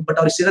ಎಂಪ್ಲಾಯ್ಗಳು. ಬಟ್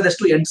ಅವ್ರಿಗೆ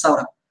ಸಿಗೋದೆಷ್ಟು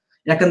 8,000.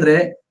 ಯಾಕಂದ್ರೆ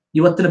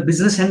ಇವತ್ತಿನ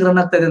ಬಿಸ್ನೆಸ್ ಹೆಂಗ್ ರನ್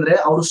ಆಗ್ತಾ ಇದೆ ಅಂದ್ರೆ,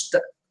 ಅವರು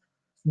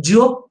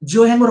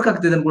ಜಿಯೋ ಹೆಂಗ್ ವರ್ಕ್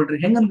ಆಗ್ತಿದೆ ಅನ್ಕೊಳ್ರಿ.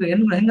 ಹೆಂಗ್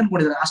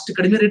ಅನ್ಕೊಂಡಿದ್ದಾರೆ, ಅಷ್ಟು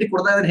ಕಡಿಮೆ ರೇಟಿಗೆ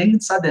ಕೊಡ್ತಾ ಇದ್ದಾರೆ. ಹೆಂಗ್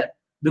ಸಾಧ್ಯ?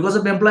 Because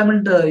of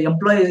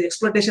employee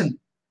exploitation.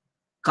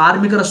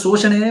 ಕಾರ್ಮಿಕರ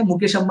ಶೋಷಣೆ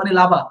ಮುಖೇಶ್ ಅಂಬಾನಿ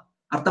ಲಾಭ.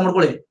 ಅರ್ಥ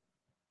ಮಾಡ್ಕೊಳ್ಳಿ,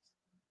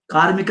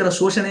 ಕಾರ್ಮಿಕರ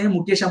ಶೋಷಣೆ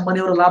ಮುಖೇಶ್ ಅಂಬಾನಿ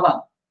ಅವರ ಲಾಭ.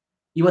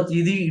 ಇವತ್ತು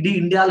ಇಡೀ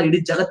ಇಂಡಿಯಾ ಅಲ್ಲ, ಇಡೀ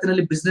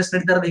ಜಗತ್ತಿನಲ್ಲಿ ಬಿಸ್ನೆಸ್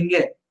ನಡೀತಾ ಇರೋದು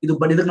ಹಿಂಗೆ.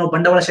 ಇದಕ್ಕೆ ನಾವು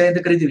ಬಂಡವಾಳಶಾಹಿ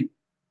ಅಂತ ಕರಿತೀವಿ.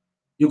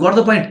 You got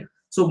the point.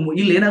 So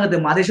ಇಲ್ಲಿ ಏನಾಗುತ್ತೆ,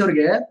 ಮಾದೇಶ್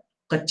ಅವರಿಗೆ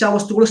ಕಚ್ಚಾ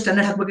ವಸ್ತುಗಳು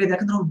ಸ್ಟ್ಯಾಂಡರ್ಡ್ ಹಾಕ್ಬೇಕಾಗಿದೆ.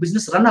 ಯಾಕಂದ್ರೆ ಅವ್ರ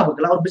ಬಿಸ್ನೆಸ್ ರನ್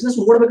ಆಗ್ಬೇಕಲ್ಲ. ಅವ್ರ ಬಿಸ್ನೆಸ್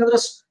ಓಡಬೇಕಂದ್ರೆ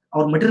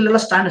ಅವ್ರ ಮೆಟೀರಿಯಲ್ ಎಲ್ಲ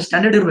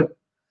ಸ್ಟ್ಯಾಂಡರ್ಡ್ ಇರ್ಬೇಕು.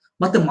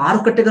 ಮತ್ತೆ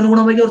ಮಾರುಕಟ್ಟೆಗೆ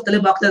ಅನುಗುಣವಾಗಿ ಅವ್ರು ತಲೆ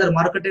ಬಾಕ್ತಾ ಇದಾರೆ.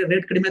 ಮಾರುಕಟ್ಟೆ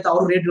ರೇಟ್ ಕಡಿಮೆ ಆಯ್ತು,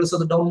 ಅವ್ರು ರೇಟ್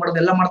ಇಳಿಸೋದು, ಡೌನ್ ಮಾಡೋದು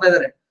ಎಲ್ಲ ಮಾಡ್ತಾ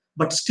ಇದಾರೆ.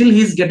 But still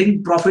he is getting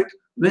profit.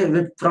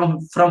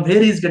 From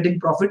where he is getting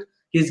profit?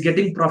 He is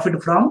getting profit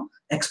from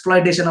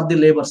exploitation of the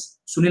labours.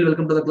 Sunil,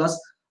 welcome to the class.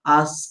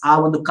 ಆ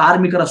ಒಂದು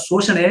ಕಾರ್ಮಿಕರ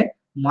ಶೋಷಣೆ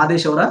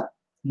ಮಾದೇಶ್ ಅವರ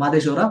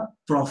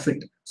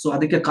ಪ್ರಾಫಿಟ್. ಸೊ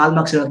ಅದಕ್ಕೆ ಕಾಲ್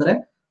ಮಾರ್ಕ್ಸ್ ಹೇಳಿದ್ರೆ,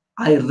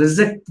 ಐ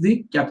ರಿಜೆಕ್ಟ್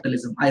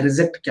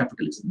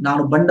ಕ್ಯಾಪಿಟಲಿಸಂ.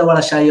 ನಾನು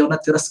ಬಂಡವಾಳಶಾಹಿಯವನ್ನ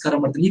ತಿರಸ್ಕಾರ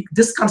ಮಾಡ್ತೀನಿ.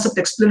 This concept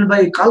explain by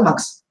call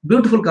marks.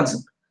 Beautiful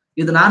concept.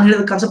 ಇದು ನಾನು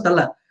ಹೇಳಿದ ಕಾನ್ಸೆಪ್ಟ್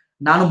ಅಲ್ಲ.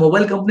 ನಾನು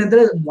ಮೊಬೈಲ್ ಕಂಪನಿ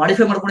ಅಂದ್ರೆ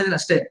ಮಾಡಿಫೈ ಮಾಡ್ಕೊಂಡಿದ್ದೀನಿ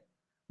ಅಷ್ಟೇ.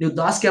 ನೀವು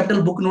ದಾಸ್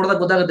ಕ್ಯಾಪಿಟಲ್ ಬುಕ್ ನೋಡಿದಾಗ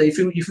ಗೊತ್ತಾಗುತ್ತೆ. If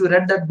you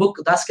read that book,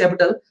 Das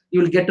capital, you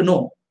will get to know.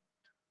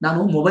 ನಾನು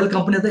ಮೊಬೈಲ್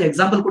ಕಂಪನಿ ಅಂತ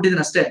ಎಕ್ಸಾಂಪಲ್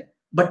ಕೊಟ್ಟಿದ್ದೀನಿ ಅಷ್ಟೇ.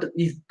 ಬಟ್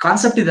ಈ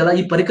ಕಾನ್ಸೆಪ್ಟ್ ಇದೆಯಲ್ಲ,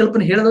 ಈ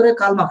ಪರಿಕಲ್ಪನೆ ಹೇಳಿದವರೇ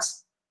ಕಾಲ್ ಮಾರ್ಕ್ಸ್.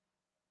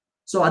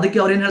 ಸೊ ಅದಕ್ಕೆ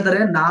ಅವ್ರು ಏನ್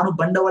ಹೇಳ್ತಾರೆ, ನಾನು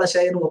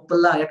ಬಂಡವಾಳಶಾಹಿಯನ್ನು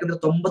ಒಪ್ಪಲ್ಲ. ಯಾಕಂದ್ರೆ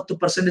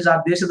 90% ಆ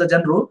ದೇಶದ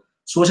ಜನರು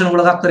ಶೋಷಣೆ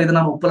ಒಳಗಾಗ್ತಾರೆ, ಇದು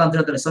ನಾನು ಒಪ್ಪಲ್ಲ ಅಂತ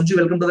ಹೇಳ್ತಾರೆ. Sanju,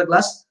 welcome to the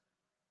class.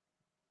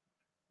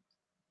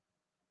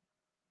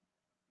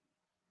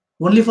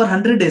 Only for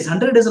 100 days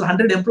ಅಲ್ಲಿ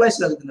 100 ಎಂಪ್ಲಾಯೀಸ್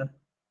ಆಗುತ್ತೆ. ನಾನು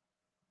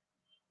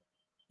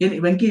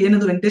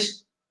ಏನಿದು Venkatesh?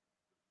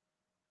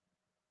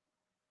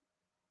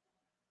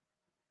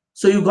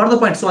 So you got the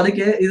point. So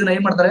ಅದಕ್ಕೆ ಇದನ್ನ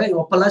ಏನ್ ಮಾಡ್ತಾರೆ,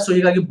 ಒಪ್ಪಲ್ಲ. ಸೊ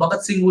ಹೀಗಾಗಿ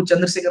ಭಗತ್ ಸಿಂಗ್,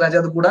 ಚಂದ್ರಶೇಖರ್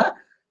ಆಜಾದ್ ಕೂಡ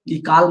ಈ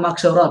ಕಾಲ್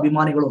ಮಾರ್ಕ್ಸ್ ಅವರ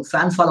ಅಭಿಮಾನಿಗಳು,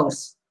 ಫ್ಯಾನ್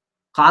ಫಾಲೋವರ್ಸ್.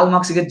 ಕಾಲ್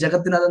ಮಾರ್ಕ್ಸ್ ಗೆ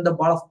ಜಗತ್ತಿನಾದ್ಯಂತ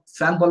ಬಹಳ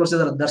ಫ್ಯಾನ್ ಫಾಲೋವರ್ಸ್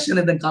ಇದಾರೆ. ದರ್ಶನ್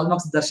ಇದ್ದಂಗೆ, ಕಾಲ್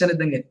ಮಾರ್ಕ್ಸ್ ದರ್ಶನ್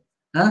ಇದ್ದಂಗೆ.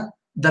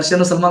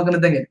 ದರ್ಶನ್, ಸಲ್ಮಾನ್ ಖಾನ್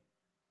ಇದ್ದಂಗೆ.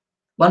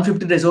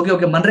 150 days.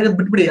 ಓಕೆ, ಮನ್ರೇಗದ್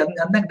ಬಿಟ್ಬಿಡಿ,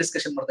 ಅದನ್ನ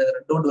ಡಿಸ್ಕಷನ್ ಮಾಡ್ತಾ ಇದಾರೆ.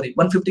 Don't worry.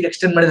 150ಗೆ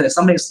ಎಕ್ಸ್ಟೆಂಡ್ ಮಾಡಿದ್ದಾರೆ.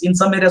 ಇನ್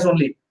ಸಮ್ ಏರಿಯಾಸ್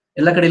ಓನ್ಲಿ,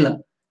 ಎಲ್ಲ ಕಡೆ ಇಲ್ಲ.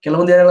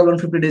 ಕೆಲವೊಂದು ಏರಿಯಾಗಳಲ್ಲಿ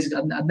 150 days.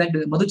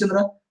 ಅದನ್ನ ಮಧುಚಂದ್ರ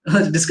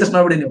ಡಿಸ್ಕಸ್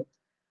ಮಾಡ್ಬಿಡಿ ನೀವು.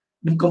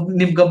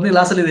 ನಿಮ್ ಕಂಪ್ನಿ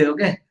ಲಾಸ್ ಅಲ್ಲಿ ಇದೆ.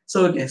 Okay,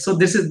 so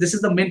this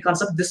is the main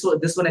concept. This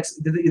one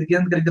ಇದಕ್ಕೆ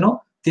ಏನ್ ಕರಿತೀವಿ ನಾವು,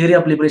 ಥಿಯರಿ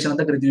ಆಫ್ ಲಿಬರೇಷನ್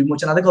ಅಂತ ಕರಿತೀವಿ,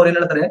 ವಿಮೋಚನ. ಅದಕ್ಕೆ ಅವ್ರು ಏನ್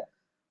ಹೇಳ್ತಾರೆ,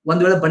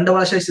 ಒಂದ್ ವೇಳೆ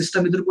ಬಂಡವಾಳಶಾಹಿ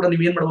ಸಿಸ್ಟಮ್ ಇದ್ರೂ ಕೂಡ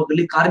ನೀವ್ ಏನ್ ಮಾಡ್ಬೇಕು,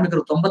 ಇಲ್ಲಿ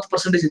ಕಾರ್ಮಿಕರು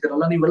 90%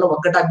 ಇದ್ದೀರಲ್ಲ, ನೀವೆಲ್ಲ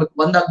ಒಗ್ಗಟ್ಟಾಗ್ಬೇಕು,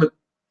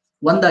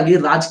 ಒಂದಾಗಿ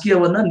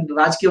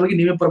ರಾಜಕೀಯವಾಗಿ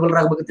ನೀವೇ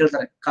ಪ್ರಬಲರಾಗಬೇಕು ಅಂತ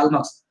ಹೇಳ್ತಾರೆ Karl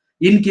marks.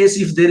 In case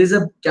there is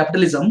a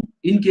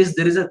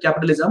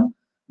capitalism,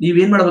 ನೀವ್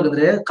ಏನ್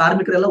ಮಾಡ್ಬೇಕಂದ್ರೆ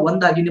ಕಾರ್ಮಿಕರೆಲ್ಲ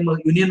ಒಂದಾಗಿ ನಿಮ್ಮ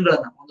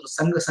ಯೂನಿಯನ್ಗಳನ್ನ, ಒಂದು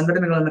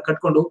ಸಂಘಟನೆಗಳನ್ನ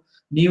ಕಟ್ಕೊಂಡು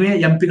ನೀವೇ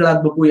MP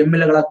ಗಳಾಗ್ಬೇಕು,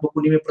 MLA ಗಳಾಗ್ಬೇಕು,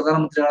 ನೀವೇ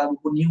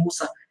ಪ್ರಧಾನಮಂತ್ರಿಗಳಾಗ್ಬೇಕು, ನೀವು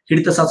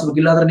ಹಿಡಿತ ಸಾಧಿಸಬೇಕು.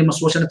 ಇಲ್ಲಾಂದ್ರೆ ನಿಮ್ಮ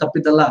ಶೋಷಣೆ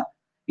ತಪ್ಪಿದ್ದಲ್ಲ.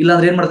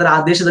 ಇಲ್ಲಾಂದ್ರೆ ಏನ್ ಮಾಡ್ತಾರೆ, ಆ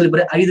ದೇಶದಲ್ಲಿ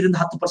ಬರೀ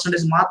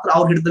 5-10% ಮಾತ್ರ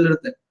ಅವ್ರ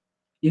ಹಿಡಿತದಲ್ಲಿರುತ್ತೆ.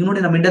 ಈಗ ನೋಡಿ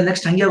ನಮ್ಮ ಇಂಡಿಯಾ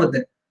ನೆಕ್ಸ್ಟ್ ಹಂಗೆ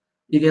ಆಗುತ್ತೆ.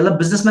 ಈಗ ಎಲ್ಲ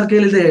ಬಿಸ್ನೆಸ್ ಮ್ಯಾನ್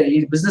ಕೈಯಲ್ಲಿದೆ, ಈ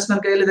ಬಿಸ್ನೆಸ್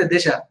ಮ್ಯಾನ್ ಕೈಯಲ್ಲಿದೆ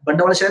ದೇಶ.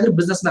 ಬಂಡವಾಳಶಾಹಿ ಅಂದ್ರೆ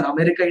ಬಿಸ್ನೆಸ್ ಮ್ಯಾನ್,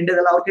 ಅಮೆರಿಕ,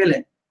 ಇಂಡಿಯಾದೆಲ್ಲ ಅವ್ರ ಕೈಯಲ್ಲೇ.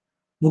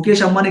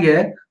 ಮುಖೇಶ್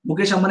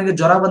ಅಂಬಾನಿಗೆ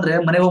ಜ್ವರ ಬಂದ್ರೆ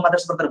ಮನೆಗೆ ಹೋಗಿ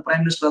ಮಾತಾಡ್ಸ್ಬರ್ತಾರೆ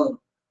ಪ್ರೈಮ್ ಮಿನಿಸ್ಟರ್ ಅವರು.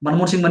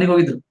 ಮನಮೋಹನ್ ಸಿಂಗ್ ಮನೆಗೆ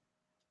ಹೋಗಿದ್ರು.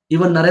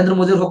 ಇವನ್ ನರೇಂದ್ರ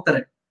ಮೋದಿ ಅವ್ರು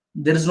ಹೋಗ್ತಾರೆ.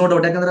 There is no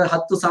doubt. ಯಾಕಂದ್ರೆ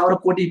 10,000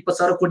 ಕೋಟಿ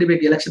 20,000 ಕೋಟಿ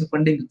ಬೇಕು ಎಲೆಕ್ಷನ್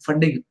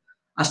ಫಂಡಿಂಗ್.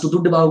 ಅಷ್ಟು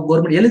ದುಡ್ಡು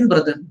ಗೌರ್ಮೆಂಟ್ ಎಲ್ಲಿಂದ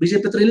ಬರುತ್ತೆ,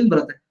 ಬಿಜೆಪಿ ಹತ್ರ ಎಲ್ಲಿಂದ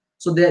ಬರುತ್ತೆ?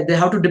 So they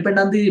have to depend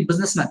on the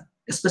business man,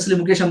 especially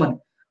Mukesh Ambani.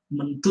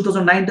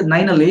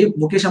 2009 ಅಲ್ಲಿ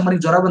ಮುಖೇಶ್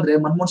ಅಂಬಾನಿಗೆ ಜ್ವರ ಬಂದ್ರೆ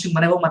ಮನಮೋಹನ್ ಸಿಂಗ್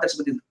ಮನೆಗೆ ಹೋಗಿ ಮಾತಾಡ್ಸಿ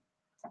ಬಂದಿದ್ರು.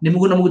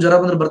 ನಿಮಗೂ ನಮಗೂ ಜ್ವರ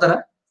ಬಂದ್ರೆ ಬರ್ತಾರ?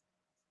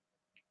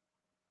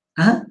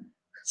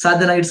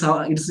 ಸಾಧ್ಯನಾ?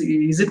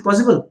 Is it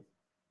possible?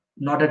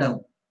 Not at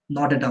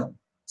all.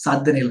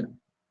 ಸಾಧ್ಯನೇ ಇಲ್ಲ.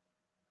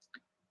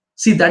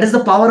 See that is the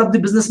power of the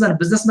business man.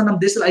 ನಮ್ಮ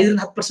ದೇಶದಲ್ಲಿ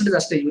 5-10%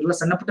 ಅಷ್ಟೇ. ಇವರೆಲ್ಲ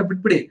ಸಣ್ಣ ಪುಟ್ಟ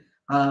ಬಿಟ್ಬಿಡಿ,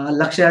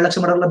 1,00,000-2 ಲಕ್ಷ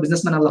ಮಾಡಲ್ಲ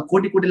ಬಿಸ್ನೆಸ್ ಮ್ಯಾನ್ ಅಲ್ಲ,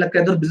 ಕೋಟಿ ಲೆಕ್ಕ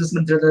ಇದ್ದವ್ರು ಬಿಸ್ನೆಸ್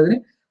ಮ್ಯಾನ್ ಹೇಳ್ತಾ ಇದೀನಿ.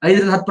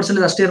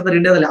 5-10% ಅಷ್ಟೇ ಇರ್ತಾರೆ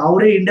ಇಂಡಿಯಾದಲ್ಲಿ.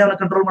 ಅವರೇ ಇಂಡಿಯಾವನ್ನ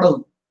ಕಂಟ್ರೋಲ್ ಮಾಡೋದು.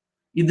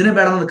 ಇದನ್ನೇ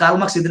ಬೇಡ ಅನ್ನೋದು ಕಾರ್ಲ್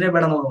ಮಾರ್ಕ್ಸ್, ಇದನ್ನೇ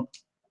ಬೇಡ ಅನ್ನೋದು.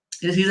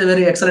 Is a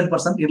very excellent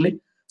person. ಇರ್ಲಿ.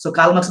 ಸೊ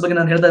ಕಾರ್ಲ್ ಮಾರ್ಕ್ಸ್ ಬಗ್ಗೆ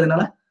ನಾನು ಹೇಳ್ತಾ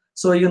ಇದೀನಲ್ಲ.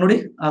 ಸೊ ಈಗ ನೋಡಿ,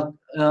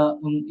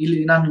 ಇಲ್ಲಿ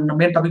ನಾನು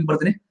ಮೇನ್ ಟಾಪಿಕ್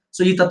ಬರ್ತೀನಿ.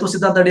 ಸೊ ಈ ತತ್ವ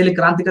ಸಿದ್ಧಾಂತ ಅಡಿಯಲ್ಲಿ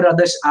ಕ್ರಾಂತಿಕಾರಿ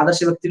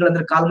ಆದರ್ಶ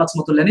ವ್ಯಕ್ತಿಗಳಂದ್ರೆ ಕಾರ್ಲ್ ಮಾರ್ಕ್ಸ್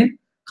ಮತ್ತು ಲೆನಿನ್.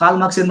 ಕಾರ್ಲ್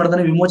ಮಾರ್ಕ್ಸ್ ಏನ್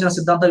ಮಾಡ್ತಾನೆ, ವಿಮೋಚನಾ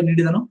ಸಿದ್ಧಾಂತ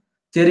ನೀಡಿದನು.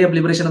 ಥಿಯರಿ ಆಫ್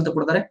ಲಿಬರೇಷನ್ ಅಂತ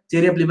ಕೊಡ್ತಾರೆ.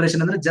 ಥಿಯರಿ ಆಫ್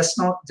ಲಿಬರೇಷನ್ ಅಂದ್ರೆ ಜಸ್ಟ್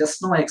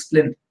ನೌ ಐ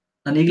ಎಕ್ಸ್ಪ್ಲೇನ್,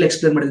 ನಾನು ಈಗಲೇ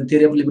ಎಕ್ಸ್ಪ್ಲೇನ್ ಮಾಡಿದ್ದೀನಿ.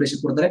 ಥಿಯರಿ ಆಫ್ ಲಿಬರೇಷನ್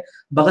ಕೊಡ್ತಾರೆ.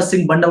 ಭಗತ್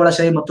ಸಿಂಗ್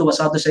ಬಂಡವಾಳಶಾಹಿ ಮತ್ತು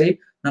ವಸಾಹತುಶಾಹಿ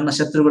ನನ್ನ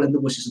ಶತ್ರುಗಳೆಂದು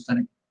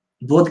ಘೋಷಿಸುತ್ತಾನೆ.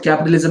 Both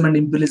capitalism and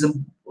imperialism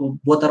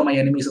both are my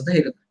enemies ಅಂತ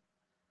ಹೇಳುತ್ತೆ.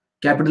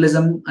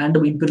 Capitalism and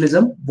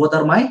imperialism both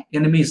are my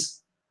enemies,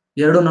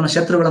 ಎರಡು ನನ್ನ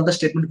ಶತ್ರುಗಳಂತ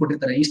ಸ್ಟೇಟ್ಮೆಂಟ್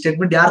ಕೊಟ್ಟಿರ್ತಾರೆ. ಈ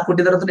ಸ್ಟೇಟ್ಮೆಂಟ್ ಯಾರು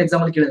ಕೊಟ್ಟಿದ್ದಾರೆ ಅಂತ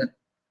ಎಕ್ಸಾಮ್ ಅಲ್ಲಿ ಕೇಳಿದ್ದಾರೆ.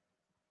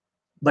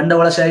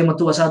 ಬಂಡವಾಳಶಾಹಿ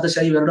ಮತ್ತು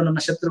ವಸಾಹತುಶಾಹಿ ಇವೆರಡು ನನ್ನ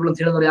ಶತ್ರುಗಳು ಅಂತ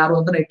ಹೇಳಿದವರು ಯಾರು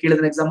ಅಂತ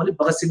ಕೇಳಿದ್ರೆ ಎಕ್ಸಾಮ್ ಅಲ್ಲಿ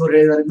ಭಗತ್ ಸಿಂಗ್ ಅವರು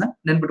ಹೇಳಿದಾರಿಂದ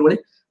ನೆನ್ಪಿಟ್ಕೊಳ್ಳಿ.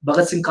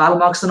 ಭಗತ್ ಸಿಂಗ್ ಕಾರ್ಲ್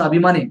ಮಾರ್ಕ್ಸ್ ನ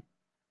ಅಭಿಮಾನಿ,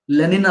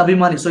 ಲೆನಿನ್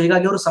ಅಭಿಮಾನಿ. ಸೊ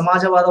ಹೀಗಾಗಿ ಅವರು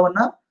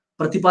ಸಮಾಜವಾದವನ್ನ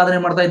ಪ್ರತಿಪಾದನೆ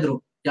ಮಾಡ್ತಾ ಇದ್ರು.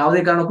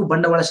 ಯಾವುದೇ ಕಾರಣಕ್ಕೂ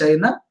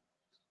ಬಂಡವಾಳಶಾಹಿಯನ್ನ,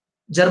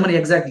 Germany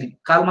exactly,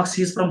 Karl marks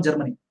is from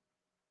Germany.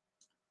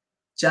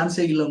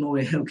 ಚಾನ್ಸೇ ಇಲ್ಲ,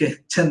 ನೋವೇ. Okay,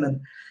 Chandan.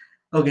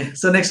 Okay,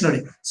 so next ನೋಡಿ.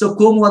 ಸೊ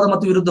ಕೋಮುವಾದ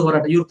ಮತ್ತು ವಿರುದ್ಧ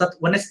ಹೋರಾಟ.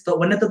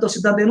 ಒಂದನೇ ತತ್ವ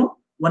ಸಿದ್ಧಾಂತ ಏನು?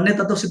 ಒಂದನೇ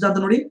ತತ್ವ ಸಿದ್ಧಾಂತ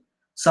ನೋಡಿ,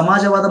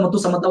 ಸಮಾಜವಾದ ಮತ್ತು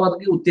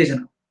ಸಮತಾವಾದಕ್ಕೆ ಉತ್ತೇಜನ.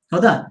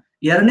 ಹೌದಾ?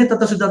 ಎರಡನೇ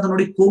ತತ್ವ ಸಿದ್ಧಾಂತ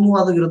ನೋಡಿ,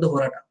 ಕೋಮುವಾದ ವಿರುದ್ಧ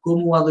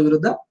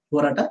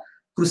ಹೋರಾಟ.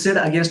 Crusade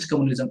against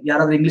communism.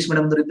 ಯಾರಾದ್ರೂ ಇಂಗ್ಲಿಷ್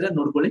ಮೀಡಿಯಂ ಇದ್ರೆ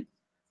ನೋಡ್ಕೊಳ್ಳಿ.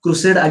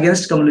 Crusade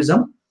against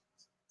communism.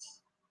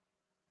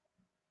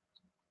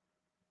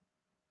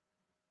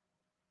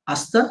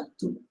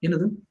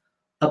 ಏನದು?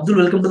 Abdul,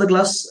 welcome to the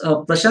class.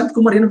 Prashant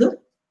Kumar, ಏನದು?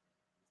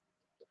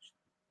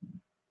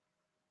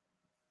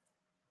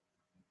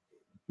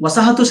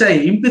 ವಸಾಹತುಶಾಹಿ,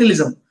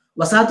 ಇಂಪೀರಿಯಲಿಸಂ.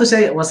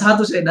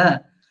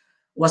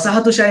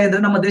 ವಸಾಹತುಶಾಹಿ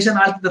ಅಂದ್ರೆ ನಮ್ಮ ದೇಶ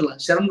ಆಳ್ತಿದ್ರಲ್ಲ,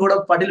 Sharan Gowda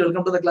Patil,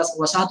 welcome to the class.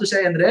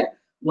 ವಸಾಹತುಶಾಹಿ ಅಂದ್ರೆ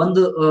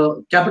ಒಂದು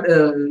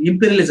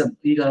ಇಂಪೀರಿಯಲಿಸಂ.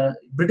 ಈಗ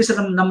ಬ್ರಿಟಿಷರ್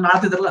ನಮ್ನ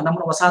ಆಳ್ತಿದ್ರಲ್ಲ,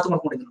 ನಮ್ಮನ್ನ ವಸಾಹತು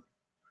ಮಾಡ್ಕೊಂಡಿದ್ರು.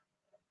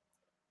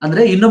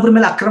 ಅಂದ್ರೆ ಇನ್ನೊಬ್ಬರ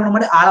ಮೇಲೆ ಆಕ್ರಮಣ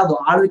ಮಾಡಿ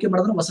ಆಳ್ವಿಕೆ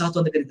ಮಾಡಿದ್ರೆ ವಸಾಹತು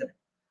ಅಂತ ಕರೀತಾರೆ.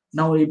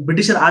 ನಾವು ಈ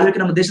ಬ್ರಿಟಿಷರ್ ಆಳ್ವಿಕೆ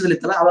ನಮ್ಮ ದೇಶದಲ್ಲಿ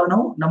ಇತ್ತಲ್ಲ, ಅವಾಗ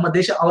ನಾವು ನಮ್ಮ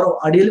ದೇಶ ಅವರ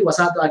ಅಡಿಯಲ್ಲಿ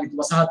ವಸಾಹತು ಆಗಿತ್ತು.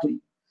 ವಸಾಹತು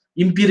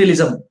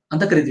ಇಂಪೀರಿಯಲಿಸಂ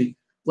ಅಂತ ಕರಿತೀವಿ.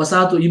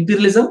 ವಸಾಹತು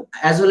ಇಂಪೀರಿಯಲಿಸಂ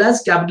ಆಸ್ ವೆಲ್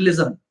ಆಸ್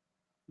ಕ್ಯಾಪಿಟಲಿಸಂ.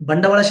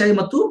 ಬಂಡವಾಳಶಾಹಿ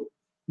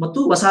ಮತ್ತು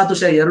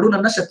ವಸಾಹತುಶಾಹಿ ಎರಡು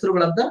ನನ್ನ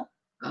ಶತ್ರುಗಳಂತ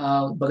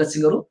ಭಗತ್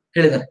ಸಿಂಗ್ ಅವರು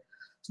ಹೇಳಿದ್ದಾರೆ.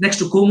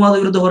 ನೆಕ್ಸ್ಟ್ ಕೋಮುವಾದ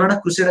ವಿರುದ್ಧ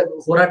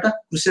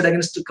crusade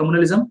against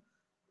ಕಮ್ಯುನಲಿಸಂ.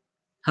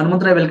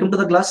 Hanumantharay, welcome to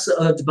the class.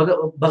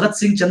 Bhagat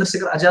Singh,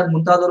 Chandrashekhar Azad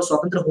ಮುಂತಾದವರು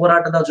ಸ್ವಾತಂತ್ರ್ಯ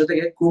ಹೋರಾಟದ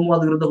ಜೊತೆಗೆ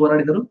ಕೋಮುವಾದ ವಿರುದ್ಧ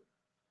ಹೋರಾಡಿದರು.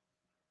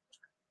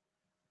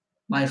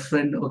 My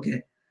friend.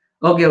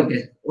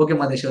 ಓಕೆ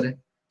ಮಾದೇಶ್ ಅವರೇ.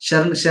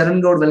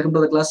 Sharan Gaud, welcome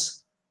to the class.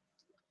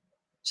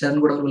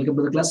 Welcome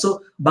to the class. So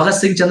Bhagat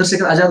Singh,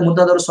 Chandrashekhar Azad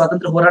ಮುಂತಾದವರು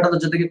ಸ್ವಾತಂತ್ರ್ಯ ಹೋರಾಟದ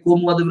ಜೊತೆಗೆ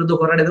ಕೋಮುವಾದ ವಿರುದ್ಧ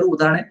ಹೋರಾಡಿದರು.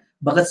 ಉದಾಹರಣೆ,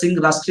 ಭಗತ್ ಸಿಂಗ್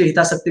ರಾಷ್ಟ್ರೀಯ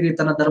ಹಿತಾಸಕ್ತಿಗೆ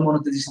ತನ್ನ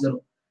ಧರ್ಮವನ್ನು ತ್ಯಜಿಸಿದರು.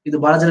 ಇದು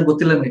ಬಹಳ ಜನ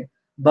ಗೊತ್ತಿಲ್ಲ ನಮಗೆ.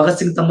 ಭಗತ್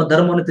ಸಿಂಗ್ ತಮ್ಮ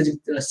ಧರ್ಮವನ್ನು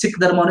ಸಿಖ್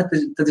ಧರ್ಮವನ್ನು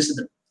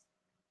ತ್ಯಜಿಸಿದರು.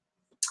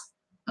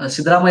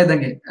 ಸಿದ್ದರಾಮಯ್ಯ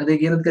ಇದ್ದಂಗೆ.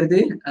 ಅದಕ್ಕೆ ಏನಂತ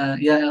ಕರಿತೀವಿ?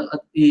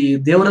 ಈ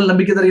ದೇವರಲ್ಲಿ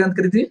ನಂಬಿಕೆ ಇದ್ದಾರೆ ಏನಂತ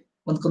ಕರಿತೀವಿ?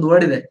 ಒಂದ್ಕೊಂದು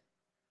ವರ್ಡ್ ಇದೆ,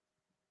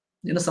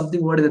 ಏನೋ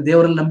ಸಮಥಿಂಗ್ ವರ್ಡ್ ಇದೆ.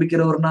 ದೇವರಲ್ಲಿ ನಂಬಿಕೆ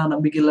ಇರೋರ್ನ,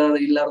 ನಂಬಿಕೆ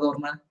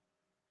ಇಲ್ಲಾರ್ದವ್ರನ್ನ,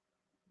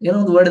 ಏನೋ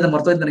ಒಂದು ವರ್ಡ್ ಇದೆ,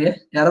 ಮರ್ತೋಯ್ತು ನನಗೆ.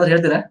 ಯಾರಾದ್ರೂ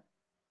ಹೇಳ್ತೀರಾ?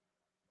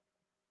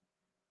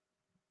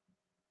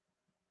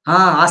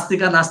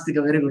 ಆಸ್ತಿಕ, ನಾಸ್ತಿಕ.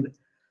 Very good.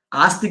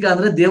 ಆಸ್ತಿಕ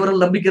ಅಂದ್ರೆ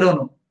ದೇವರಲ್ಲಿ ನಂಬಿಕೆ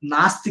ಇರೋನು.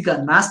 ನಾಸ್ತಿಕ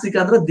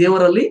ಅಂದ್ರೆ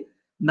ದೇವರಲ್ಲಿ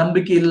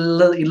ನಂಬಿಕೆ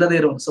ಇಲ್ಲದೆ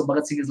ಇರೋನು. So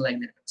Bhagat Singh is like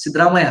that.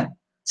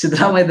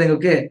 Siddaramaiah ಇದ್ದಂಗೆ.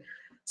 ಓಕೆ.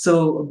 ಸೊ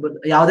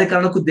ಯಾವುದೇ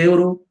ಕಾರಣಕ್ಕೂ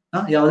ದೇವರು,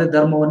 ಯಾವುದೇ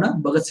ಧರ್ಮವನ್ನ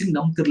Bhagat Singh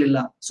ನಂಬ್ತಿರ್ಲಿಲ್ಲ.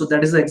 So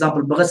that is the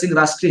example. Bhagat Singh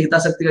ರಾಷ್ಟ್ರೀಯ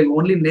ಹಿತಾಸಕ್ತಿಗಾಗಿ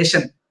only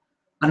nation.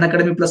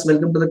 Unacademy plus,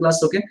 welcome to the class.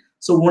 Okay.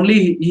 So only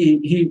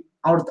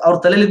ಅವ್ರ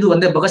ತಲೆಯಲ್ಲಿದ್ದು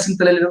ಒಂದೇ, ಭಗತ್ ಸಿಂಗ್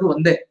ತಲೆಯಲ್ಲಿರೋದು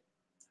ಒಂದೇ,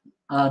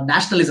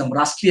 ನ್ಯಾಷನಲಿಸಂ,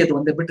 ರಾಷ್ಟ್ರೀಯತೆ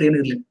ಒಂದೇ, ಬಿಟ್ಟರೆ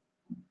ಏನಿರ್ಲಿಲ್ಲ.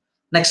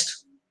 ನೆಕ್ಸ್ಟ್,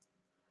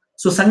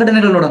 ಸೊ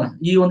ಸಂಘಟನೆಗಳು ನೋಡೋಣ.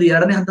 ಈ ಒಂದು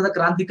ಎರಡನೇ ಹಂತದ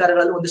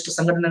ಕ್ರಾಂತಿಕಾರಿಗಳಲ್ಲಿ ಒಂದಿಷ್ಟು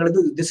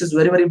ಸಂಘಟನೆಗಳಿದ್ದು. This is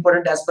very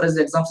important as for S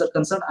the exams are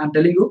concern. I am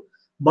telling you,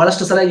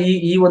 ಬಹಳಷ್ಟು ಸಲ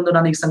ಈ ಒಂದು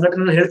ನಾನು ಈ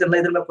ಸಂಘಟನೆಗಳು ಹೇಳ್ತಿರಲ್ಲ,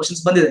 ಇದ್ರ ಮೇಲೆ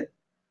ಕ್ವಶನ್ಸ್ ಬಂದಿದೆ.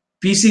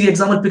 PC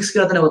ಎಕ್ಸಾಮ್ ಅಲ್ಲಿ ಫಿಕ್ಸ್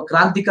ಕೇಳ್ತಾನೆ.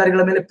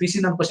 ಕ್ರಾಂತಿಕಾರಿಗಳ ಮೇಲೆ PC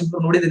ನಾನು ಕ್ವಶನ್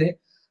ನೋಡಿದ್ದೀನಿ.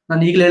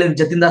 ನಾನು ಈಗಲೇ ಹೇಳಿದ್ದೀನಿ,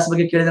 ಜತಿನ್ ದಾಸ್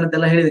ಬಗ್ಗೆ ಕೇಳಿದೆ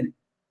ಅಂತೆಲ್ಲ ಹೇಳಿದೀನಿ.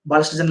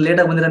 ಬಹಳಷ್ಟು ಜನ ಲೇಟ್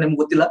ಆಗಿ ಬಂದಿರ, ನಿಮ್ಗೆ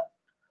ಗೊತ್ತಿಲ್ಲ.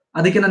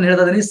 ಅದಕ್ಕೆ ನಾನು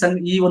ಹೇಳ್ತಾ ಇದೀನಿ,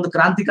 ಈ ಒಂದು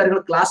ಕ್ರಾಂತಿಕಾರಿಗಳ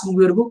ಕ್ಲಾಸ್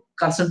ಮುಗಿಯೋವರೆಗೂ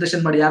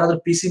ಕಾನ್ಸಂಟ್ರೇಷನ್ ಮಾಡಿ. ಯಾರಾದ್ರೂ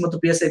PC ಮತ್ತು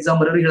PSI ಎಕ್ಸಾಮ್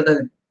ಬರೋರಿಗೆ ಹೇಳ್ತಾ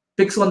ಇದೀನಿ,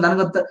 ಫಿಕ್ಸ್ ಒಂದು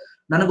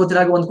ನನಗೆ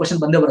ಗೊತ್ತಿರಾಗ ಒಂದು ಕ್ವಶನ್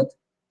ಬಂದೇ ಬರುತ್ತೆ.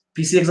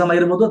 PC ಎಕ್ಸಾಮ್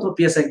ಆಗಿರ್ಬೋದು ಅಥವಾ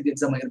PSI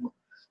ಎಕ್ಸಾಮ್ ಆಗಿರ್ಬೋದು.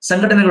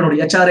 ಸಂಘಟನೆಗಳು ನೋಡಿ,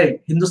 HRA,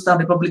 Hindustan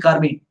republic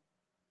army,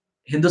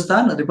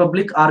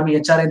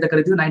 HRA ಅಂತ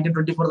ಕರಿತೀವಿ.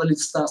 1924ದಲ್ಲಿ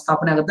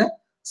ಸ್ಥಾಪನೆ ಆಗುತ್ತೆ.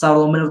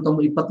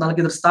 1924.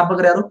 ಇದರ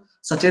ಸ್ಥಾಪಕರು ಯಾರು?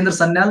 ಸಚೇಂದ್ರ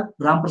ಸನ್ಯಾಲ್,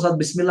 ರಾಮ್ ಪ್ರಸಾದ್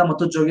ಬಿಸ್ಮಿಲ್ಲಾ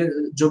ಮತ್ತು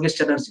ಜೋಗೇಶ್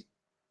Chatterjee.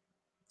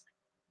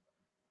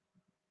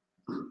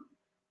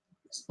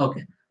 Okay,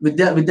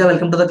 Vidya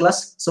welcome to the class.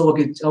 So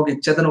okay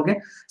Chetan, okay.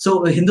 So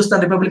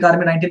Hindustan republic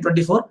army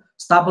 1924,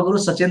 ಸ್ಥಾಪಕರು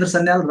ಸಚೇಂದ್ರ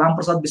ಸನ್ಯಾಲ್, ರಾಮ್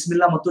ಪ್ರಸಾದ್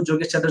ಬಿಸ್ಮಿಲ್ಲಾ ಮತ್ತು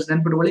ಜೋಗೇಶ್ ಚಟರ್ಜಿ.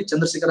 ನೆನ್ಪಿಟ್ಕೊಳ್ಳಿ,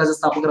 ಚಂದ್ರಶೇಖರ್ ಆಜಾದ್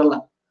ಸ್ಥಾಪಕರಲ್ಲ,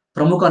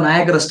 ಪ್ರಮುಖ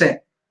ನಾಯಕರಷ್ಟೇ,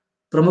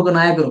 ಪ್ರಮುಖ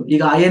ನಾಯಕರು.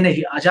 ಈಗ INA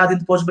ಆಜಾದ್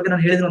ಹಿಂದ್ ಫೌಜ್ ಬಗ್ಗೆ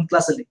ನಾನು ಹೇಳಿದ್ದೀನಿ ಒಂದು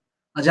ಕ್ಲಾಸ್ ಅಲ್ಲಿ.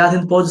 ಆಜಾದ್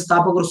ಹಿಂದ್ ಫೌಜ್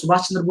ಸ್ಥಾಪಕರು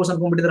ಸುಭಾಷ್ ಚಂದ್ರ ಬೋಸ್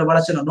ಅನ್ಕೊಂಡ್ಬಿಟ್ಟಿದ್ದಾರೆ ಬಹಳ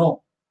ಜನ. ನೋ,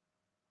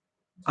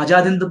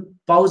 ಆಜಾದ್ ಹಿಂದ್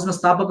ಫೌಜ್ ನ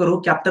ಸ್ಥಾಪಕರು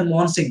ಕ್ಯಾಪ್ಟನ್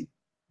ಮೋಹನ್ ಸಿಂಗ್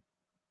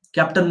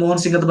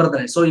ಅಂತ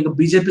ಬರ್ತಾರೆ. ಸೊ ಈಗ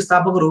ಬಿಜೆಪಿ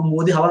ಸ್ಥಾಪಕರು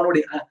ಮೋದಿ ಹವಾ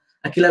ನೋಡಿ.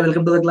 ಅಖಿಲ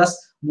welcome to the class.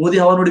 Modi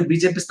ಹವಾ ನೋಡಿ,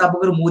 ಬಿಜೆಪಿ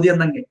ಸ್ಥಾಪಕರು ಮೋದಿ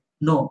ಅಂದಂಗೆ.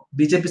 ನೋ,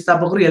 ಬಿಜೆಪಿ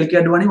ಸ್ಥಾಪಕರು LK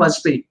ಅಡ್ವಾಣಿ,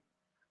 ವಾಜಪೇಯಿ.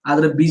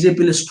 ಆದ್ರೆ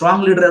ಬಿಜೆಪಿಲಿ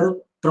ಸ್ಟ್ರಾಂಗ್ ಲೀಡರ್ ಯಾರು,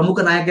 ಪ್ರಮುಖ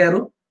ನಾಯಕ ಯಾರು?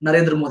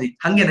 ನರೇಂದ್ರ ಮೋದಿ.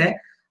 ಹಂಗೇನೆ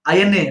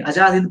INA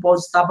ಆಜಾದ್ ಹಿಂದ್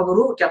ಫೌಜ್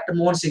ಸ್ಥಾಪಕರು ಕ್ಯಾಪ್ಟನ್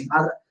ಮೋಹನ್ ಸಿಂಗ್.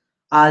 ಆದ್ರೆ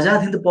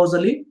ಆಜಾದ್ ಹಿಂದ್ ಫೌಜ್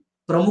ಅಲ್ಲಿ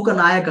ಪ್ರಮುಖ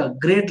ನಾಯಕ,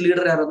 ಗ್ರೇಟ್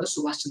ಲೀಡರ್ ಯಾರಾದ್ರೆ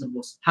ಸುಭಾಷ್ ಚಂದ್ರ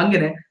ಬೋಸ್.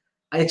 ಹಂಗೇನೆ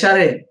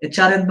HRA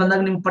ಅಂತ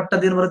ಬಂದಾಗ ನಿಮ್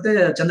ಪಟ್ಟದ ಏನ್ ಬರುತ್ತೆ?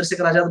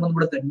 ಚಂದ್ರಶೇಖರ್ ಆಜಾದ್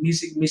ಬಂದ್ಬಿಡುತ್ತೆ.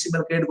 ಮೀಸಿ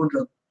ಮೇಲೆ ಕೈ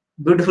ಇಟ್ಕೊಂಡಿರೋದು.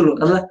 ಬ್ಯೂಟಿಫುಲ್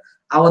ಅಲ್ಲ?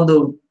 ಆ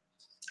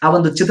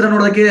ಒಂದು ಚಿತ್ರ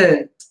ನೋಡೋದಕ್ಕೆ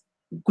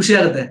ಖುಷಿ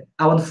ಆಗುತ್ತೆ,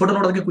 ಆ ಒಂದು ಫೋಟೋ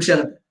ನೋಡೋದಕ್ಕೆ ಖುಷಿ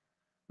ಆಗುತ್ತೆ.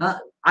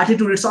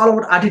 Attitude, it's all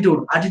about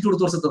attitude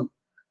ತೋರಿಸುತ್ತದು.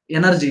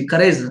 Energy,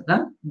 courage,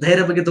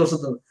 ಧೈರ್ಯ ಬಗ್ಗೆ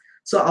ತೋರಿಸುತ್ತದು.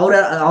 ಸೊ ಅವ್ರ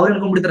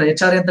ಏನ್ಕೊಂಡ್ಬಿಡ್ತಾರೆ,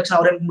 HRA ಅಂದ ತಕ್ಷಣ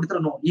ಅವ್ರ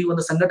ಏನ್ಕೊಂಡ್ಬಿಡ್ತಾರೆ? ನೋ, ಈ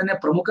ಒಂದು ಸಂಘಟನೆಯ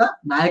ಪ್ರಮುಖ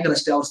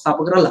ನಾಯಕರಷ್ಟೇ, ಅವ್ರ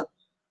ಸ್ಥಾಪಕರಲ್ಲ.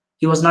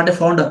 He was not A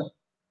founder.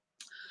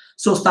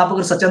 So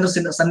ಸ್ಥಾಪಕರು ಸಚೇಂದ್ರ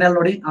ಸನ್ಯಾಲ್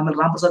ನೋಡಿ, ಆಮೇಲೆ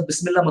ರಾಮ್ ಪ್ರಸಾದ್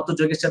ಬಿಸ್ಮಿಲ್ಲಾ ಮತ್ತು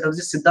ಜೋಗೇಶ್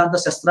ಚಟರ್ಜಿ. ಸಿದ್ಧಾಂತ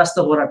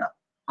ಶಸ್ತ್ರಾಸ್ತ್ರ ಹೋರಾಟ,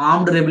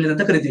 ಆರ್ಮ್ಡ್ ರೆಬಿಲಿಯನ್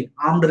ಅಂತ ಕರಿತೀವಿ.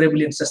 ಆರ್ಮ್ಡ್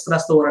ರೆಬಿಲಿಯನ್,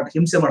 ಶಸ್ತ್ರಾಸ್ತ್ರ ಹೋರಾಟ,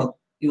 ಹಿಂಸೆ ಮಾಡೋದು.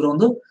 ಇವರ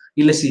ಒಂದು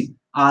ಇಲ್ಲಸಿ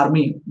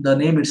army, the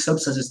name it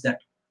self suggest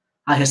that,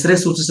 ಆ ಹೆಸರೇ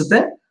ಸೂಚಿಸುತ್ತೆ.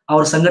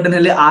 ಅವರ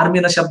ಸಂಘಟನೆಯಲ್ಲಿ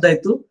ಆರ್ಮಿನ ಶಬ್ದ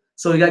ಇತ್ತು.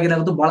 ಸೊ ಹೀಗಾಗಿ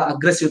ಏನಾಗುತ್ತೆ, ಬಹಳ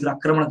ಅಗ್ರೆಸಿವ್ ಇದ್ರು,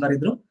 ಆಕ್ರಮಣಕಾರಿ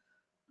ಇದ್ರು.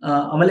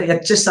 ಆಮೇಲೆ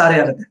HSRA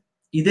ಆಗುತ್ತೆ.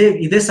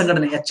 ಇದೇ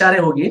ಸಂಘಟನೆ HRA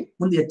ಹೋಗಿ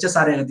ಮುಂದೆ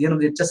HSRA ಆಗುತ್ತೆ.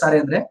 ಏನಂದ್ರೆ HSRA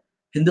ಅಂದ್ರೆ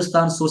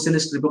Hindustan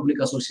socialist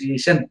republic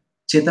association.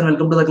 Chetan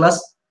welcome to the class.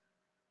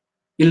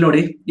 ಇಲ್ಲಿ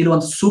ನೋಡಿ, ಇಲ್ಲಿ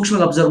ಒಂದು ಸೂಕ್ಷ್ಮ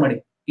ಅಬ್ಸರ್ವ್ ಮಾಡಿ.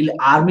 ಇಲ್ಲಿ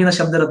ಆರ್ಮಿನ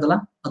ಶಬ್ದ ಇರುತ್ತಲ್ಲ,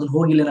 ಅದನ್ನ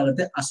ಹೋಗಿ ಇಲ್ಲಿ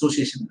ಏನಾಗುತ್ತೆ,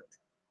 ಅಸೋಸಿಯೇಷನ್ ಇರುತ್ತೆ.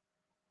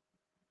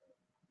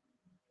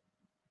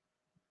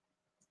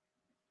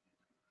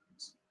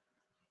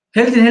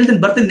 ಹೇಳ್ತೀನಿ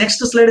ಬರ್ತೀನಿ.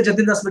 ನೆಕ್ಸ್ಟ್ ಸ್ಲೈಡ್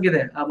ಜತಿನ್ ದಾಸ್ ಬಗ್ಗೆ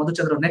ಇದೆ.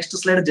 ಮಧುಚಂದ್ರ, ನೆಕ್ಸ್ಟ್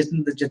ಸ್ಲೈಡ್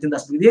ಜತಿನ್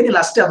ದಾಸ್ ಬಗ್ಗೆ ಏನಿಲ್ಲ,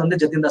 ಅಷ್ಟೇ, ಅದೊಂದೇ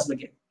ಜತಿನ್ ದಾಸ್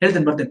ಬಗ್ಗೆ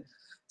ಹೇಳ್ತೀನಿ, ಬರ್ತೀನಿ.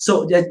 ಸೊ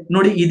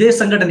ನೋಡಿ, ಇದೇ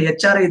ಸಂಘಟನೆ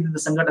HRA ಇದ್ದ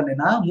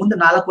ಸಂಘಟನೆನ ಮುಂದೆ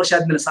 4 ವರ್ಷ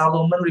ಆದ್ಮೇಲೆ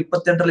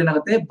 1928ರಲ್ಲಿ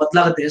ಏನಾಗುತ್ತೆ,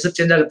 ಬದಲಾಗುತ್ತೆ, ಹೆಸರು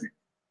ಚೇಂಜ್ ಆಗುತ್ತೆ,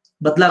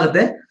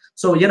 ಬದಲಾಗುತ್ತೆ.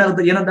 So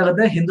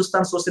ಏನಂತಾಗುತ್ತೆ,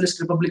 Hindustan socialist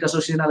republic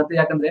association ಆಗುತ್ತೆ.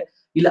 ಯಾಕಂದ್ರೆ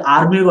ಇಲ್ಲಿ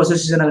ಆರ್ಮಿಗೂ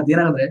ಅಸೋಸಿಯೇಷನ್ ಆಗುತ್ತೆ.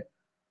 ಏನಾಗುತ್ತೆ,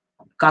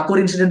 ಕಾಕೋರಿ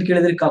ಇನ್ಸಿಡೆಂಟ್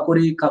ಕೇಳಿದ್ರಿ,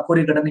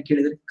 ಕಾಕೋರಿ ಘಟನೆ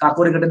ಕೇಳಿದ್ರಿ.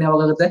 ಕಾಕೋರಿ ಘಟನೆ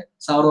ಯಾವಾಗ ಆಗುತ್ತೆ?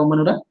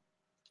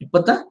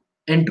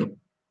 1928.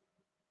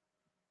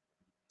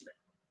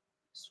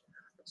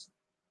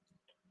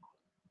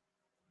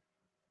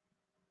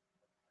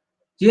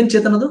 ಏನ್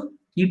ಚೇತನ್ ಅದು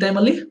ಈ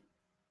ಟೈಮಲ್ಲಿ?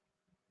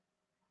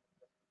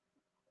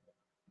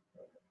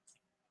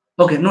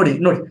 ಓಕೆ, ನೋಡಿ.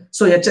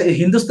 So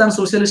Hindustan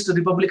socialist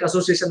republic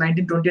association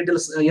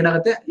 1928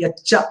 ಏನಾಗುತ್ತೆ,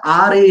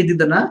 HRA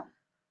ಇದ್ದಿದ್ದನ್ನ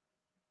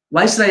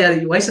ವೈಸ್ರಾಯ್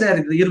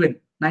ಯಾರಿದ್ರು? ಇರ್ವಿನ್.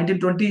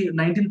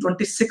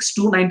 1926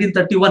 to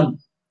 1931,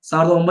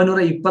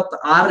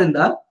 1926ರಿಂದ 1926ರಿಂದ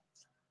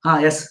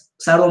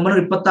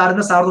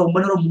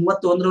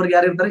 1931ರವರೆಗೆ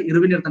ಯಾರು ಇರ್ತಾರೆ?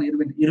 ಇರ್ವಿನ್ ಇರ್ತಾನೆ.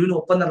 ಇರ್ವಿನ್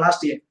ಒಪ್ಪಂದ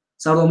ಲಾಸ್ಟ್ಗೆ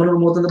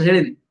 1931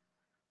 ಹೇಳಿನಿ.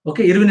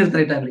 ಓಕೆ, ಇರ್ವಿನ್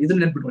ಇರ್ತಾರೆ ಈ ಟೈಮಲ್ಲಿ, ಇದನ್ನ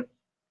ನೆನ್ಪಿಟ್ಕೊಳ್ಳಿ.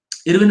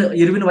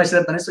 ಇರ್ವಿನ್ ವೈಸ್ರಾಯ್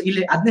ಇರ್ತಾನೆ. ಸೊ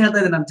ಇಲ್ಲಿ ಅದನ್ನೇ ಹೇಳ್ತಾ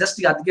ಇದ್ದೀನಿ ನಾನು, ಜಸ್ಟ್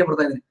ಈಗ ಅದಕ್ಕೆ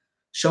ಬರ್ತಾ ಇದ್ದೀನಿ.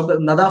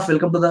 Nadaf,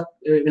 welcome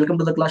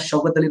to the class.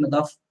 Shaukat Ali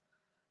Nadaf.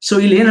 So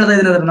ಇಲ್ಲಿ ಏನ್ ಹೇಳ್ತಾ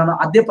ಇದ್ದೀನಿ ಅಂದ್ರೆ, ನಾನು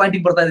ಅದೇ ಪಾಯಿಂಟ್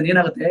ಬರ್ತಾ ಇದ್ದೀನಿ.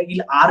 ಏನಾಗುತ್ತೆ,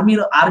 ಇಲ್ಲಿ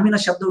ಆರ್ಮಿನ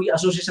ಶಬ್ದ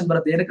ಅಸೋಸಿಯೇಷನ್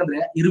ಬರುತ್ತೆ. ಏನಕ್ಕಂದ್ರೆ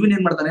ಇರ್ವಿನ್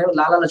ಏನ್ ಮಾಡ್ತಾನೆ,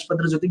 ಲಾಲಾ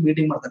ಲಜಪತ್ ಜೊತೆ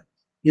ಮೀಟಿಂಗ್ ಮಾಡ್ತಾನೆ.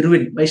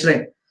 Irwin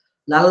viceroy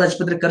Lala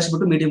Lajpat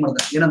ಕರ್ಸ್ಬಿಟ್ಟು meeting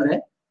ಮಾಡ್ತಾರೆ. ಏನಂದ್ರೆ,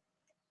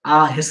 ಆ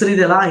ಹೆಸರು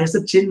ಇದೆಯಲ್ಲ, ಆ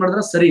ಹೆಸರು ಚೇಂಜ್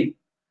ಮಾಡಿದ್ರೆ ಸರಿ.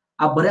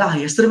 ಬರೀ ಆ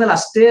ಹೆಸರು ಮೇಲೆ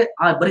ಅಷ್ಟೇ,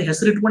 ಬರೀ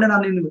ಹೆಸರು ಇಟ್ಕೊಂಡೆ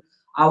ನಾನು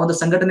ಆ ಒಂದು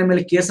ಸಂಘಟನೆ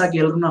ಮೇಲೆ ಕೇಸ್ ಹಾಕಿ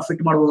ಎಲ್ಲರನ್ನ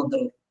ಫಿಟ್ ಮಾಡ್ಬೋದು ಅಂತ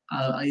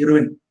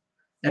ಇರ್ವಿನ್.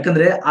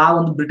 ಯಾಕಂದ್ರೆ ಆ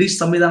ಒಂದು ಬ್ರಿಟಿಷ್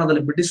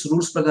ಸಂವಿಧಾನದಲ್ಲಿ, ಬ್ರಿಟಿಷ್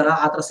ರೂಲ್ಸ್ ಪ್ರಕಾರ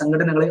ಆತರ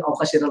ಸಂಘಟನೆಗಳಿಗೆ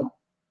ಅವಕಾಶ ಇರಲ್ಲ.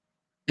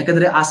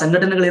 ಯಾಕಂದ್ರೆ ಆ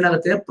ಸಂಘಟನೆಗಳು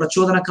ಏನಾಗುತ್ತೆ,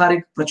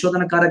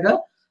 ಪ್ರಚೋದನಕಾರಕ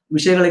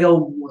ವಿಷಯಗಳಿಗೆ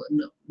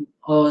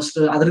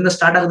ಅದರಿಂದ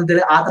ಸ್ಟಾರ್ಟ್ ಆಗುತ್ತೆ.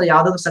 ಆತರ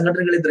ಯಾವ್ದಾದ್ರು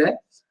ಸಂಘಟನೆಗಳಿದ್ರೆ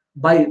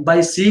ಬೈ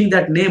ಸೀಯಿಂಗ್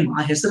ದಟ್ ನೇಮ್, ಆ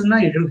ಹೆಸರನ್ನ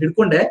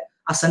ಹಿಡ್ಕೊಂಡೆ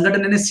ಆ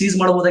ಸಂಘಟನೆನೇ ಸೀಸ್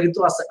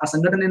ಮಾಡಬಹುದಾಗಿತ್ತು. ಆ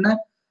ಸಂಘಟನೆಯನ್ನ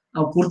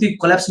ಪೂರ್ತಿ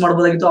ಕೊಲ್ಯಾಪ್ಸ್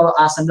ಮಾಡಬಹುದಾಗಿತ್ತು.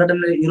 ಆ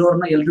ಸಂಘಟನೆ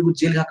ಇರೋರ್ನ ಎಲ್ರಿಗೂ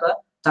ಜೈಲ್ ಹಾಕ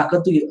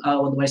ತಾಕತ್ತು ಆ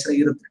ಒಂದು ವಯಸ್ಸಾಗಿ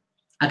ಇರುತ್ತೆ.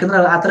 ಯಾಕಂದ್ರೆ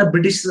ಆತರ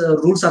ಬ್ರಿಟಿಷ್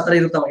ರೂಲ್ಸ್ ಆತರ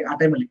ಇರ್ತಾವ ಆ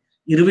ಟೈಮಲ್ಲಿ.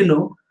 ಇರ್ವಿನ್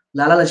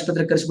ಲಾಲಾ ಲಜಪತ್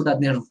ಕರೆಸ್ಬಿಟ್ಟು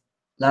ಅದನ್ನ ಹೇಳು,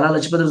 ಲಾಲಾ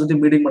ಲಜಪತ್ ಜೊತೆ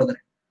ಮೀಟಿಂಗ್ ಮಾಡ್ತಾರೆ.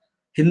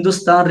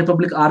 ಹಿಂದೂಸ್ತಾನ್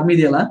ರಿಪಬ್ಲಿಕ್ ಆರ್ಮಿ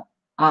ಇದೆಯಲ್ಲ,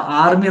 ಆ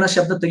ಆರ್ಮಿನ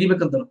ಶಬ್ದ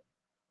ತೆಗಿಬೇಕಂತ.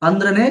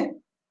 ಅಂದ್ರೇನೆ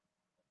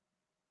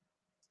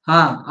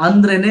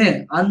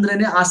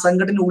ಆ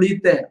ಸಂಘಟನೆ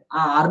ಉಳಿಯುತ್ತೆ. ಆ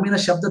ಆರ್ಮಿನ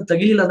ಶಬ್ದ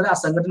ತೆಗಿಲಿಲ್ಲ ಅಂದ್ರೆ ಆ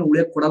ಸಂಘಟನೆ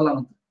ಉಳಿಯಕ್ ಕೊಡಲ್ಲ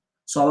ಅಂತ.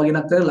 ಸೊ ಅವಾಗ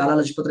ಏನಾಗ್ತದೆ, ಲಾಲಾ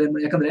ಲಜಪತ್ ರಾಯ್,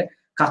 ಯಾಕಂದ್ರೆ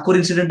ಕಾಕೋರಿ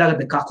ಇನ್ಸಿಡೆಂಟ್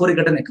ಆಗುತ್ತೆ. ಕಾಕೋರಿ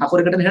ಘಟನೆ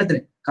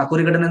ಹೇಳ್ತೀನಿ.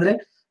 ಕಾಕೋರಿ ಘಟನೆ ಅಂದ್ರೆ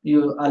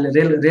ಅಲ್ಲಿ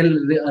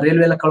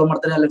ರೈಲ್ವೆ ಎಲ್ಲ ಕಳು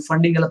ಮಾಡ್ತಾರೆ, ಅಲ್ಲಿ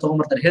ಫಂಡಿಂಗ್ ಎಲ್ಲ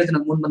ತಗೊಂಡ್ಬರ್ತಾರೆ. ಹೇಳ್ತೀನಿ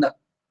ಮುಂದ್ ಬಂದಾಗ.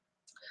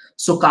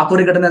 ಸೊ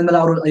ಕಾಕೋರಿ ಘಟನೆ ಆದ್ಮೇಲೆ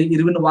ಅವರು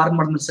ಇರ್ವಿನ್ ವಾರ್ನ್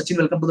ಮಾಡಿದ್ಮೇಲೆ, Sachin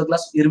welcome to the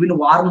class, Irwin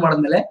warn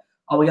ಮಾಡಿದ್ಮೇಲೆ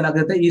ಅವಾಗ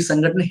ಏನಾಗುತ್ತೆ, ಈ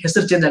ಸಂಘಟನೆ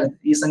ಹೆಸರು ಚೇಂಜ್ ಆಗುತ್ತೆ.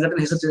 ಈ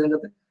ಸಂಘಟನೆ ಹೆಸರು ಚೇಂಜ್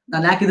ಆಗುತ್ತೆ.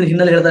 ನಾನು ಯಾಕೆ ಇದ್ರ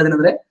ಹಿನ್ನೆಲೆ ಹೇಳ್ತಾ ಇದ್ದೀನಿ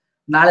ಅಂದ್ರೆ,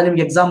 ನಾಳೆ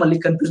ನಿಮ್ಗೆ ಎಕ್ಸಾಮ್ ಅಲ್ಲಿ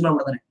ಕನ್ಫ್ಯೂಸ್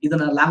ಮಾಡ್ಬಿಡ್ತಾನೆ.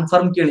 ಇದನ್ನ ಲಾಂಗ್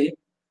ಫಾರ್ಮ್ ಕೇಳಿ,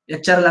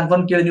 HR ಲಾಂಗ್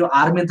ಫಾರ್ಮ್ ಕೇಳಿ ನೀವು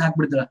ಆರ್ಮಿ ಅಂತ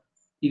ಹಾಕ್ಬಿಡ್ತೀರಾ.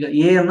 ಈಗ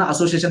ಎ ಅನ್ನ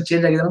ಅಸೋಸಿಯೇಷನ್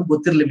ಚೇಂಜ್ ಆಗಿದೆ ಅಂತ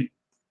ಗೊತ್ತಿರ್ಲಿ ನಿಮಗೆ.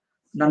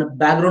 ನಾನು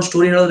ಬ್ಯಾಕ್ ಗ್ರೌಂಡ್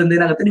ಸ್ಟೋರಿ ಹೇಳೋದ್ರಿಂದ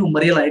ಏನಾಗುತ್ತೆ, ನೀವು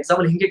ಮರೆಯಲ್ಲ. ಎಕ್ಸಾಮ್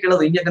ಅಲ್ಲಿ ಹಿಂಗೆ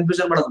ಕೇಳೋದು, ಹಿಂಗೆ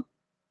ಕನ್ಫ್ಯೂಷನ್ ಮಾಡೋದು.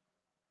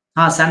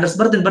 ಸ್ಯಾಂಡರ್ಸ್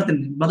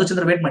ಬರ್ತೀನಿ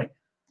ಮಧುಚಂದ್ರ ವೇಟ್ ಮಾಡಿ.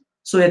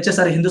 So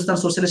HSR Hindustan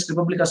socialist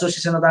republic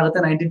association ಅದಾಗುತ್ತೆ.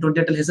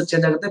 1928 ಹೆಸರು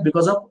ಚೇಂಜ್ ಆಗುತ್ತೆ.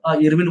 ಬಿಕಾಸ್ ಆಫ್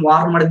ಇರ್ವಿನ್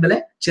ವಾರ್ ಮಾಡಿದ್ಮೇಲೆ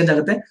ಚೇಂಜ್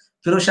ಆಗುತ್ತೆ.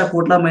 ಫಿರೋಜ್ ಶಾ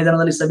ಕೋಟ್ಲಾ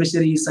ಮೈದಾನದಲ್ಲಿ ಸಭೆ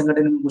ಸೇರಿ ಈ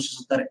ಸಂಘಟನೆ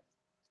ಘೋಷಿಸುತ್ತಾರೆ.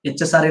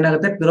 HSR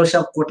ಏನಾಗುತ್ತೆ, ಫಿರೋಜ್ ಶಾ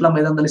ಕೋಟ್ಲಾ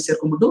ಮೈದಾನದಲ್ಲಿ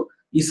ಸೇರ್ಕೊಂಡ್ಬಿಟ್ಟು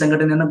ಈ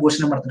ಸಂಘಟನೆಯನ್ನ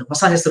ಘೋಷಣೆ ಮಾಡ್ತಾರೆ.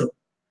 ಹೊಸ ಹೆಸರು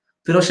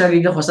ಫಿರೋಜ್ ಶಾ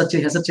ಈಗ ಹೊಸ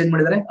ಹೆಸರು ಚೇಂಜ್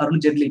ಮಾಡಿದ್ದಾರೆ, ಅರುಣ್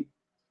ಜೇಟ್ಲಿ.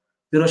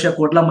 ಫಿರೋಜ್ ಶಾ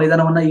ಕೋಟ್ಲಾ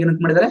ಮೈದಾನವನ್ನ ಏನಂತ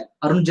ಮಾಡಿದ್ದಾರೆ,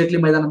 ಅರುಣ್ ಜೇಟ್ಲಿ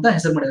ಮೈದಾನ ಅಂತ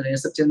ಹೆಸರು ಮಾಡಿದ್ದಾರೆ.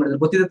 ಹೆಸರು ಚೇಂಜ್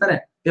ಮಾಡಿದ್ದಾರೆ. ಗೊತ್ತಿದೆ ತಾನೆ?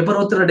 ಪೇಪರ್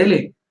ಓದ್ತೀರಾ daily?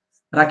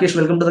 Rakesh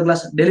welcome to the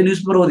class. Daily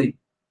news paper ಓದಿ.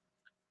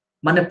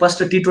 ಮೊನ್ನೆ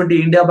first T20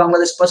 India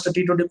Bangladesh first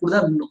T20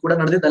 ಕೂಡ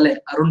ನಡೆದಿದ್ದು ಅಲ್ಲೇ,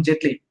 ಅರುಣ್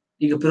ಜೇಟ್ಲಿ.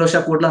 ಈಗ ಫಿರೋಜ್ ಶಾ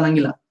ಕೋಟ್ಲಾ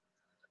ನಂಗಿಲ್ಲ.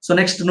 ಸೊ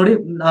ನೆಕ್ಸ್ಟ್ ನೋಡಿ,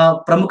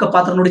 ಪ್ರಮುಖ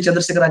ಪಾತ್ರ ನೋಡಿ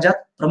ಚಂದ್ರಶೇಖರ್ ಆಜಾದ್.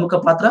 ಪ್ರಮುಖ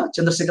ಪಾತ್ರ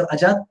ಚಂದ್ರಶೇಖರ್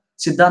ಆಜಾದ್.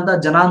 ಸಿದ್ಧಾಂತ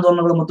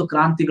ಜನಾಂದೋಲನಗಳು ಮತ್ತು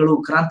ಕ್ರಾಂತಿಗಳು.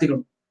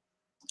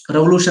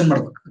 ರೆವಲ್ಯೂಷನ್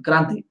ಮಾಡ್ಬೇಕು,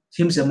 ಕ್ರಾಂತಿ,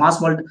 ಹಿಂಸೆ,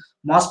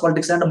 mass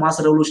politics and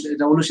mass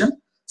revolution.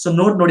 So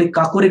ನೋಡಿ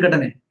ಕಾಕೋರಿ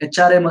ಘಟನೆ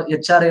HRA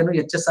ಯನ್ನು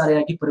HSRA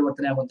ಆಗಿ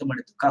ಪರಿವರ್ತನೆ ಆಗುವಂತೆ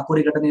ಮಾಡಿತ್ತು.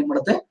 ಕಾಕೋರಿ ಘಟನೆ ಏನ್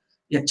ಮಾಡುತ್ತೆ,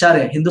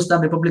 HRA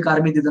ಹಿಂದೂಸ್ತಾನ್ ರಿಪಬ್ಲಿಕ್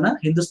ಆರ್ಮಿ ಇದನ್ನ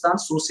ಹಿಂದೂಸ್ತಾನ್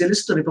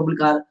ಸೋಷಿಯಲಿಸ್ಟ್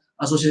ರಿಪಬ್ಲಿಕ್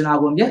ಅಸೋಸಿಯೇಷನ್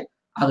ಆಗುವಂಗೆ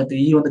ಆಗುತ್ತೆ.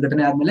 ಈ ಒಂದು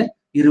ಘಟನೆ ಆದ್ಮೇಲೆ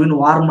ಇರ್ವಿನ್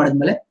ವಾರ್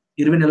ಮಾಡಿದ್ಮೇಲೆ,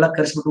 ಇರ್ವಿನ್ ಎಲ್ಲ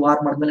ಕರೆಸ್ಬಿಟ್ಟು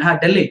ವಾರ್ ಮಾಡಿದ್ಮೇಲೆ,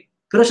 ಡೆಲ್ಲಿ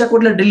ಫಿರೋಜ್ ಶಾ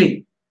ಕೋಟ್ಲಾ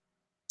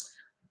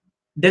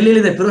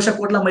ಡೆಲ್ಲಿಲಿದೆ. ಫಿರೋಜ್ ಶಾ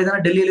ಕೋಟ್ಲಾ ಮೈದಾನ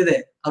ಡೆಲ್ಲಿಲಿದೆ.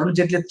 ಅರುಣ್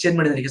ಜೇಟ್ಲಿ ಚೇಂಜ್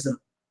ಮಾಡಿದ್ದಾರೆ ಹೆಸರು.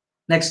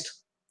 ನೆಕ್ಸ್ಟ್,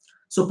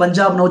 ಸೊ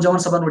ಪಂಜಾಬ್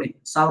ನೌಜವಾನ್ ಸಭಾ ನೋಡಿ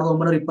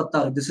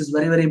 1926. This is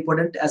very very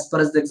important as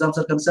for as the exams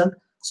are concerned.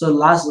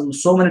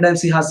 So many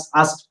times he has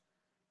asked.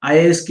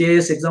 IAS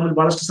KAS exam ಅಲ್ಲಿ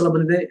ಬಹಳಷ್ಟು ಸಲ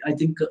ಬಂದಿದೆ. ಐ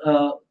ಥಿಂಕ್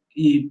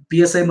ಈ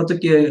PSI ಮತ್ತು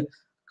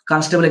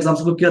ಕಾನ್ಸ್ಟೇಬಲ್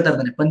ಎಕ್ಸಾಮ್ಸ್ ಕೇಳ್ತಾ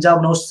ಇರ್ತಾನೆ. ಪಂಜಾಬ್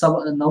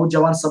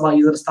ನೌಜವಾನ್ ಸಭಾ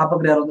ಇದರ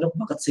ಸ್ಥಾಪಕರು ಯಾರು ಅಂದ್ರೆ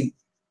Bhagat Singh.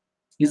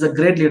 Is a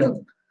great leader.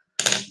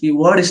 ಈ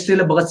ವರ್ಡ್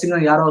ಹಿಸ್ಟ್ರಿಯಲ್ಲಿ ಭಗತ್ ಸಿಂಗ್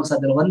ಯಾರು ಆಗ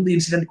ಸಾಧ್ಯ ಇಲ್ಲ. ಒಂದು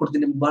ಇನ್ಸಿಡೆಂಟ್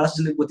ಕೊಡ್ತೀನಿ, ನಿಮ್ಗೆ ಬಹಳಷ್ಟು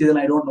ಜನಕ್ಕೆ ಗೊತ್ತಿದೆ,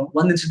 ಐ ಡೋಂಟ್ ನೋ.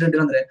 ಒಂದು ಇನ್ಸಿಡೆಂಟ್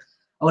ಏನಂದ್ರೆ,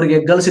 ಅವರಿಗೆ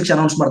ಗರ್ಲ್ ಶಿಕ್ಷೆ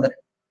ಅನೌನ್ಸ್ ಮಾಡ್ತಾರೆ.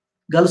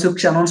 ಗರ್ಲ್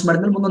ಶಿಕ್ಷೆ ಅನೌನ್ಸ್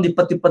ಮಾಡಿದ್ಮೇಲೆ ಮುಂದೊಂದು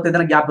 20-25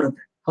 ದಿನ ಗ್ಯಾಪ್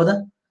ಇರುತ್ತೆ. ಹೌದಾ?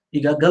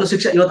 ಈಗ ಗರ್ಲ್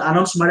ಶಿಕ್ಷೆ ಇವತ್ತು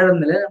ಅನೌನ್ಸ್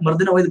ಮಾಡಿದ್ಮೇಲೆ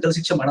ಮರುದಿನ ಹೋಗಿ ಗರ್ಲ್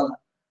ಶಿಕ್ಷೆ ಮಾಡಲ್ಲ.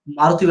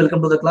 Maruti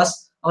welcome to the class.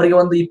 ಅವರಿಗೆ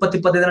ಒಂದು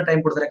 20-25 ದಿನ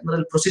ಟೈಮ್ ಕೊಡ್ತಾರೆ.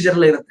 ಯಾಕಂದ್ರೆ ಪ್ರೊಸೀಜರ್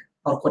ಎಲ್ಲ ಇರುತ್ತೆ.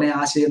 ಅವ್ರ ಕೊನೆ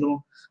ಆಸೆ ಏನು,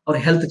 ಅವ್ರ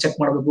ಹೆಲ್ತ್ ಚೆಕ್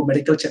ಮಾಡಬೇಕು,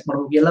 ಮೆಡಿಕಲ್ ಚೆಕ್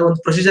ಮಾಡಬೇಕು, ಎಲ್ಲ ಒಂದು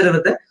ಪ್ರೊಸೀಜರ್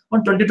ಇರುತ್ತೆ.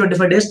 ಒಂದು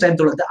 20-25 ಡೇಸ್ ಟೈಮ್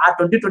ತೊಗೊಳುತ್ತೆ. ಆ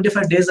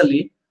 20-25 ಡೇಸ್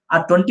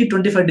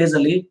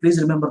ಅಲ್ಲಿ please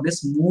remember this,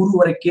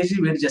 3.5 kg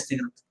wait ಜಾಸ್ತಿ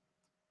ಆಗಿರುತ್ತೆ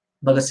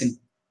ಭಗತ್ ಸಿಂಗ್.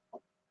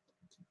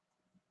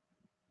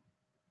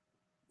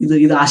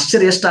 ಇದು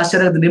ಆಶ್ಚರ್ಯ, ಎಷ್ಟು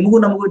ಆಶ್ಚರ್ಯ ಆಗುತ್ತೆ ನಿಮಗೂ.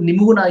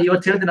 ನಾ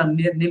ಇವತ್ತು ಹೇಳ್ತೀನಿ,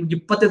 ನಿಮ್ಗೆ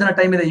 20 ದಿನ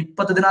ಟೈಮ್ ಇದೆ.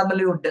 20 ದಿನ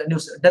ಆದ್ಮೇಲೆ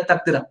ನೀವು ಡೆತ್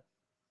ಆಗ್ತೀರಾ.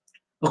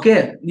 ಓಕೆ,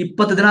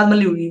 20 ದಿನ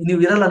ಆದ್ಮೇಲೆ ನೀವು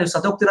ಇರಲ್ಲ, ನೀವು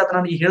ಸತ್ತೋಗ್ತೀರಾ ಅಂತ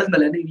ನಾನು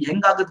ಹೇಳಿದ್ಮೇಲೆ ನೀವು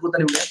ಹೆಂಗಾಗುತ್ತೆ ಗೊತ್ತಾ?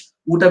 ನಿಮ್ಗೆ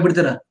ಊಟ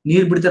ಬಿಡ್ತೀರಾ,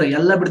 ನೀರ್ ಬಿಡ್ತೀರಾ,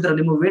 ಎಲ್ಲ ಬಿಡ್ತೀರಾ.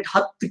 ನಿಮ್ಮ ವೇಟ್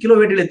 10 ಕಿಲೋ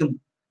ವೇಟ್ ಇಳಿತು.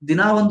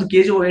 ದಿನ 1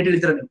 kg ವೇಟ್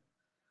ಇಳಿತೀರಾ. ನೀವು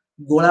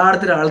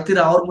ಗೋಳಾಡ್ತೀರಾ,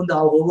 ಅಳ್ತೀರಾ. ಅವ್ರ ಮುಂದೆ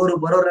ಹೋಗೋರು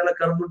ಬರೋರೆಲ್ಲ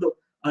ಕರ್ದ್ಬಿಟ್ಟು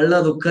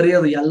ಅಳ್ಳೋದು,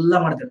 ಕರಿಯೋದು ಎಲ್ಲ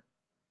ಮಾಡ್ತೀರಾ.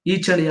 ಈ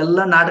ಚಳಿ ಎಲ್ಲ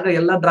ನಾಟಕ,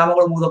 ಎಲ್ಲ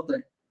ಡ್ರಾಮಾಗಳು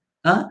ಮುಗಿದೋಗ್ತವೆ.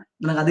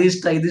 ನನಗೆ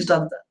ಅದಿಷ್ಟ ಇದಿಷ್ಟ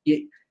ಅಂತ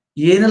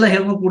ಏನೆಲ್ಲ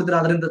ಹೇಳ್ಕೊಂಡು ಕೂಡ್ತೀರಾ.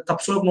 ಅದರಿಂದ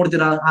ತಪ್ಸ್ಕೊಳಕ್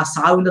ನೋಡ್ತೀರಾ, ಆ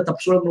ಸಾವಿಂದ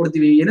ತಪ್ಸ್ಕೊಳಕ್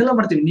ನೋಡ್ತೀವಿ, ಏನೆಲ್ಲ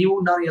ಮಾಡ್ತೀವಿ. ನೀವು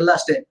ನಾವು ಎಲ್ಲ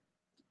ಅಷ್ಟೇ.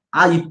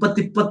 ಆ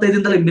 20-25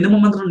 ದಿನದಲ್ಲಿ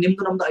ಮಿನಿಮಮ್ ಅಂದ್ರೆ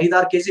ನಮ್ದು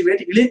 5-6 kg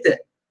ವೇಟ್ ಇಳಿಯುತ್ತೆ.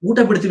 ಊಟ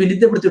ಬಿಡ್ತೀವಿ,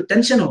 ನಿದ್ದೆ ಬಿಡ್ತೀವಿ.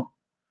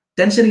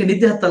 ಟೆನ್ಷನ್ಗೆ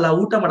ನಿದ್ದೆ ಹತ್ತಲ್ಲ,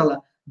 ಊಟ ಮಾಡಲ್ಲ.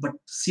 ಬಟ್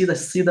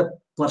ಸೀದಾ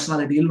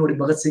ಪರ್ಸನಾಲಿಟಿ ಇಲ್ಲಿ ನೋಡಿ,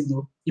 ಭಗತ್ ಸಿಂಗ್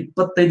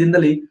 25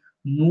 ದಿನದಲ್ಲಿ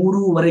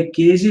 3.5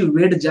 kg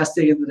ವೇಟ್ ಜಾಸ್ತಿ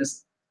ಆಗಿದ್ರೆ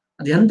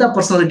ಅದ್ ಎಂತ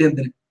ಪರ್ಸನಾಲಿಟಿ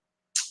ಅಂತೀನಿ.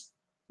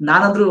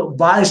 ನಾನಂದ್ರೂ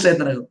ಬಹಳ ಇಷ್ಟ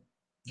ಆಯ್ತು ನನಗೆ.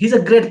 Is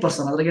a great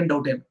person, ಅದ್ರಾಗೇನ್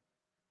doubt ಏನು.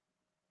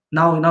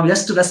 ನಾವು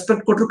ಎಷ್ಟು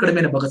ರೆಸ್ಪೆಕ್ಟ್ ಕೊಟ್ರು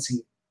ಕಡಿಮೆನೆ ಭಗತ್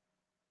ಸಿಂಗ್.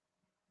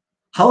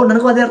 ಹೌದು,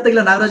 ನನಗೂ ಅದೇ ಅರ್ಥ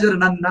ಇಲ್ಲ ನಾಗರಾಜ್ ಅವ್ರೆ.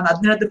 ನಾನು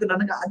ಅದ್ನ ಹೇಳ್ತಿರ್ತೀನಿ,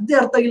 ನನಗೆ ಅದೇ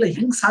ಅರ್ಥ ಆಗಿಲ್ಲ.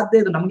 ಹೆಂಗ್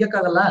ಸಾಧ್ಯ ಇದು?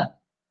 ನಮ್ಗ್ಯಾಕಾಗಲ್ಲ,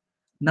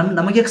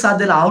 ನಮಗೆ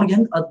ಸಾಧ್ಯ ಇಲ್ಲ. ಅವ್ನಿಗೆ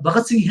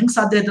ಭಗತ್ ಸಿಂಗ್ ಹೆಂಗ್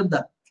ಸಾಧ್ಯ ಆಯ್ತು ಅಂತ.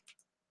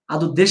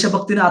 ಅದು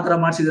ದೇಶಭಕ್ತಿನೇ ಆತರ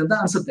ಮಾಡಿಸಿದೆ ಅಂತ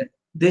ಅನ್ಸುತ್ತೆ.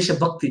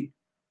 ದೇಶಭಕ್ತಿ,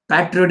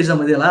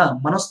 ಪ್ಯಾಟ್ರಿಯೋಟಿಸಮ್ ಇದೆಯಲ್ಲ,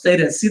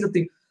 ಮನಸ್ಥೈರ್ಯ,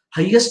 ಸೀದತಿ.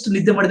 ಹೈಯೆಸ್ಟ್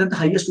ನಿದ್ದೆ ಮಾಡಿದಂತೆ,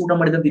 ಹೈಯೆಸ್ಟ್ ಊಟ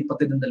ಮಾಡಿದಂತೆ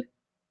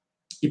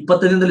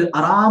 20 ದಿನದಲ್ಲಿ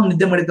ಆರಾಮ್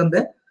ನಿದ್ದೆ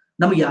ಮಾಡಿದಂತೆ.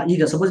 ನಮ್ಗೆ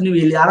ಈಗ ಸಪೋಸ್ ನೀವು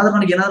ಇಲ್ಲಿ ಯಾರಾದ್ರೂ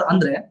ನನಗೆ ಏನಾದ್ರು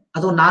ಅಂದ್ರೆ,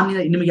 ಅಥವಾ ನಾನು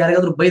ನಿಮ್ಗೆ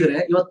ಯಾರಿಗಾದ್ರೂ ಬೈದ್ರೆ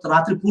ಇವತ್ತು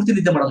ರಾತ್ರಿ ಪೂರ್ತಿ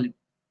ನಿದ್ದೆ ಮಾಡಲ್ಲ ನೀವು.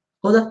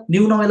 ಹೌದಾ?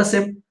 ನಾವೆಲ್ಲ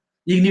ಸೇಮ್.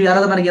 ಈಗ ನೀವು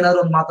ಯಾರಾದ್ರೂ ನನಗೆ ಏನಾದ್ರು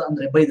ಒಂದು ಮಾತು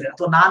ಅಂದ್ರೆ ಬೈದ್ರೆ,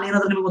 ಅಥವಾ ನಾನು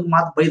ಏನಾದ್ರೂ ನಿಮಗೆ ಒಂದು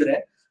ಮಾತು ಬೈದ್ರೆ,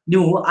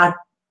 ನೀವು ಆ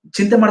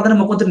ಚಿಂತೆ ಮಾಡ್ತಾನೆ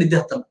ಮಕ್ಕೊಂತ ನಿದ್ದೆ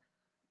ಹತ್ತಲ್ಲ.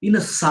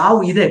 ಇನ್ನು ಸಾವು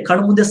ಇದೆ,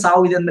 ಕಣ್ ಮುಂದೆ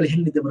ಸಾವು ಇದೆ ಅಂದ್ಮೇಲೆ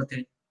ಹೆಂಗ್ ನಿದ್ದೆ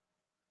ಬರ್ತೇವೆ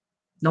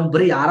ನಾವು?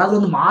 ಬರೀ ಯಾರಾದ್ರೂ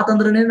ಒಂದು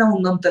ಮಾತಂದ್ರೇನೆ ನಾವು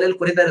ನಮ್ಮ ತಲೆಯಲ್ಲಿ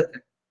ಕೊರಿತಾ ಇರುತ್ತೆ.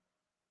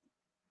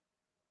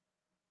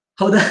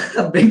 ಹೌದಾ?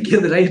 ಬೆಂಕಿ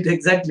ಅದು, ರೈಟ್,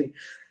 ಎಕ್ಸಾಕ್ಟ್ಲಿ.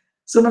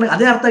 ಸೊ ನನಗೆ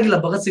ಅದೇ ಅರ್ಥ ಆಗಿಲ್ಲ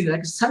ಭಗತ್ ಸಿಂಗ್.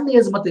 ಯಾಕೆ ಸಣ್ಣ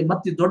ಏಜ್,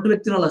 ಮತ್ತೆ ದೊಡ್ಡ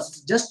ವ್ಯಕ್ತಿನಲ್ಲ,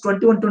 ಜಸ್ಟ್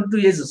 21-22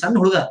 ಏಜ್, ಸಣ್ಣ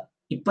ಹುಡುಗ,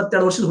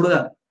 22 ವರ್ಷದ ಹುಡುಗ.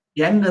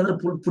 ಹೆಂಗ್ ಅಂದ್ರೆ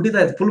ಫುಲ್ ಪುಟಿತಾ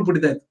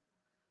ಇತ್ತು.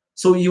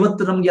 ಸೊ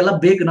ಇವತ್ತು ನಮ್ಗೆಲ್ಲ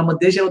ಬೇಕು, ನಮ್ಮ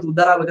ದೇಶ ಇವತ್ತು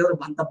ಉದ್ಧಾರ ಆಗ್ಬೇಕಾದ್ರೆ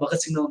ಅಂತ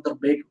ಭಗತ್ ಸಿಂಗ್ ಅಂತ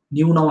ಬೇಕು.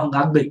 ನಾವು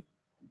ಹಂಗಾಗ್ಬೇಕು.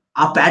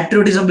 ಆ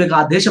ಪ್ಯಾಟ್ರಿಯೋಟಿಸಮ್ ಬೇಕು,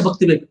 ಆ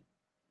ದೇಶಭಕ್ತಿ ಬೇಕು.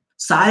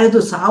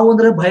 ಸಾವು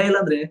ಅಂದ್ರೆ ಭಯ ಇಲ್ಲ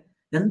ಅಂದ್ರೆ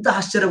ಎಂತ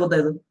ಆಶ್ಚರ್ಯ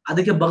ಗೊತ್ತಾಯ್ತು.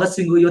 ಅದಕ್ಕೆ ಭಗತ್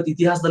ಸಿಂಗ್ ಇವತ್ತು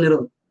ಇತಿಹಾಸದಲ್ಲಿ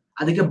ಇರೋದು.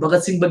 ಅದಕ್ಕೆ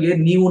ಭಗತ್ ಸಿಂಗ್ ಬಗ್ಗೆ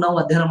ನಾವು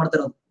ಅಧ್ಯಯನ ಮಾಡ್ತಾ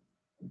ಇರೋದು.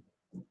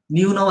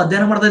 ನಾವು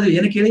ಅಧ್ಯಯನ ಮಾಡ್ತಾ ಇದೀವಿ.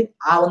 ಏನಕ್ಕೆ ಹೇಳಿ?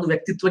 ಆ ಒಂದು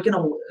ವ್ಯಕ್ತಿತ್ವಕ್ಕೆ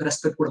ನಾವು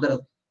ರೆಸ್ಪೆಕ್ಟ್ ಕೊಡ್ತಾ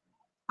ಇರೋದು.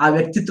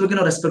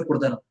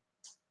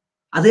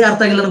 ಅದೇ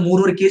ಅರ್ಥ ಆಗಿಲ್ಲ.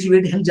 3.5 kg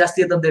ವೇಟ್ ಹೆಂಗ್ ಜಾಸ್ತಿ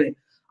ಆಯ್ತು ಅಂತ ಹೇಳಿ.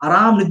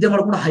 ಆರಾಮ್ ನಿದ್ದೆ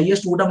ಮಾಡ್ಕೊಂಡು,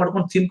 ಹೈಯೆಸ್ಟ್ ಊಟ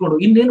ಮಾಡ್ಕೊಂಡು, ತಿನ್ಕೊಂಡು,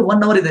 ಇನ್ನೇನು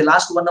 1 hour ಇದೆ,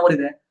 ಲಾಸ್ಟ್ 1 hour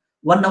ಇದೆ.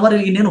 1 hour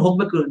ಇನ್ನೇನು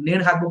ಹೋಗ್ಬೇಕು,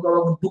 ನೇಣ್ ಹಾಕ್ಬೇಕು.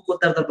 ಅವಾಗ ಒಂದು ಬುಕ್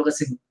ಓದ್ತಾ ಇರ್ತಾರೆ Bhagat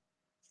Singh.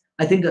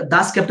 I think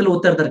Das capital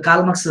ಓದ್ತಾ ಇರ್ತಾರೆ,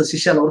 ಕಾಲ್ ಮಾರ್ಕ್ಸ್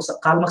ಶಿಷ್ಯ ಅಲ್ಲ, ಅವರು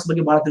ಕಾಲ್ ಮಾರ್ಕ್ಸ್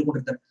ಬಗ್ಗೆ ಬಹಳ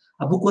ತಿಳ್ಕೊಂಡಿರ್ತಾರೆ.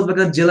 ಆ ಬುಕ್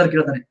ಓದ್ಬೇಕಾದ್ರೆ ಜೇಲರ್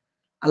ಕೇಳ್ತಾನೆ,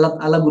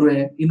 ಅಲ್ಲ ಗುರುವೆ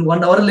ಇನ್ನು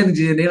 1 hour ಅಲ್ಲಿ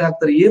ನೇಣು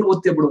ಹಾಕ್ತಾರೆ, ಏನ್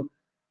ಓದ್ತೀಯ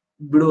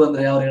ಬಿಡು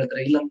ಅಂದ್ರೆ ಅವ್ರು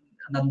ಹೇಳ್ತಾರೆ, ಇಲ್ಲ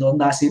ನಂದು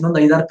ಒಂದು ಆಸೆ, ಇನ್ನೊಂದು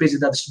 5-6 ಪೇಜ್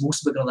ಇದೆ, ಅದಷ್ಟು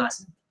ಮುಗಿಸ್ಬೇಕನ್ನೋದು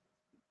ಆಸೆ.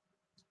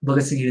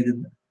 ಭಗತ್ ಸಿಂಗ್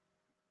ಹೇಳಿದ್ದು.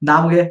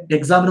 ನಮ್ಗೆ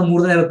ಎಕ್ಸಾಮ್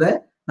 3 ದಿನ ಇರುತ್ತೆ,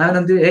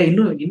 ನಾವೇನಂತೀವಿ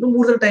ಇನ್ನು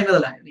 3 ದಿನ ಟೈಮ್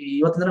ಇದಲ್ಲ,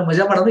 ಇವತ್ತಿನ ದಿನ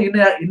ಮಜಾ ಮಾಡೋದು, ಇನ್ನು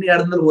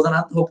 2 ದಿನದಲ್ಲಿ ಓದೋಣ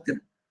ಅಂತ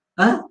ಹೋಗ್ತೀನಿ.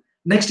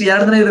 ನೆಕ್ಸ್ಟ್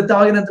 2 ದಿನ ಇರುತ್ತೆ,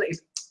 ಅವಾಗ ನಂತರ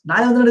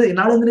ನಾಳೆ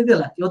ಒಂದಿನ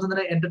ಇದೆಯಲ್ಲ,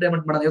 ಇವತ್ತೊಂದಿನ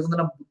ಎಂಟರ್ಟೈನ್ಮೆಂಟ್ ಮಾಡೋಣ,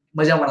 ಇವತ್ತೊಂದಿನ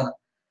ಮಜಾ ಮಾಡೋಣ.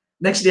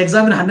 ನೆಕ್ಸ್ಟ್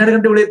ಎಕ್ಸಾಮಿನ 12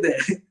 ಗಂಟೆ ಉಳಿಯುತ್ತೆ,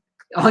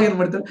 ಅವಾಗ ಏನ್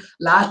ಮಾಡ್ತೀವಿ,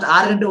 ಲಾಸ್ಟ್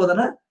 6 ಗಂಟೆ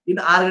ಓದೋಣ,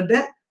 ಇನ್ನು 6 ಗಂಟೆ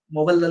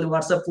ಮೊಬೈಲ್ ನಲ್ಲಿ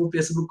ವಾಟ್ಸ್ಆಪ್,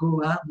 ಫೇಸ್ಬುಕ್,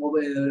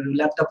 ಮೊಬೈಲ್,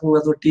 ಲ್ಯಾಪ್ಟಾಪ್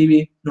ಅಥವಾ ಟಿವಿ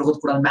ನೋಡ್ಕೋದ್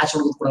ಕೊಡೋಣ, ಮ್ಯಾಚ್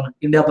ನೋಡ್ಕೋದ್ ಕೊಡೋಣ.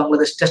 ಇಂಡಿಯಾ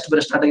ಬಾಂಗ್ಲಾದೇಶ್ ಟೆಸ್ಟ್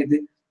ಬೇರೆ ಸ್ಟಾರ್ಟ್ ಆಗೈತಿ,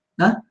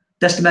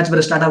 ಟೆಸ್ಟ್ ಮ್ಯಾಚ್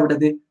ಬೇರೆ ಸ್ಟಾರ್ಟ್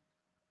ಆಗ್ಬಿಟ್ಟೈತಿ,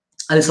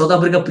 ಅಲ್ಲಿ ಸೌತ್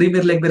ಆಫ್ರಿಕಾ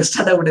ಪ್ರೀಮಿಯರ್ ಲೀಗ್ ಬೇರೆ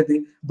ಸ್ಟಾರ್ಟ್ ಆಗ್ಬಿಟ್ಟೈತಿ.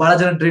 ಬಹಳ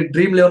ಜನ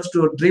ಡ್ರೀಮ್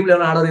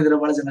ಲೆವೆನ್ ಆಡೋರು ಇದಾರೆ,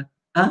 ಬಹಳ ಜನ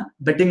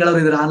ಬೆಟ್ಟಿಂಗ್ ಆಡೋರು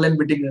ಇದಾರೆ, ಆನ್ಲೈನ್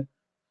ಬೆಟ್ಟಿಂಗ್.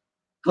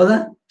 ಹೌದಾ?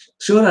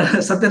 ಶೂರ್,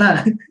 ಸತ್ಯನಾ?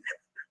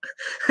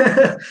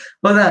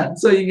 ಹೌದಾ?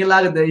 ಸೊ ಹಿಂಗೆಲ್ಲ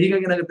ಆಗುತ್ತೆ.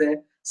 ಹೀಗಾಗಿ ಏನಾಗುತ್ತೆ,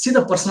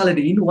 ಸೀದಾ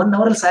ಪರ್ಸನಾಲಿಟಿ. ಇನ್ನು 1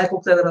 hour ಅಲ್ಲಿ ಸಾಯಕ್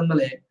ಹೋಗ್ತಾ ಇದಾರೆ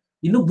ಅಂದ್ಮೇಲೆ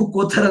ಇನ್ನು ಬುಕ್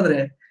ಓದ್ತಾರೆ ಅಂದ್ರೆ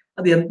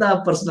ಅದು ಎಂತ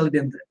ಪರ್ಸನಾಲಿಟಿ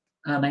ಅಂತ.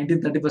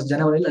 1931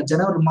 ಜನವರಿ ಇಲ್ಲ,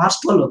 ಮಾರ್ಚ್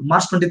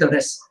 23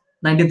 ಎಸ್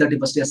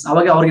 1931 ಎಸ್,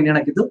 ಅವಾಗ ಅವ್ರಿಗೆ ನೇಣು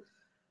ಹಾಕಿದ್ದು.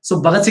 ಸೊ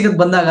ಭಗತ್ ಸಿಂಗ್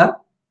ಬಂದಾಗ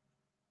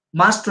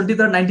ಮಾರ್ಚ್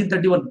 23,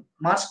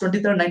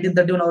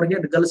 1931 ಅವರಿಗೆ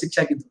ಗಲ್ಲು ಶಿಕ್ಷೆ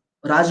ಹಾಕಿದ್ದು.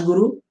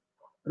 Rajguru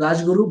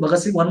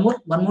Bhagat Singh, one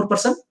more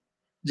person,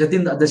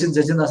 Jatin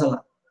Das ಅಲ್ಲ,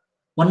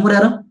 ಒನ್ ಮೋರ್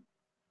ಯಾರು?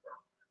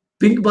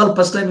 Pink ball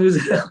first time use.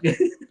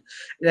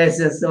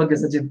 Yes okay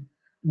Sachin.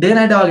 Day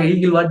night ಅವಾಗ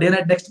ಈಗಿಲ್ವಾ? Day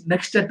night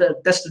next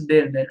test day.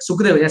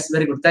 Sukhdev, yes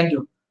very good, thank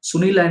you.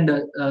 Sunil and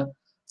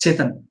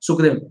Chetan,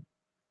 Sukhdev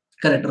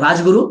correct.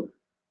 Rajguru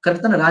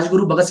correct ತಾನೆ?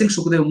 ರಾಜ್ಗುರು, ಭಗತ್ ಸಿಂಗ್,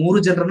 ಸುಖದೇವ್ 3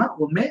 ಜನರನ್ನ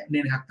ಒಮ್ಮೆ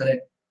ನೇಣು ಹಾಕ್ತಾರೆ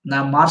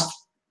ಮಾರ್ಚ್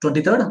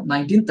 23,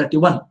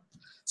 1931.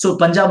 ಸೊ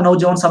ಪಂಜಾಬ್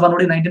ನೌಜವಾನ್ ಸಭಾ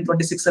ನೋಡಿ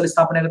 1926 ಅಲ್ಲಿ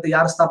ಸ್ಥಾಪನೆ ಆಗುತ್ತೆ.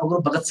 ಯಾರ ಸ್ಥಾಪಕರು?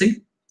 ಭಗತ್ ಸಿಂಗ್.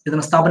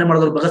 ಇದನ್ನ ಸ್ಥಾಪನೆ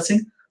ಮಾಡಿದವರು ಭಗತ್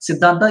ಸಿಂಗ್.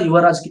 ಸಿದ್ಧಾಂತ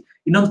ಯುವರಾಜ್.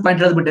 ಇನ್ನೊಂದು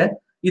ಪಾಯಿಂಟ್ ಹೇಳ್ಬಿಟ್ಟೆ,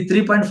 ಈ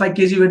 3.5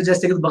 kg ವೇಟ್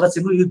ಜಾಸ್ತಿ ಆಗಿದ್ದು ಭಗತ್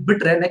ಸಿಂಗ್. ಇದು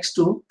ಬಿಟ್ರೆ ನೆಕ್ಸ್ಟ್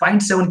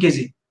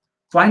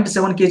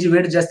 0.7 kg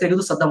ವೇಟ್ ಜಾಸ್ತಿ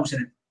ಆಗಿದ್ದು Saddam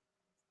Hussain.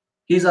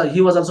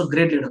 He was also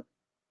great leader.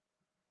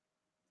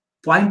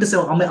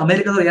 0.7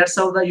 ಅಮೆರಿಕದವರು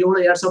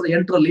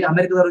 2007-2008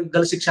 ಅಮೆರಿಕದವ್ರಿಗೆ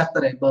ಗಲ್ಲು ಶಿಕ್ಷೆ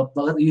ಹಾಕ್ತಾರೆ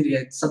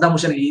ಸದ್ದಾಂ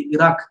ಹುಸೇನ್.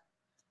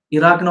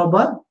 ಇರಾಕ್ನ ಒಬ್ಬ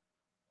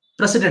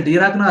ಪ್ರೆಸಿಡೆಂಟ್,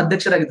 ಇರಾಕ್ನ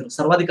ಅಧ್ಯಕ್ಷರಾಗಿದ್ರು,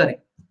 ಸರ್ವಾಧಿಕಾರಿ,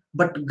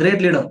 ಬಟ್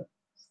ಗ್ರೇಟ್ ಲೀಡರ್.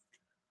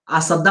 ಆ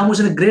Saddam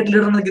Hussain great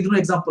leader ಅನ್ನೋದಕ್ಕಿದ್ರು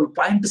example.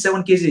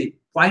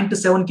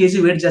 0.7 kg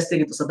wait ಜಾಸ್ತಿ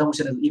ಆಗಿತ್ತು ಸದ್ದಾಂ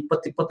ಹುಸೇನ್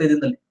 20-25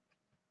 ದಿನದಲ್ಲಿ.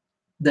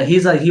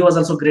 He was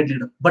also great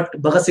leader. But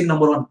Bhagat Singh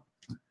number 1,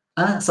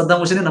 Saddam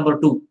Hussain number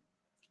 2.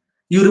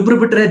 ಇವ್ರಿಬ್ರು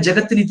ಬಿಟ್ರೆ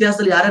ಜಗತ್ತಿನ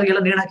ಇತಿಹಾಸದಲ್ಲಿ ಯಾರ್ಯಾರಿಗೆಲ್ಲ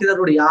ನೇಣು ಹಾಕಿದಾರೆ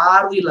ನೋಡಿ,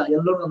 ಯಾರು ಇಲ್ಲ.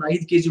 ಎಲ್ಲರೂ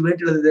 5 kg ವೇಟ್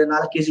ಇಳಿದಿದೆ,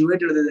 4 kg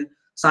ವೇಟ್ ಇಳಿದಿದೆ.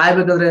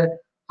 ಸಾಯ್ಬೇಕಾದ್ರೆ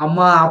ಅಮ್ಮ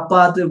ಅಪ್ಪ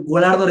ಅಂತ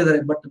ಗೋಳಾಡ್ದವ್ರು ಇದಾರೆ.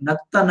 ಬಟ್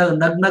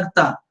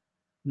ನಗ್ನಗ್ತಾ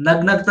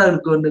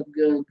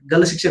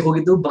ಗಲ್ಲು ಶಿಕ್ಷೆಗೆ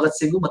ಹೋಗಿದ್ದು ಭಗತ್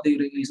ಸಿಂಗ್ ಮತ್ತೆ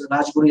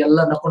ರಾಜ್ಗುರು ಎಲ್ಲ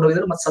ನಡ್ಕೊಂಡು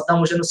ಹೋಗಿದ್ರು. ಮತ್ತೆ ಸದ್ದಾಂ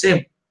ಹುಸೇನ್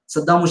ಸೇಮ್.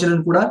 ಸದ್ದಾಂ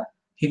ಹುಸೇನ್ ಕೂಡ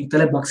ಹಿಂಗ್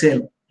ತಲೆ ಬಗ್ಸೇ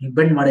ಇಲ್ಲ, ಹಿಂಗ್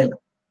ಬೆಂಡ್ ಮಾಡೇ ಇಲ್ಲ,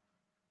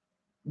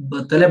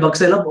 ತಲೆ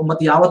ಬಗ್ಸೇ ಇಲ್ಲ.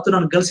 ಮತ್ತೆ ಯಾವತ್ತು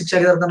ನಾನು ಗಲ್ಲು ಶಿಕ್ಷೆ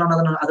ಆಗಿದಾರ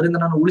ನಾನು ಅದರಿಂದ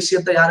ನಾನು ಉಳಿಸಿ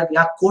ಅಂತ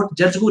ಯಾಕೆ ಕೋರ್ಟ್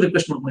ಜಡ್ಜ್ಗೂ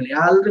ರಿಕ್ವೆಸ್ಟ್ ಮಾಡ್ಕೊಂಡಿಲ್ಲ.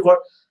 ಯಾರಿಗೂ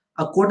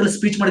ಆ ಕೋರ್ಟ್ ಅಲ್ಲಿ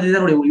ಸ್ಪೀಚ್ ಮಾಡಿದ್ದೆ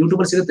ನೋಡಿ, ಯೂಟ್ಯೂಬ್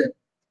ಅಲ್ಲಿ ಸಿಗುತ್ತೆ.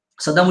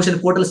 ಸದ್ದಾಂ ಹುಸೇನ್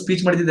ಕೋರ್ಟ್ ಅಲ್ಲಿ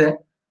ಸ್ಪೀಚ್ ಮಾಡಿದ್ದೆ,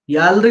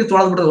 ಎಲ್ರಿಗೂ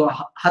ತೊಳೆದ್ಬಿಟ್ರು.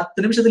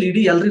 10 ನಿಮಿಷದಲ್ಲಿ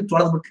ಇಡೀ ಎಲ್ರಿಗೂ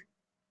ತೊಳೆದ್ಬಿಟ್ರು.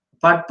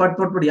 ಪಟ್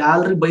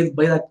ಎಲ್ರಿಗೂ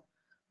ಬೈದಾಕಿ.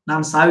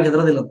 ನಾನು ಸಾವಿಗೆ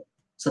ಹೆದರೋದಿಲ್ಲ.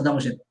 Saddam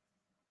Hussain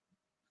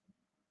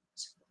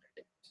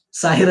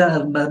Sahira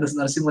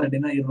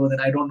ನರಸಿಂಹರೆಡ್ಡಿನ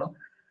ಇರ್ಬೋದೇನ, I don't know,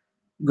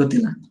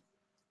 ಗೊತ್ತಿಲ್ಲ.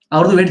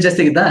 ಅವ್ರದ್ದು ವೇಟ್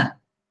ಜಾಸ್ತಿ ಆಗಿದ್ದ.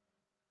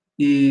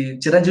 ಈ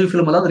ಚಿರಂಜೀವಿ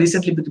ಫಿಲ್ಮ್ ಅಲ್ಲ,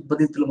 ರೀಸೆಂಟ್ಲಿ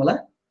ಬಂದಿದ್ದ ಫಿಲ್ಮ್ ಅಲ್ಲ,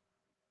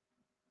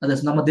 ಅದೇ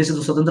ನಮ್ಮ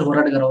ದೇಶದ ಸ್ವತಂತ್ರ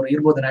ಹೋರಾಟಗಾರ ಅವರು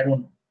ಇರ್ಬೋದೇನ, ಐ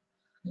ಡೋಂಟ್ ನೋ.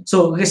 ಸೊ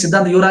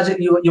ಸಿದ್ಧಾಂತ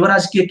ಯುವ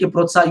ರಾಜಕೀಯಕ್ಕೆ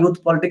ಪ್ರೋತ್ಸಾಹ, ಯೂತ್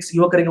ಪಾಲಿಟಿಕ್ಸ್,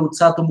 ಯುವಕರಿಗೆ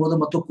ಉತ್ಸಾಹ ತುಂಬುವುದು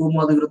ಮತ್ತು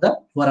ಕೋಮುವಾದ ವಿರುದ್ಧ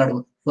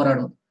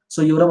ಹೋರಾಡುವುದು. ಸೊ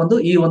ಇವರ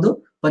ಈ ಒಂದು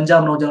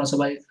ಪಂಜಾಬ್ ನೌಜವಾನ್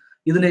ಸಭಾ.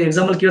 ಇದನ್ನ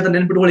ಎಕ್ಸಾಮ್ ಅಲ್ಲಿ ಕೇಳ್ತಾನೆ,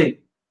 ನೆನ್ಪಿಟ್ಕೊಳ್ಳಿ.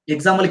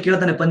 ಎಕ್ಸಾಮ್ ಅಲ್ಲಿ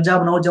ಕೇಳ್ತಾನೆ,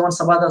 ಪಂಜಾಬ್ ನೌಜವಾನ್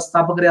ಸಭಾದ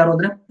ಸ್ಥಾಪಕರು ಯಾರು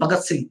ಅಂದ್ರೆ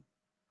ಭಗತ್ ಸಿಂಗ್.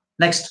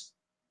 ನೆಕ್ಸ್ಟ್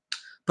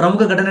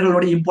ಪ್ರಮುಖ ಘಟನೆಗಳು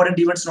ನೋಡಿ, ಇಂಪಾರ್ಟೆಂಟ್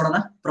ಇವೆಂಟ್ಸ್ ನೋಡೋಣ.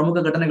 ಪ್ರಮುಖ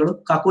ಘಟನೆಗಳು,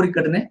 ಕಾಕೋರಿ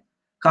ಘಟನೆ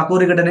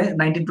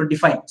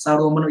 1925,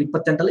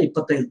 1928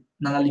 25.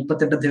 ನಾನು ಅಲ್ಲಿ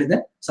 28 ಅಂತ ಹೇಳಿದೆ,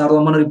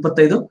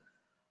 1925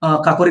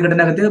 ಕಾಕೋರಿ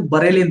ಘಟನೆ ಆಗುತ್ತೆ.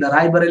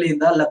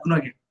 ರಾಯ್ಬರೇಲಿಯಿಂದ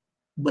ಲಕ್ನೋಗೆ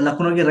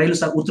ರೈಲು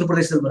ಉತ್ತರ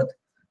ಪ್ರದೇಶದಲ್ಲಿ ಬರುತ್ತೆ.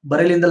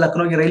 ಬರೇಲಿಯಿಂದ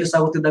ಲಕ್ನೋಗೆ ರೈಲು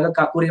ಸಾಗುತ್ತಿದ್ದಾಗ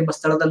ಕಾಕೋರಿ ಎಂಬ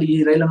ಸ್ಥಳದಲ್ಲಿ ಈ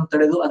ರೈಲನ್ನು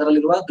ತಡೆದು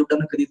ಅದರಲ್ಲಿರುವ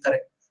ದುಡ್ಡನ್ನು ಕದೀತಾರೆ.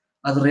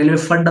 ಅದು ರೈಲ್ವೆ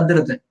ಫಂಡ್ ಅಂತ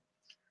ಇರುತ್ತೆ.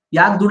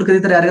 ಯಾಕೆ ದುಡ್ಡು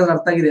ಕದೀತಾರೆ ಯಾರಿಗಾದ್ರೂ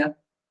ಅರ್ಥ ಆಗಿದೆಯಾ?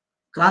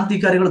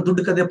 ಕ್ರಾಂತಿಕಾರಿಗಳು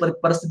ದುಡ್ಡು ಕದಿಯ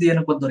ಪರಿಸ್ಥಿತಿ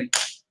ಏನಕ್ಕೆ ಬಂದವ್ರಿ?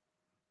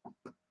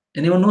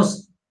 Anyone nose?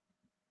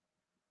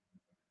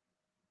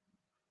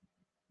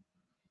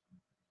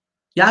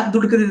 ಯಾಕೆ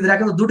ದುಡ್ಡು ಕದಿದ್ರೆ?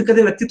 ಯಾಕಂದ್ರೆ ದುಡ್ಡು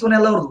ಕದಿಯ ವ್ಯಕ್ತಿತ್ವನೇ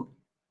ಅಲ್ಲ ಅವ್ರದ್ದು,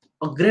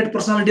 ಗ್ರೇಟ್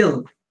ಪರ್ಸನಾಲಿಟಿ ಅದು.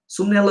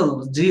 ಸುಮ್ನೆ ಅಲ್ಲದು,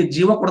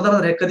 ಜೀವ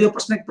ಕೊಡ್ತಾರಂದ್ರೆ ಕದಿಯೋ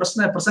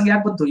ಪ್ರಸಂಗ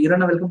ಯಾಕೆ ಬಂತು?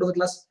 Iranna, welcome to the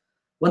class.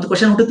 ಒಂದು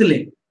ಕ್ವಶನ್ ಹುಟ್ಟುತ್ತಿಲ್ಲ.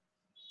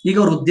 ಈಗ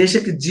ಅವರು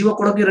ದೇಶಕ್ಕೆ ಜೀವ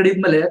ಕೊಡೋಕೆ ರೆಡಿ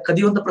ಇದ್ಮೇಲೆ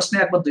ಕದಿಯುವಂತ ಪ್ರಶ್ನೆ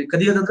ಯಾಕೆ ಬಂತು?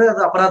 ಕದಿಯೋದಂದ್ರೆ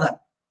ಅದು ಅಪರಾಧ,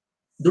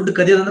 ದುಡ್ಡು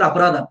ಕದಿಯೋದಂದ್ರೆ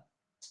ಅಪರಾಧ.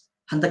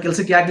 ಅಂತ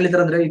ಕೆಲ್ಸಕ್ಕೆ ಯಾಕೆ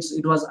ಹೇಳಿದಾರೆ ಅಂದ್ರೆ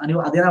ಇಟ್ ವಾಸ್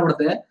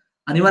ಅದೇನಾಗ್ಬಿಡುತ್ತೆ,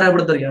 ಅನಿವಾರ್ಯ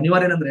ಆಗ್ಬಿಡುತ್ತೆ.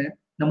 ಅನಿವಾರ್ಯ ಏನಂದ್ರೆ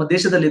ನಮ್ಮ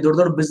ದೇಶದಲ್ಲಿ ದೊಡ್ಡ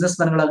ದೊಡ್ಡ ಬಿಸ್ನೆಸ್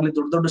ಮ್ಯಾನ್ಗಳಾಗ್ಲಿ,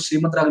 ದೊಡ್ಡ ದೊಡ್ಡ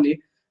ಶ್ರೀಮಂತರಾಗ್ಲಿ,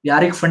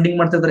 ಯಾರಿಗೆ ಫಂಡಿಂಗ್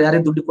ಮಾಡ್ತಿರ್ತಾರೆ,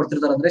 ಯಾರಿಗೆ ದುಡ್ಡು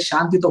ಕೊಡ್ತಿರ್ತಾರೆ ಅಂದ್ರೆ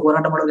ಶಾಂತಿಯುತ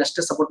ಹೋರಾಟ ಮಾಡೋರಿಗೆ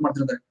ಅಷ್ಟೇ ಸಪೋರ್ಟ್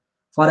ಮಾಡ್ತಿರ್ತಾರೆ.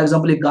 ಫಾರ್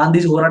ಎಕ್ಸಾಂಪಲ್, ಈ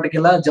ಗಾಂಧೀಜಿ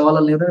ಹೋರಾಟಕ್ಕೆಲ್ಲ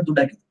ಜವಾಹರ್ಲಾಲ್ ನೆಹರು ದುಡ್ಡು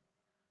ಹಾಕಿದ್ರು.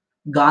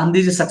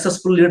 ಗಾಂಧೀಜಿ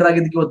ಸಕ್ಸಸ್ಫುಲ್ ಲೀಡರ್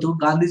ಆಗಿದ್ದಕ್ಕೆ ಇವತ್ತು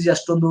ಗಾಂಧೀಜಿ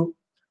ಅಷ್ಟೊಂದು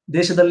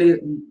ದೇಶದಲ್ಲಿ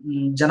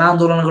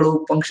ಜನಾಂದೋಲನಗಳು,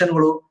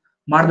 ಫಂಕ್ಷನ್ಗಳು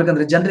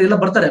ಮಾಡ್ಬೇಕಂದ್ರೆ ಜನರೆಲ್ಲ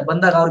ಬರ್ತಾರೆ.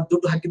 ಬಂದಾಗ ಅವ್ರಿಗೆ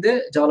ದುಡ್ಡು ಹಾಕಿದ್ದೆ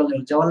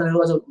Jawaharlal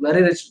Nehru.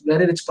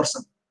 Very rich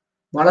person.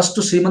 ಬಹಳಷ್ಟು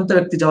ಶ್ರೀಮಂತ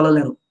ವ್ಯಕ್ತಿ ಜವಾಹರ್ಲಾಲ್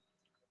ನೆಹರು.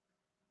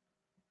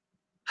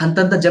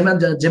 ಅಂತಂತ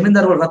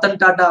ಜಮೀನ್ದಾರ್ಗಳು ರತನ್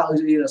ಟಾಟಾ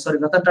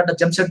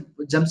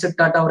ಜಮ್ಶೆಡ್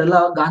ಟಾಟಾ ಅವರೆಲ್ಲ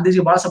ಗಾಂಧೀಜಿ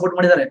ಬಹಳ ಸಪೋರ್ಟ್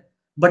ಮಾಡಿದ್ದಾರೆ.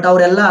 ಬಟ್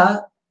ಅವರೆಲ್ಲ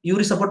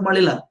ಇವ್ರಿಗೆ ಸಪೋರ್ಟ್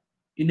ಮಾಡ್ಲಿಲ್ಲ.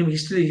 ನಿಮ್ಗೆ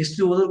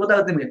ಹಿಸ್ಟ್ರಿ ಓದೋದು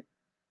ಗೊತ್ತಾಗುತ್ತೆ ನಿಮ್ಗೆ.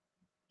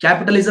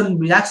 ಕ್ಯಾಪಿಟಲಿಸಂ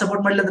ಯಾಕೆ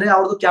ಸಪೋರ್ಟ್ ಮಾಡ್ಲಿಲ್ಲ ಅಂದ್ರೆ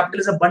ಅವ್ರದ್ದು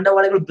ಕ್ಯಾಪಿಟಲಿಸಂ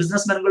ಬಂಡವಾಳಗಳು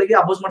ಬಿಸ್ನೆಸ್ ಮ್ಯಾನ್ ಗಳಿಗೆ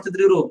ಅಪೋಸ್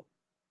ಮಾಡ್ತಿದ್ರು ಇವರು.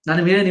 ನಾನು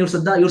ಹೇಳಿ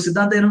ಇವ್ರ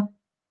ಸಿದ್ಧಾಂತ ಏನು?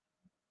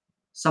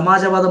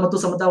 ಸಮಾಜವಾದ ಮತ್ತು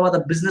ಸಮತಾವಾದ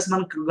ಬಿಸ್ನೆಸ್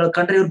ಮ್ಯಾನ್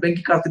ಕಂಡ್ರೆ ಇವ್ರು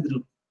ಬೆಂಕಿ ಕಾಡ್ತಿದ್ರು.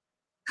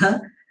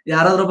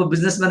 ಯಾರಾದ್ರೂ ಒಬ್ಬ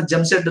ಬಿಸ್ನೆಸ್ ಮ್ಯಾನ್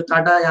ಜಮ್ಶೆಡ್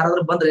ಟಾಟಾ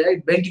ಯಾರಾದ್ರೂ ಬಂದ್ರೆ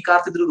ಬೆಂಕಿ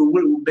ಕಾರ್ತಿದ್ರು,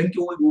 ಬೆಂಕಿ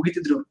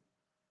ಉಗಿತಿದ್ರು.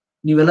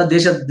 ನೀವೆಲ್ಲ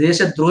ದೇಶ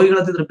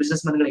ದ್ರೋಹಿಗಳಂತಿದ್ರು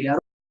ಬಿಸ್ನೆಸ್ ಮ್ಯಾನ್ ಗಳಿಗೆ.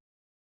 ಯಾರು?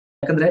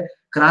 ಯಾಕಂದ್ರೆ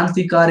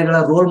ಕ್ರಾಂತಿಕಾರಿಗಳ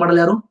ರೋಲ್ ಮಾಡಲ್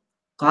ಯಾರು?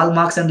 ಕಾರ್ಲ್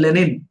ಮಾರ್ಕ್ಸ್ ಅಂಡ್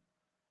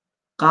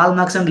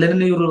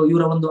ಲೆನಿನ್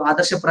ಇವರ ಒಂದು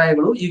ಆದರ್ಶ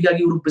ಪ್ರಾಯಗಳು. ಹೀಗಾಗಿ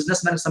ಇವರು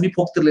ಬಿಸ್ನೆಸ್ ಮ್ಯಾನ್ ಸಮೀಪ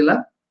ಹೋಗ್ತಿರ್ಲಿಲ್ಲ.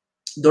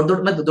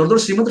 ದೊಡ್ಡ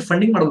ಶ್ರೀಮಂತರು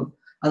ಫಂಡಿಂಗ್ ಮಾಡೋದು,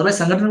 ಅದ್ರಲ್ಲಿ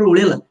ಸಂಘಟನೆಗಳು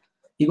ಉಳಿಯಲ್ಲ.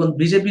 ಈಗ ಒಂದು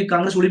ಬಿಜೆಪಿ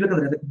ಕಾಂಗ್ರೆಸ್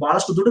ಉಳಿಬೇಕಂದ್ರೆ ಅದಕ್ಕೆ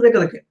ಬಹಳಷ್ಟು ದುಡ್ಡು ಬೇಕು.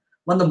 ಅದಕ್ಕೆ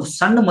ಒಂದು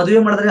ಸಣ್ಣ ಮದುವೆ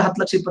ಮಾಡಿದ್ರೆ 10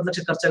 ಲಕ್ಷ 20 ಲಕ್ಷ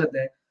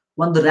ಖರ್ಚಾಗುತ್ತೆ.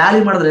 ಒಂದು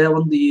ರ್ಯಾಲಿ ಮಾಡಿದ್ರೆ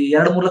ಒಂದು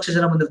 2-3 ಲಕ್ಷ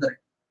ಜನ ಬಂದಿರ್ತಾರೆ.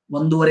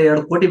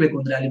 1.5-2 ಕೋಟಿ ಬೇಕು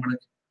ಒಂದು ರ್ಯಾಲಿ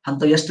ಮಾಡೋಕೆ.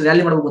 ಅಂತ ಎಷ್ಟು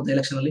ರ್ಯಾಲಿ ಮಾಡಬೇಕು ಗೊತ್ತಾ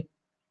ಎಲೆಕ್ಷನ್ ಅಲ್ಲಿ?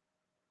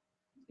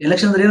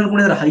 ಎಲೆಕ್ಷನ್ ಅಂದ್ರೆ ಏನ್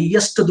ಅನ್ಕೊಂಡಿದ್ರೆ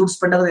ಹೈಯೆಸ್ಟ್ ದುಡ್ಡು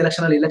ಸ್ಪೆಂಡ್ ಆಗೋದು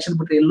ಎಲೆಕ್ಷನ್ ಅಲ್ಲಿ. ಎಲೆಕ್ಷನ್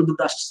ಬಿಟ್ಟರೆ ಎಲ್ಲೂ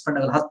ದುಡ್ಡು ಅಷ್ಟು ಸ್ಪೆಂಡ್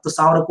ಆಗಲ್ಲ.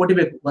 10,000 ಕೋಟಿ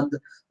ಬೇಕು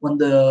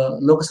ಒಂದು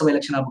ಲೋಕಸಭಾ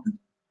ಎಲೆಕ್ಷನ್ ಆಗ್ಬೇಕು.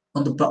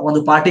 ಒಂದು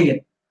ಪಾರ್ಟಿಗೆ,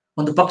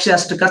 ಒಂದು ಪಕ್ಷ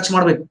ಅಷ್ಟು ಖರ್ಚು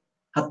ಮಾಡ್ಬೇಕು.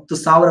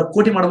 10,000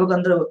 ಕೋಟಿ ಮಾಡ್ಬೇಕು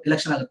ಅಂದ್ರೆ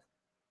ಎಲೆಕ್ಷನ್ ಆಗುತ್ತೆ.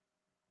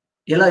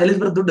 ಎಲ್ಲಿದ್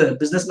ಬರೋ ದುಡ್ಡು?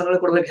 ಬಿಸ್ನೆಸ್ ಮ್ಯಾನ್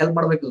ಕೊಡ್ಬೇಕು, ಹೆಲ್ಪ್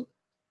ಮಾಡ್ಬೇಕು,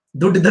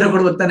 ದುಡ್ಡು ಇದ್ದರೆ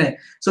ಕೊಡ್ಬೇಕು ತಾನೆ.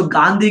 ಸೊ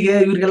ಗಾಂಧಿಗೆ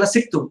ಇವ್ರಿಗೆಲ್ಲ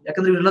ಸಿಕ್ತು,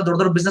 ಯಾಕಂದ್ರೆ ಇವರೆಲ್ಲ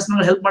ದೊಡ್ಡ ಬಿಸ್ನೆಸ್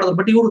ಮ್ಯಾನ್ ಹೆಲ್ಪ್ ಮಾಡಿದ್ರು.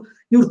 ಬಟ್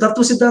ಇವ್ರು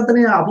ತತ್ವ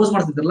ಸಿದ್ಧಾಂತನೇ ಅಪೋಸ್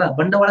ಮಾಡ್ತಿದ್ರಲ್ಲ.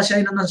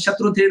 ಬಂಡವಾಳಶಾಹಿ ನನ್ನ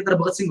ಶತ್ರು ಅಂತ ಹೇಳಿರ್ತಾರೆ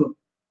ಭಗತ್ ಸಿಂಗ್.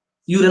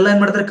 ಇವರೆಲ್ಲ ಏನ್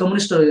ಮಾಡ್ತಾರೆ?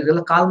 ಕಮ್ಯುನಿಸ್ಟ್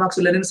ಎಲ್ಲ ಕಾರ್ಲ್ ಮಾರ್ಕ್ಸ್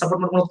ಲೆನಿನ್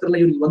ಸಪೋರ್ಟ್ ಮಾಡ್ಕೊಂಡು ಹೋಗ್ತಿರಲ್ಲ.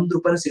 ಇವ್ರಿಗೆ 1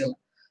 ರೂಪಾಯಿ ಸಿಗಲ್ಲ.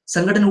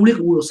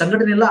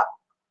 ಸಂಘಟನೆ ಎಲ್ಲ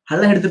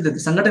ಹಳ್ಳ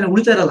ಹಿಡಿತಿರ್ತೈತಿ. ಸಂಘಟನೆ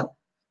ಉಳಿತಾ ಇರಲ್ಲ.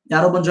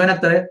 ಯಾರೋ ಬಂದು ಜಾಯ್ನ್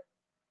ಆಗ್ತಾರೆ.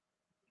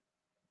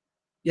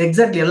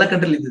 ಎಕ್ಸಾಕ್ಟ್ಲಿ ಎಲ್ಲಾ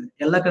ಕಂಟ್ರಿಲಿ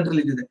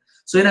ಇದ್ದಿದೆ.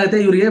 ಸೊ ಏನಾಗುತ್ತೆ?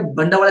 ಇವರಿಗೆ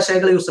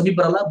ಬಂಡವಾಳಶಾಹಿಗಳು ಇವ್ರು ಸಮೀಪ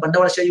ಬರಲ್ಲ.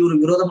 ಬಂಡವಾಳಶಾಹಿ ಇವರು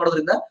ವಿರೋಧ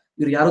ಮಾಡೋದ್ರಿಂದ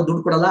ಇವ್ರು ಯಾರು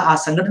ದುಡ್ಡು ಕೊಡಲ್ಲ. ಆ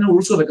ಸಂಘಟನೆ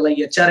ಉಳಿಸ್ಕೋಬೇಕಲ್ಲ. ಈ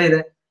HRA ಇದೆ,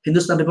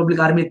 ಹಿಂದೂಸ್ತಾನ್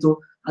ರಿಪಬ್ಲಿಕ್ ಆರ್ಮಿ ಇತ್ತು,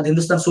 ಅದು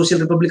ಹಿಂದೂಸ್ತಾನ್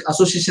ಸೋಷಿಯಲ್ ರಿಪಬ್ಲಿಕ್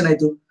ಅಸೋಸಿಯೇಷನ್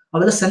ಆಯ್ತು.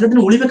 ಅವೆಲ್ಲ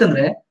ಸಂಘಟನೆ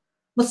ಉಳಿಬೇಕಂದ್ರೆ,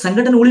 ಮತ್ತೆ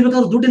ಸಂಘಟನೆ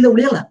ಉಳಿಬೇಕಾದ್ರೆ ದುಡ್ಡಿಂದ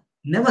ಉಳಿಯಲ್ಲ,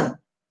 ನೆವರ್.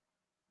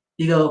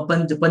 ಈಗ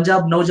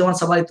ಪಂಜಾಬ್ ನೌಜವಾನ್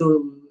ಸಭಾ ಆಯ್ತು,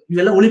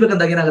 ಇವೆಲ್ಲ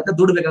ಉಳಿಬೇಕಂದಾಗ ಏನಾಗುತ್ತೆ?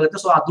 ದುಡ್ಡು ಬೇಕಾಗುತ್ತೆ.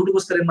 ಸೊ ಆ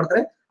ದುಡ್ಡುಗೋಸ್ಕರ ಏನ್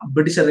ಮಾಡ್ತಾರೆ?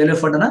 ಬ್ರಿಟಿಷರ್ ರೈಲ್ವೆ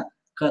ಫಂಡ್ ಅನ್ನ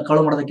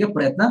ಕಳು ಮಾಡೋದಕ್ಕೆ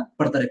ಪ್ರಯತ್ನ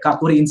ಪಡ್ತಾರೆ.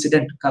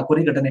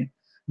 ಕಾಕೋರಿ ಘಟನೆ.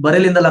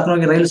 ಬರೇಲಿಂದ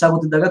ಲಕ್ನೋಗೆ ರೈಲು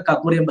ಸಾಗುತ್ತಿದ್ದಾಗ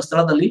ಕಾಕೋರಿ ಎಂಬ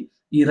ಸ್ಥಳದಲ್ಲಿ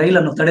ಈ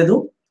ರೈಲನ್ನು ತಡೆದು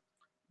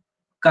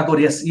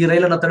ಈ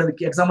ರೈಲನ್ನು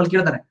ತಡೆದಕ್ಕೆ ಎಕ್ಸಾಂಪಲ್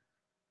ಕೇಳ್ತಾನೆ.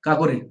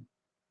 ಕಾಕೋರಿ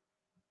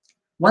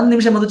 1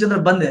 ನಿಮಿಷ ಮಧುಚಂದ್ರ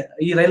ಬಂದೆ.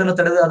 ಈ ರೈಲನ್ನು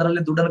ತಡೆದು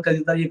ಅದರಲ್ಲಿ ದುಡ್ಡನ್ನು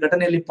ಕದಿತಾರೆ. ಈ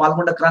ಘಟನೆಯಲ್ಲಿ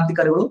ಪಾಲ್ಗೊಂಡ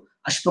ಕ್ರಾಂತಿಕಾರಿಗಳು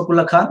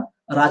ಅಶ್ಫಾಕುಲ್ಲಾ ಖಾನ್,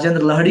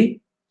 ರಾಜೇಂದ್ರ ಲಹಡಿ,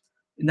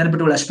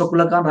 ನೆನಪಿಟ್ಟುಕೊಳ್ಳಿ,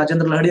 ಅಶ್ಫಾಕುಲ್ಲಾ ಖಾನ್,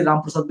 ರಾಜೇಂದ್ರ ಲಹಡಿ,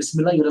 ರಾಮ್ ಪ್ರಸಾದ್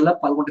ಬಿಸ್ಮಿಲ್ಲಾ ಇವರೆಲ್ಲ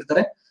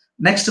ಪಾಲ್ಗೊಂಡಿರ್ತಾರೆ.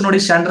 ನೆಕ್ಸ್ಟ್ ನೋಡಿ,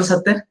 ಸ್ಯಾಂಡರ್ಸ್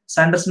ಹತ್ಯೆ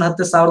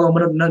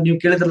 1900 ನೀವು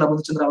ಕೇಳಿದ್ರಲ್ಲ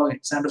ಮಧುಚಂದ್ರ ಅವಾಗ.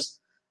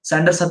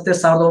 ಸ್ಯಾಂಡರ್ಸ್ ಹತ್ಯೆ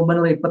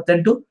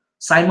 1928.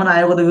 ಸೈಮನ್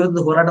ಆಯೋಗದ ವಿರುದ್ಧ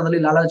ಹೋರಾಟದಲ್ಲಿ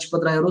ಲಾಲಾ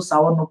ಲಜಪತ್ ರಾಯ್ ಅವರು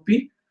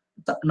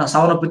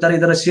ಸಾವನ್ನಪ್ಪಿದ್ದಾರೆ.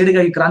 ಇದರ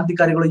ಶ್ರೇಣಿಗಾಗಿ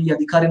ಕ್ರಾಂತಿಕಾರಿಗಳು ಈ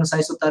ಅಧಿಕಾರಿಯನ್ನು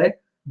ಸಾಯಿಸುತ್ತಾರೆ.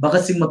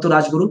 ಭಗತ್ ಸಿಂಗ್ ಮತ್ತು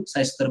ರಾಜ್ಗುರು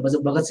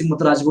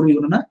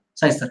ಇವರನ್ನ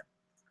ಸಾಯಿಸ್ತಾರೆ.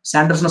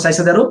 ಸ್ಯಾಂಡರ್ಸ್ ನ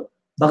ಸಾಯಿಸಿದಾರು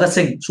ಭಗತ್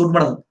ಸಿಂಗ್ ಶೂಟ್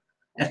ಮಾಡೋದು.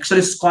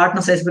 ಆಕ್ಚುಲಿ ಸ್ಕಾಟ್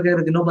ನ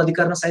ಸಾಯಿಸಬೇಕಾಗಿರುತ್ತೆ, ಇನ್ನೊಬ್ಬ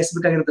ಅಧಿಕಾರಿನ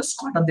ಸಾಯಿಸಬೇಕಾಗಿರುತ್ತೆ.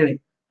 ಸ್ಕಾಟ್ ಅಂತ ಹೇಳಿ,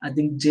 I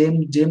think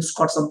James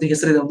Scott something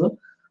ಹೆಸರಿದೆ ಒಂದು.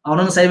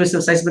 ಅವನನ್ನು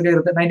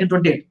ಸಾಯಿಸಬೇಕಾಗಿರುತ್ತೆ.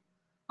 1928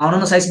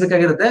 ಅವನನ್ನು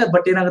ಸಾಯಿಸಬೇಕಾಗಿರುತ್ತೆ.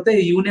 ಬಟ್ ಏನಾಗುತ್ತೆ?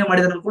 ಇವನೇ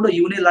ಮಾಡಿದ ಅನ್ಕೊಂಡು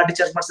ಇವನೇ ಲಾಠಿ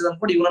ಚಾರ್ಜ್ ಮಾಡಿಸಿದ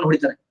ಅನ್ಕೊಂಡು ಇವನನ್ನು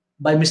ಹೊಡಿತಾರೆ.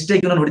 ಬೈ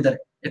ಮಿಸ್ಟೇಕ್ ಇವನನ್ನು ಹೊಡಿತಾರೆ.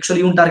 ಆಕ್ಚುಲಿ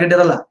ಇವನ್ ಟಾರ್ಗೆಟ್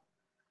ಇರಲ್ಲ,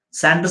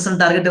 ಸ್ಯಾಂಡರ್ಸ್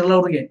ಟಾರ್ಗೆಟ್ ಇರಲ್ಲ.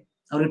 ಅವ್ರಿಗೆ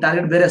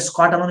ಟಾರ್ಗೆಟ್ ಬೇರೆ,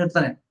 ಸ್ಕಾಟ್ ಅನ್ನೋನು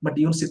ಇರ್ತಾನೆ. ಬಟ್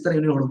ಇವನು ಸಿಗ್ತಾನೆ,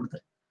 ಇವನಿಗೆ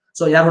ಹೊಡೆದ್ಬಿಡ್ತಾರೆ.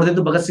 ಸೊ ಯಾರು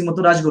ಹೊಡೆದಿದ್ದು? ಭಗತ್ ಸಿಂಗ್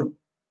ಮತ್ತು Rajguru.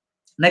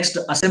 Next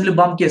assembly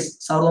bomb case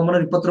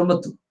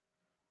 1929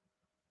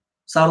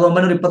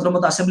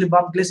 assembly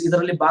bomb case.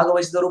 ಇದರಲ್ಲಿ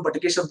ಭಾಗವಹಿಸಿದವರು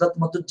ಬಟುಕೇಶ್ವರ್ ದತ್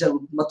ಮತ್ತು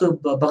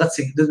ಭಗತ್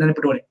ಸಿಂಗ್. ಇದು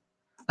ನೆನಪಿಟ್ಟುಕೊಳ್ಳಿ.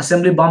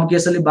 ಅಸೆಂಬ್ಲಿ ಬಾಂಬ್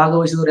ಕೇಸ್ ಅಲ್ಲಿ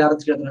ಭಾಗವಹಿಸಿದವರು ಯಾರು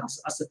ಅಂತ ಕೇಳ್ತಾರೆ.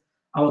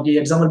 ಅವಾಗ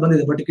ಎಕ್ಸಾಂಪಲ್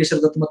ಬಂದಿದೆ,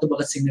 ಬಟುಕೇಶ್ವರ್ ದತ್ ಮತ್ತು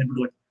ಭಗತ್ ಸಿಂಗ್.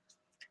 ನೆನಪಿಟ್ಟುಕೊಳ್ಳಿ.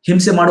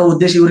 ಹಿಂಸೆ ಮಾಡುವ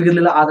ಉದ್ದೇಶ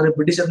ಇವ್ರಿಗಿರ್ಲಿಲ್ಲ, ಆದರೆ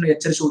ಬ್ರಿಟಿಷರನ್ನು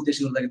ಎಚ್ಚರಿಸುವ ಉದ್ದೇಶ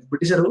ಇವ್ರದಾಗಿತ್ತು.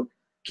 ಬ್ರಿಟಿಷರು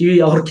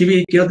ಅವ್ರ ಕಿವಿ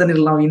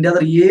ಕೇಳ್ತಾನಿರಲಿಲ್ಲ. ನಾವು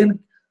ಇಂಡಿಯಾದಲ್ಲಿ ಏನ್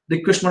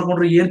ರಿಕ್ವೆಸ್ಟ್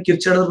ಮಾಡ್ಕೊಂಡ್ರು, ಏನ್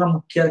ಕಿರ್ಚಾಡಿದ್ರು ನಮ್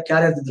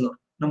ಕ್ಯಾರೆ ಅಂತಿದ್ರು,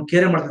 ನಮ್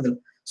ಕೇರೆ ಮಾಡ್ತಿದ್ರು.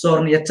 ಸೊ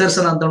ಅವ್ರನ್ನ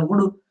ಎಚ್ಚರಿಸೋಣ ಅಂತ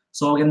ಅನ್ಕೊಂಡು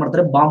ಸೊ ಅವಾಗ ಏನ್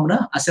ಮಾಡ್ತಾರೆ? ಬಾಂಬ್ ನ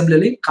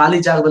ಅಸೆಂಬ್ಲಿಯಲ್ಲಿ ಖಾಲಿ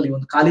ಜಾಗದಲ್ಲಿ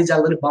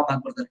ಬಾಂಬ್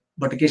ಹಾಕ್ಬಿಡ್ತಾರೆ.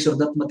 ಬಟುಕೇಶ್ವರ್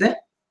ದತ್ ಮತ್ತೆ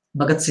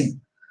ಭಗತ್ ಸಿಂಗ್.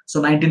 ಸೊ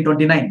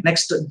 1929.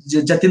 ನೆಕ್ಸ್ಟ್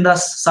ಜತಿನ್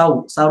ದಾಸ್ ಸಾವು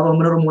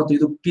 1930.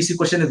 ಇದು PC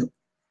ಕ್ವಶನ್. ಇದು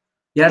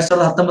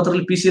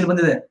 2019 PC ಅಲ್ಲಿ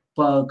ಬಂದಿದೆ.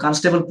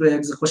 ಕಾನ್ಸ್ಟೇಬಲ್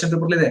ಕ್ವಶನ್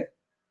ಪೇಪರ್ ಇದೆ.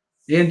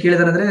 ಏನ್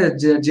ಕೇಳಿದಾರೆ ಅಂದ್ರೆ,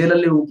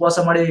 ಜೈಲಲ್ಲಿ ಉಪವಾಸ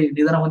ಮಾಡಿ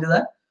ನಿಧನ ಹೊಂದಿದ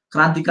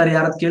ಕ್ರಾಂತಿಕಾರಿ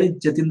ಯಾರತ್ ಕೇಳಿ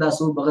ಜತಿನ್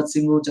ದಾಸು, ಭಗತ್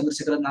ಸಿಂಗ್,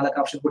 ಚಂದ್ರಶೇಖರ್ 4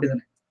 ಆಪ್ಷನ್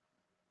ಕೊಟ್ಟಿದ್ದಾನೆ.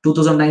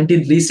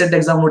 2019 ರೀಸೆಂಟ್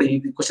ಎಕ್ಸಾಮ್ ನೋಡಿ,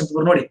 ಕ್ವಶನ್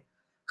ಪೇಪರ್ ನೋಡಿ.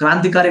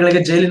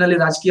 ಕ್ರಾಂತಿಕಾರಿಗಳಿಗೆ ಜೈಲಿನಲ್ಲಿ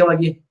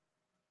ರಾಜಕೀಯವಾಗಿ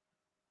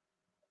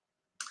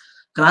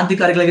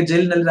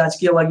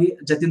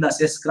ಜತಿನ್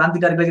ದಾಸ್.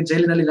 ಕ್ರಾಂತಿಕಾರಿಗಳಿಗೆ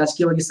ಜೈಲಿನಲ್ಲಿ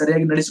ರಾಜಕೀಯವಾಗಿ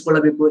ಸರಿಯಾಗಿ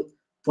ನಡೆಸಿಕೊಳ್ಳಬೇಕು.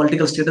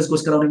 ಪೊಲಿಟಿಕಲ್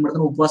ಸ್ಟೇಟಸ್ಗೋಸ್ಕರ ಅವ್ನು ಏನ್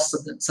ಮಾಡ್ತಾನೆ? ಉಪವಾಸ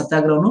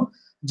ಸತ್ಯಾಗ್ರಹವನ್ನು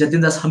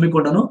ಜತಿನ್ ದಾಸ್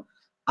ಹಮ್ಮಿಕೊಂಡನು.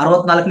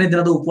 64ನೇ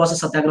ದಿನದ ಉಪವಾಸ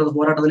ಸತ್ಯಾಗ್ರಹದ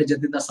ಹೋರಾಟದಲ್ಲಿ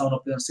ಜತಿನ್ ದಾಸ್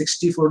ಸಾವನ್ನಪ್ಪಿದ್ದಾರೆ.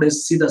 64 days.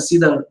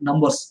 ಸೀದಾ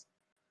ನಂಬರ್ಸ್.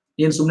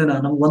 ಏನ್ ಸುಮ್ನೆ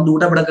ನಮ್ಗೆ ಒಂದು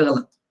ಊಟ ಬಿಡಕ್ಕಾಗಲ್ಲ.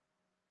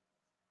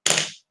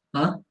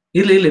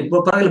 ಇರ್ಲಿ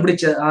ಪರವಾಗಿಲ್ಲ ಬಿಡಿ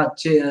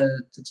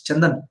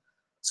ಚಂದನ್.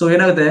 ಸೊ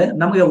ಏನಾಗುತ್ತೆ?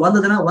 ನಮ್ಗೆ ಒಂದ್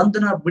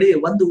ದಿನ ಬಿಡಿ,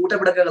 ಒಂದು ಊಟ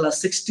ಬಿಡಕ್ಕಾಗಲ್ಲ.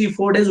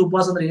 64 days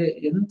ಉಪವಾಸ ಅಂದ್ರೆ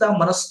ಎಂತ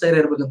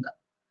ಮನಸ್ಥೈರ್ಯ ಇರ್ಬೇಕಂತ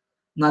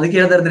ನಾನು ಅದಕ್ಕೆ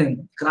ಹೇಳ್ತಾ ಇರ್ತೀನಿ.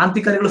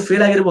 ಕ್ರಾಂತಿಕಾರಿಗಳು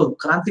ಫೇಲ್ ಆಗಿರ್ಬೋದು.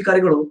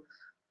 ಕ್ರಾಂತಿಕಾರಿಗಳು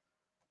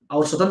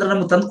ಅವ್ರ ಸ್ವತಂತ್ರ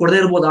ನಮ್ಗೆ ತಂದು ಕೊಡದೇ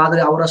ಇರ್ಬೋದು.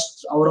 ಆದ್ರೆ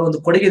ಅವರ ಒಂದು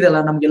ಕೊಡುಗೆ ಇದೆಯಲ್ಲ,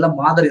 ನಮ್ಗೆಲ್ಲ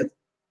ಮಾದರಿ ಅದು.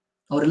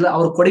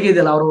 ಅವ್ರ ಕೊಡುಗೆ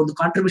ಇದೆಯಲ್ಲ, ಅವರ ಒಂದು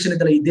ಕಾಂಟ್ರಿಬ್ಯೂಷನ್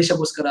ಇದೆಯಲ್ಲ ಈ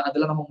ದೇಶಕ್ಕೋಸ್ಕರ,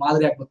 ಅದೆಲ್ಲ ನಮಗೆ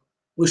ಮಾದರಿ ಆಗ್ಬೇಕು.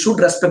 We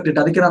should respect it.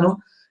 ಅದಕ್ಕೆ ನಾನು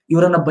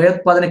ಇವರನ್ನ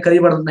ಭಯೋತ್ಪಾದನೆ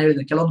ಕರಿಬಾರ್ದು ಅಂತ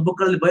ಹೇಳಿದ್ರೆ ಕೆಲವೊಂದು ಬುಕ್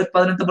ಗಳಲ್ಲಿ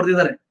ಭಯೋತ್ಪಾದನೆ ಅಂತ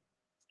ಬರೆದಿದ್ದಾರೆ,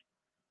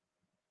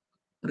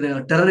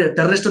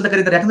 ಟೆರರಿಸ್ಟ್ ಅಂತ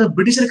ಕರೀತಾರೆ. ಯಾಕಂದ್ರೆ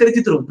ಬ್ರಿಟಿಷರು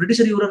ಕರಿತಿದ್ರು,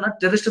 ಬ್ರಿಟಿಷರು ಇವರನ್ನ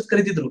ಟೆರರಿಸ್ಟ್ ಅಂತ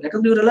ಕರಿತಿದ್ರು.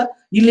 ಯಾಕಂದ್ರೆ ಇವರೆಲ್ಲ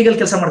ಇಲ್ಲಿಗಲ್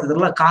ಕೆಲಸ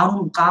ಮಾಡ್ತಿದ್ರಲ್ಲ,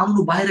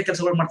 ಕಾನೂನು ಬಾಹಿರ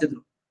ಕೆಲಸಗಳು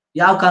ಮಾಡ್ತಿದ್ರು.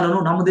 ಯಾವ ಕಾನೂನು?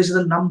 ನಮ್ಮ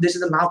ದೇಶದಲ್ಲಿ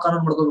ನಾವು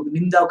ಕಾನೂನು ಮಾಡ್ಕೋಬೇಕು.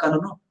 ನಿಮ್ದು ಯಾವ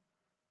ಕಾನೂನು?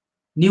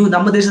 ನೀವು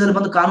ನಮ್ಮ ದೇಶದಲ್ಲಿ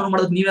ಬಂದು ಕಾನೂನು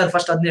ಮಾಡೋದಕ್ಕೆ ನೀವ್ ಯಾರು?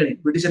 ಫಸ್ಟ್ ಅದನ್ನ ಹೇಳಿ.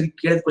 ಬ್ರಿಟಿಷರಿಗೆ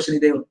ಕೇಳಿದ ಕ್ವಶನ್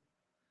ಇದೆ ಇವರು.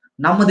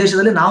 ನಮ್ಮ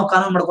ದೇಶದಲ್ಲಿ ನಾವು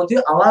ಕಾನೂನು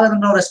ಮಾಡ್ಕೊಂತೀವಿ, ಅವಾಗ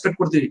ನಾವು ರೆಸ್ಪೆಕ್ಟ್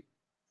ಕೊಡ್ತೀವಿ.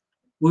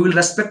 We will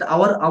respect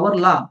our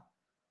law,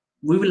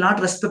 we will not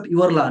respect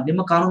your ಲಾ.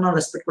 ನಿಮ್ಮ ಕಾನೂನು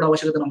ರೆಸ್ಪೆಕ್ಟ್ ಕೊಡೋ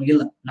ಅವಶ್ಯಕತೆ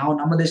ನಮಗಿಲ್ಲ. ನಾವು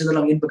ನಮ್ಮ ದೇಶದಲ್ಲಿ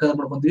ನಾವು ಏನ್ ಬೇಕಾದ್ರೂ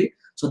ಮಾಡ್ಕೊಂತೀವಿ.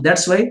 ಸೊ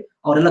ದಟ್ಸ್ ವೈ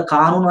ಅವರೆಲ್ಲ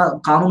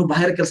ಕಾನೂನು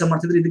ಬಾಹಿರ ಕೆಲಸ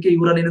ಮಾಡ್ತಿದ್ರು. ಇದಕ್ಕೆ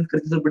ಇವರನ್ನ ಏನಂತ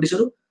ಕರಿತಿದ್ರು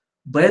ಬ್ರಿಟಿಷರು?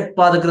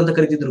 ಭಯೋತ್ಪಾದಕರಂತ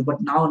ಕರಿತಿದ್ರು.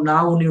 ಬಟ್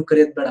ನಾವು ನೀವು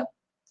ಕರೆಯೋದ್ ಬೇಡ,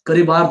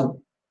 ಕರಿಬಾರ್ದು.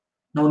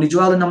 ನಾವು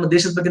ನಿಜವಾಗ್ಲೂ ನಮ್ಮ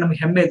ದೇಶದ ಬಗ್ಗೆ ನಮ್ಗೆ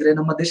ಹೆಮ್ಮೆ ಇದ್ರೆ,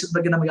 ನಮ್ಮ ದೇಶದ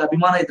ಬಗ್ಗೆ ನಮಗೆ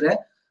ಅಭಿಮಾನ ಇದ್ರೆ,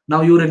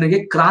 ನಾವು ಇವರಿಗೆ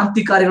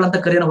ಕ್ರಾಂತಿಕಾರಿಗಳಂತ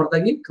ಕರೆಯೋಣ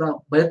ಹೊರತಾಗಿ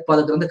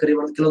ಭಯೋತ್ಪಾದಕರಂತ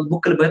ಕರಿಬಾರ್ದು. ಕೆಲವೊಂದು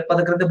ಬುಕ್ ಅಲ್ಲಿ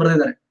ಭಯೋತ್ಪಾದಕರಂತೆ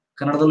ಬರೆದಿದ್ದಾರೆ,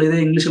 ಕನ್ನಡದಲ್ಲೂ ಇದೆ,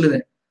 ಇಂಗ್ಲಿಷ್ ಅಲ್ಲಿ ಇದೆ.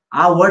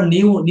 ಆ ವರ್ಡ್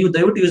ನೀವು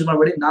ದಯವಿಟ್ಟು ಯೂಸ್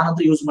ಮಾಡಬೇಡಿ,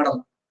 ನಾನಂತೂ ಯೂಸ್ ಮಾಡಲ್ಲ.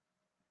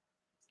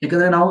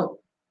 ಯಾಕಂದ್ರೆ ನಾವು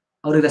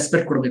ಅವ್ರಿಗೆ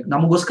ರೆಸ್ಪೆಕ್ಟ್ ಕೊಡ್ಬೇಕು.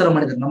 ನಮಗೋಸ್ಕರ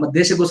ಮಾಡಿದ್ದಾರೆ, ನಮ್ಮ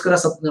ದೇಶಕ್ಕೋಸ್ಕರ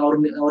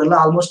ಅವರೆಲ್ಲ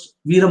ಆಲ್ಮೋಸ್ಟ್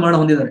ವೀರ ಮರಣ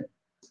ಹೊಂದಿದ್ದಾರೆ.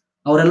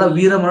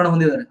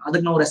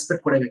 ಅದಕ್ಕೆ ನಾವು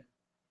ರೆಸ್ಪೆಕ್ಟ್ ಕೊಡಬೇಕು.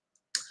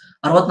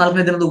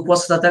 64ನೇ ದಿನದ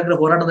ಉಪವಾಸ ಸತ್ಯಾಗ್ರಹ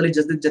ಹೋರಾಟದಲ್ಲಿ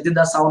ಜತಿನ್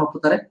ದಾಸ್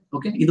ಸಾವನ್ನಪ್ಪುತ್ತಾರೆ.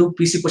 ಓಕೆ, ಇದು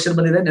PC ಕ್ವಶನ್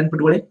ಬಂದಿದೆ,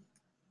 ನೆನ್ಪಿಟ್ಕೊಳ್ಳಿ.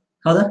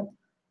 ಹೌದಾ?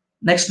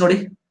 ನೆಕ್ಸ್ಟ್ ನೋಡಿ,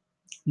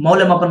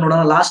 ಮೌಲ್ಯಮಾಪನ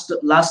ನೋಡೋಣ.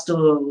 ಲಾಸ್ಟ್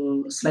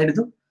ಸ್ಲೈಡ್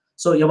ಇದು.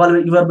 ಸೊ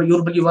ಇವ್ರ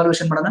ಬಗ್ಗೆ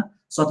ಇವಾಲ್ಯೂಯೇಷನ್ ಮಾಡೋಣ.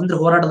 ಸ್ವಾತಂತ್ರ್ಯ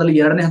ಹೋರಾಟದಲ್ಲಿ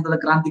 2ನೇ ಹಂತದ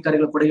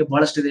ಕ್ರಾಂತಿಕಾರಿಗಳ ಕೊಡುಗೆ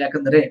ಬಹಳಷ್ಟಿದೆ.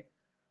 ಯಾಕಂದ್ರೆ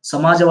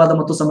ಸಮಾಜವಾದ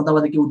ಮತ್ತು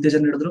ಸಮತಾವಾದಕ್ಕೆ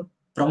ಉತ್ತೇಜನ ನೀಡಿದ್ರು.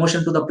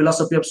 Promotion to the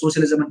philosophy of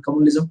socialism and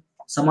communism.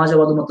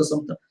 ಸಮಾಜವಾದ ಮತ್ತು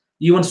ಸಮತ.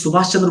 ಈವನ್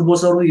ಸುಭಾಷ್ ಚಂದ್ರ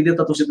ಬೋಸ್ ಅವರು ಇದೇ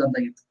ತತ್ವ ಸಿದ್ಧಾಂತ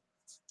ಆಗಿತ್ತು.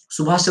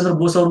 ಸುಭಾಷ್ ಚಂದ್ರ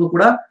ಬೋಸ್ ಅವ್ರಿಗೂ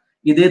ಕೂಡ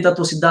ಇದೇ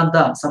ತತ್ವ ಸಿದ್ಧಾಂತ,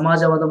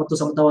 ಸಮಾಜವಾದ ಮತ್ತು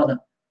ಸಮತಾವಾದ.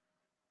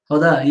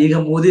 ಹೌದಾ? ಈಗ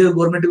ಮೋದಿ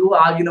ಗೌರ್ಮೆಂಟ್ಗೂ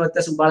ಆಗಿನ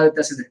ವ್ಯತ್ಯಾಸ ಬಹಳ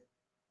ವ್ಯತ್ಯಾಸ ಇದೆ.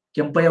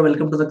 Kempaiah,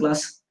 welcome to the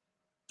class.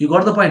 You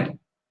got the point.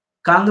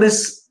 Congress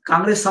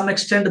some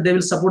extent they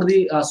will support the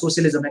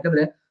socialism.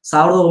 ಯಾಕಂದ್ರೆ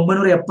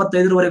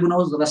 1975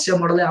 ನಾವು ರಷ್ಯಾ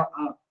ಮಾಡಲೇ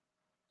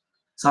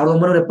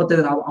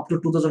 1975 ಅಪ್ ಟು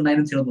 2009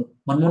 ಅಂತ ಹೇಳ್ಬೋದು.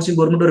 ಮನಮೋಹನ್ ಸಿಂಗ್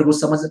ಗೌರ್ಮೆಂಟ್ ವರೆಗೂ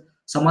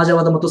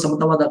ಸಮಾಜವಾದ ಮತ್ತು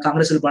ಸಮತಾವಾದ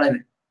ಕಾಂಗ್ರೆಸ್ ಅಲ್ಲಿ ಬಹಳ ಇದೆ.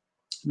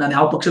 ನಾನು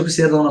ಯಾವ ಪಕ್ಷಕ್ಕೂ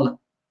ಸೇರಿದವನಲ್ಲ.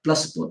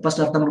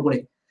 ಫಸ್ಟ್ ಅರ್ಥ ಮಾಡ್ಕೊಳ್ಳಿ.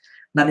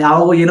 ನಾನು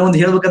ಯಾವ ಏನೋ ಒಂದು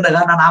ಹೇಳ್ಬೇಕಂದಾಗ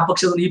ನಾನು ಆ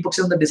ಪಕ್ಷದ ಈ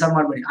ಪಕ್ಷದಿಂದ ಡಿಸೈಡ್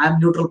ಮಾಡ್ಬೇಡಿ. I am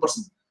neutral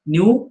person.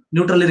 ನೀವು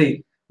ನ್ಯೂಟ್ರಲ್ ಇರಿ.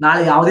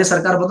 ನಾಳೆ ಯಾವುದೇ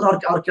ಸರ್ಕಾರ ಬಂದ್ರು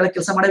ಅವ್ರ ಕೆಳಗೆ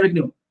ಕೆಲಸ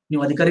ಮಾಡಬೇಕು.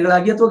 ನೀವು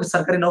ಅಧಿಕಾರಿಗಳಾಗಿ ಅಥವಾ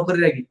ಸರ್ಕಾರಿ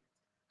ನೌಕರಿಯಾಗಿ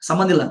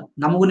ಸಂಬಂಧ ಇಲ್ಲ.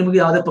 ನಮಗೂ ನಿಮಗೆ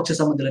ಯಾವುದೇ ಪಕ್ಷ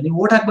ಸಂಬಂಧ ಇಲ್ಲ. ನೀವು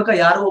ಓಟ್ ಹಾಕ್ಬೇಕಾ?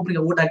 ಯಾರೋ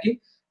ಒಬ್ರಿಗೆ ಓಟ್ ಹಾಕಿ,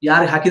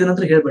 ಯಾರಿಗೆ ಹಾಕಿದ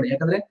ನಂತರ ಹೇಳ್ಬೇಡಿ.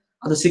 ಯಾಕಂದ್ರೆ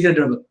ಅದು ಸೀಕ್ರೆಟ್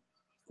ಇಡ್ಬೇಕು.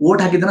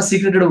 ಓಟ್ ಹಾಕಿದನ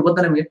ಸೀಕ್ರೆಟ್ ಇಡ್ಬೇಕು.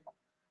 ಗೊತ್ತಾ ನಿಮಗೆ?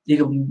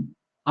 ಈಗ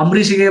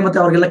ಅಂಬರೀಷಿಗೆ ಮತ್ತೆ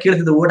ಅವ್ರಿಗೆಲ್ಲ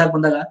ಕೇಳ್ತಿದ್ರು ಓಟ್ ಹಾಕಿ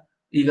ಬಂದಾಗ.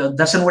 ಈಗ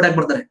ದರ್ಶನ್ ಓಟ್ ಹಾಕಿ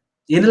ಬರ್ತಾರೆ,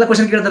 ಏನೆಲ್ಲ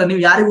ಕ್ವಶನ್ ಕೇಳ್ತಾರೆ.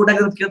 ನೀವು ಯಾರಿಗೆ ಓಟ್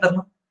ಹಾಕಿದ್ರೆ ಕೇಳ್ತಾರ?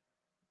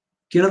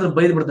 ಕೇಳಿದ್ರೆ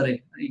ಬೈದ್ ಬಿಡ್ತಾರೆ.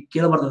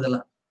 ಕೇಳಬಾರ್ದಲ್ಲ.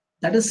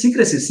 ದಟ್ ಇಸ್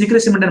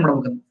ಸೀಕ್ರೆಸಿ ಮೇಂಟೈನ್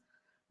ಮಾಡ್ಬೇಕಂತ.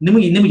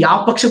 ನಿಮ್ಗೆ ಯಾವ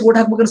ಪಕ್ಷಕ್ಕೆ ಓಟ್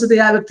ಹಾಕ್ಬೇಕು ಅನ್ಸುತ್ತೆ,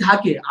 ಯಾವ ವ್ಯಕ್ತಿ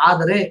ಹಾಕಿ.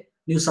 ಆದರೆ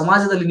ನೀವು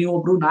ಸಮಾಜದಲ್ಲಿ ನೀವು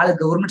ಒಬ್ರು ನಾಳೆ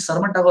ಗವರ್ಮೆಂಟ್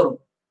ಸರ್ವೆಂಟ್ ಆಗೋರು,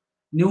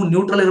 ನೀವು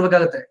ನ್ಯೂಟ್ರಲ್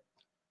ಇರ್ಬೇಕಾಗತ್ತೆ.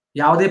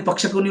 ಯಾವುದೇ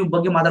ಪಕ್ಷಕ್ಕೂ ನೀವು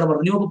ಬಗ್ಗೆ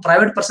ಮಾತಾಡಬಾರ್ದು. ನೀವು ಒಬ್ಬ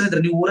ಪ್ರೈವೇಟ್ ಪರ್ಸನ್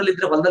ಇದ್ರೆ, ನೀವು ಊರಲ್ಲಿ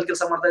ಇದ್ರೆ, ಹೊಲದಲ್ಲಿ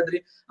ಕೆಲಸ ಮಾಡ್ತಾ ಇದ್ರಿ,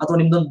 ಅಥವಾ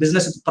ನಿಮ್ದೊಂದು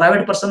ಬಿಸ್ನೆಸ್ ಇತ್ತು.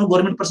 ಪ್ರೈವೇಟ್ ಪರ್ಸನ್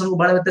ಗೌರ್ಮೆಂಟ್ ಪರ್ಸನ್ಗೂ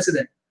ಬಹಳ ವ್ಯತ್ಯಾಸ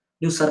ಇದೆ.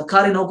 ನೀವು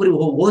ಸರ್ಕಾರಿ ನೌಕರಿ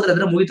ಹೋದ್ರೆ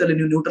ಅಂದ್ರೆ ಮುಗಿತಲ್ಲಿ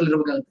ನೀವು ನ್ಯೂಟ್ರಲ್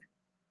ಇರ್ಬೇಕಾಗುತ್ತೆ.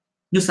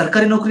 ನೀವು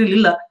ಸರ್ಕಾರಿ ನೌಕರಿ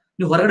ಇಲ್ಲ,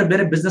 ನೀವು ಹೊರಗಡೆ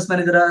ಬೇರೆ ಬಿಸ್ನೆಸ್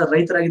ಮ್ಯಾನ್ ಇದ್ರ,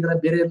 ರೈತರಾಗಿದ್ರ,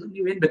 ಬೇರೆ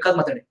ನೀವೇನ್ ಬೇಕಾದ್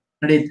ಮಾತಾಡಿ,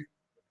 ನಡೆಯುತ್ತೆ.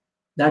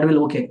 ದಾಟ್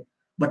ವಿಲ್ ಓಕೆ.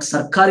 ಬಟ್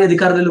ಸರ್ಕಾರಿ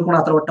ಅಧಿಕಾರದಲ್ಲೂ ಕೂಡ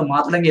ಆತರ ಒಟ್ಟ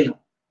ಮಾತಾಡಂಗೆ ಇಲ್ಲ.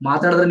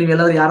 ಮಾತಾಡಿದ್ರೆ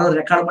ನೀವೆಲ್ಲಾದ್ರೂ ಯಾರಾದ್ರೂ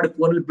ರೆಕಾರ್ಡ್ ಮಾಡಿ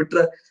ಫೋನಲ್ಲಿ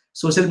ಬಿಟ್ರೆ,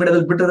 ಸೋಷಿಯಲ್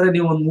ಮೀಡಿಯಾದಲ್ಲಿ ಬಿಟ್ಟಿದ್ರೆ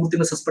ನೀವು ಒಂದು 3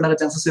 ತಿಂಗಳು ಸಸ್ಪೆಂಡ್ ಆಗೋ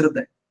ಚಾನ್ಸಸ್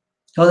ಇರುತ್ತೆ.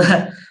 ಹೌದಾ?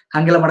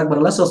 ಹಂಗೆಲ್ಲ ಮಾಡಕ್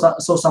ಬರಲ್ಲ.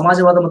 ಸೊ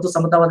ಸಮಾಜವಾದ ಮತ್ತು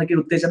ಸಮತಾವಾದಕ್ಕೆ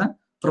ಉತ್ತೇಜನ.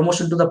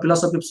 Promotion to the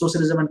philosophy of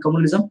socialism and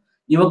communism.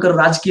 ಯುವಕರ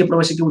ರಾಜಕೀಯ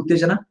ಪ್ರವೇಶಕ್ಕೆ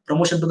ಉತ್ತೇಜನ.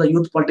 Promotion to the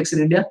youth politics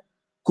in India.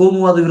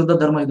 ಕೋಮುವಾದ ವಿರುದ್ಧ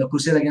ಧರ್ಮ ಯುದ್ಧ.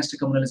 Crusade against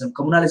ಕಮ್ಯುನಲಿಸಂ.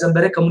 ಕಮ್ಯುನಲಿಸಂ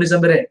ಬೇರೆ, ಕಮ್ಯುನಿಸಂ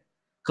ಬೇರೆ.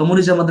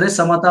 ಕಮ್ಯುನಿಸಂ ಅಂದ್ರೆ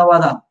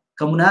ಸಮತಾವಾದ,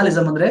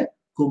 ಕಮ್ಯುನಲಿಸಂ ಅಂದ್ರೆ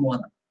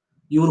ಕೋಮುವಾದ.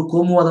 ಇವರು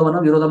ಕೋಮುವಾದವನ್ನ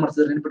ವಿರೋಧ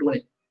ಮಾಡ್ತಿದ್ದಾರೆ,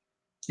 ನೆನಪಿಟ್ಕೊಳ್ಳಿ.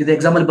 ಇದು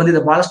ಎಕ್ಸಾಮ್ ಅಲ್ಲಿ ಬಂದಿದೆ.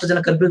 ಬಹಳಷ್ಟು ಜನ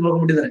ಕನ್ಫ್ಯೂಸ್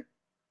ಮಾಡ್ಕೊಂಡ್ಬಿಟ್ಟಿದ್ದಾರೆ.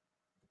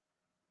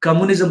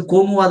 ಕಮ್ಯುನಿಸಂ,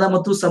 ಕೋಮುವಾದ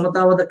ಮತ್ತು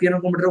ಸಮತಾವಾದಕ್ಕೆ ಏನ್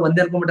ಅನ್ಕೊಂಡ್ಬಿಟ್ರೆ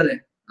ಒಂದೇ ಅನ್ಕೊಂಡ್ಬಿಟ್ಟಾರೆ.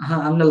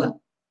 ಹಂಗಲ್ಲ.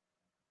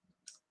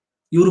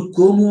 ಇವರು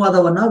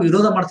ಕೋಮುವಾದವನ್ನ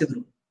ವಿರೋಧ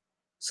ಮಾಡ್ತಿದ್ರು,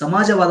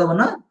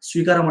 ಸಮಾಜವಾದವನ್ನ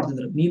ಸ್ವೀಕಾರ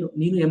ಮಾಡ್ತಿದ್ರು.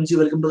 ನೀನು MG,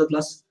 welcome to the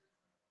class.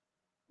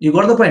 You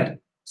got the point.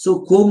 So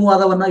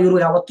ಕೋಮುವಾದವನ್ನ ಇವರು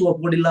ಯಾವತ್ತೂ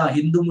ಒಪ್ಕೊಂಡಿಲ್ಲ.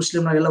 ಹಿಂದೂ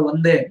ಮುಸ್ಲಿಂ ನಾವೆಲ್ಲ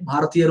ಒಂದೇ,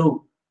 ಭಾರತೀಯರು.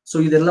 ಸೊ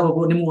ಇದೆಲ್ಲ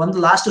ನಿಮ್ಗೆ ಒಂದು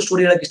ಲಾಸ್ಟ್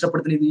ಸ್ಟೋರಿ ಹೇಳಕ್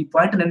ಇಷ್ಟಪಡ್ತೀನಿ. ಈ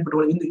ಪಾಯಿಂಟ್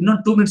ನೆನ್ಪಿಟ್ಕೊಳ್ಳಿ.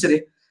 ಇನ್ನೊಂದು 2 ಮಿನಿಟ್ಸ್ ಇರಿ.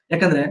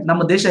 ಯಾಕಂದ್ರೆ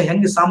ನಮ್ಮ ದೇಶ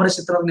ಹೆಂಗ್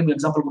ಸಾಮರಸ್ಯ ನಿಮ್ಗೆ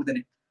ಎಕ್ಸಾಂಪಲ್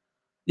ಕೊಡ್ತೇನೆ.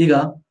 ಈಗ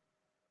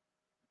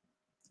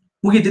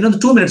ಮುಗೀತು, ಇನ್ನೊಂದು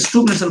 2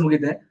 ಮಿನಿಟ್ಸ್ ಅಲ್ಲಿ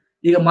ಮುಗಿದೆ.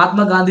 ಈಗ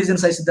ಮಹಾತ್ಮ ಗಾಂಧೀಜಿನ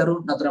ಸಾಯಿಸಿದ್ದಾರು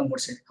ನಾಥರಾಮ್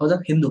ಗೋಡ್ಸೆ. ಹೌದಾ?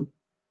 ಹಿಂದೂ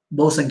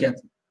ಬಹುಸಂಖ್ಯಾತ.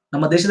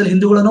 ನಮ್ಮ ದೇಶದಲ್ಲಿ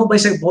ಹಿಂದೂಗಳನ್ನು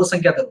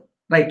ಬಹುಸಂಖ್ಯಾತರು,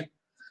 ರೈಟ್?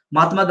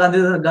 ಮಹಾತ್ಮ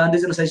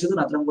ಗಾಂಧೀಜಿನ ಸಾಯಿಸಿದ್ರು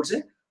ನಾಥರಾಮ್ ಗೋಡ್ಸೆ.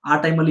 ಆ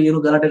ಟೈಮಲ್ಲಿ ಏನು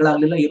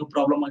ಗಲಾಟೆಗಳಾಗ್ಲಿಲ್ಲ, ಏನು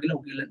ಪ್ರಾಬ್ಲಮ್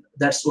ಆಗಿಲ್ಲ.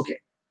 That's okay.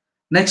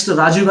 Next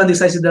Rajiv Gandhi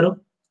ಸಾಯಿಸಿದ್ದಾರು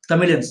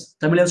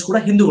Tamilians ಕೂಡ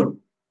ಹಿಂದೂಗಳು,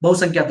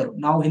 ಬಹುಸಂಖ್ಯಾತರು.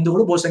 ನಾವು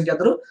ಹಿಂದೂಗಳು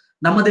ಬಹುಸಂಖ್ಯಾತರು.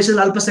 ನಮ್ಮ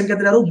ದೇಶದಲ್ಲಿ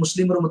ಅಲ್ಪಸಂಖ್ಯಾತರು ಯಾರು?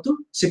 ಮುಸ್ಲಿಮರು ಮತ್ತು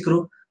ಸಿಖ್ರು,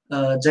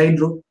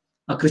 ಜೈನರು,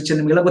 ಕ್ರಿಶ್ಚಿಯನ್.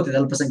 ನಿಮಗೆಲ್ಲ ಗೊತ್ತಿದೆ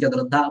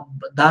ಅಲ್ಪಸಂಖ್ಯಾತರು,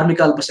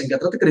 ಧಾರ್ಮಿಕ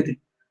ಅಲ್ಪಸಂಖ್ಯಾತರು ಅಂತ ಕರಿತೀವಿ.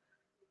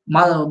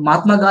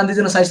 ಮಹಾತ್ಮ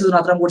ಗಾಂಧೀಜಿನ ಸಾಯಿಸಿದ್ರು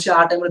ನಾಥರಾಮ್ ಗೋಡ್ಸೆ.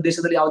 ಆ ಟೈಮಲ್ಲಿ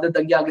ದೇಶದಲ್ಲಿ ಯಾವುದೇ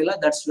ದಂಗೆ ಆಗ್ಲಿಲ್ಲ.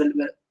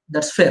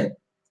 That's fair.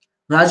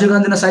 ರಾಜೀವ್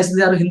ಗಾಂಧಿನ ಸಾಯಿಸಿದ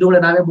ಯಾರು? ಹಿಂದೂಗಳೇ,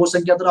 ನಾವೇ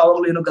ಬಹುಸಂಖ್ಯಾತರು.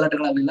 ಅವಾಗಲೂ ಏನು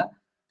ಗಲಾಟೆಗಳಾಗಲಿಲ್ಲ.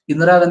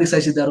 ಇಂದಿರಾ ಗಾಂಧಿ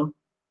ಸಾಯಿಸಿದ್ದಾರು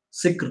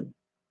ಸಿಖ್ರು.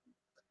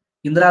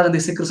 ಇಂದಿರಾ ಗಾಂಧಿ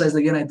ಸಿಖ್ರು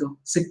ಸಾಯಿಸಿದಾಗ ಏನಾಯ್ತು?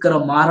 ಸಿಖ್ಖರ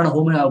ಮಾರಣ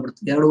ಹೋಮ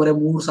ಆಗ್ಬಿಡ್ತು.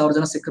 2,500-3 ಸಾವಿರ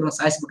ಜನ ಸಿಖ್ಖರನ್ನ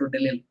ಸಾಯಿಸ್ಬಿಟ್ರು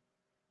ಡೆಲ್ಲಿಯಲ್ಲಿ.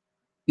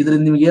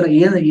 ಇದರಿಂದ ನಿಮ್ಗೆ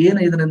ಏನ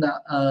ಇದರಿಂದ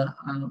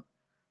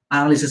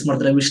ಅನಾಲಿಸಿಸ್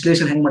ಮಾಡ್ತಾರೆ,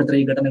 ವಿಶ್ಲೇಷಣೆ ಹೆಂಗ್ ಮಾಡ್ತಾರೆ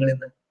ಈ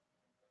ಘಟನೆಗಳಿಂದ?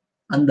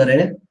 ಅಂದರೆ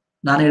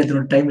ನಾನು ಹೇಳ್ತೀನಿ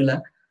ನೋಡಿ, ಟೈಮ್ ಇಲ್ಲ.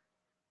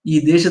 ಈ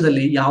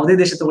ದೇಶದಲ್ಲಿ ಯಾವುದೇ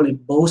ದೇಶ ತಗೊಳ್ಳಿ,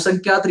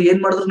 ಬಹುಸಂಖ್ಯಾತರು ಏನ್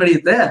ಮಾಡಿದ್ರು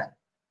ನಡೆಯುತ್ತೆ,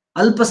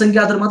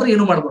 ಅಲ್ಪಸಂಖ್ಯಾತರು ಮಾತ್ರ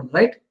ಏನು ಮಾಡ್ಬಾರ್ದು,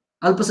 ರೈಟ್?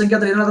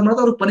 ಅಲ್ಪಸಂಖ್ಯಾತರು ಏನಾದ್ರು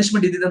ಮಾಡಿದ್ರೆ ಅವ್ರಿಗೆ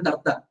ಪನಿಷ್ಮೆಂಟ್ ಇದ್ದಿದೆ ಅಂತ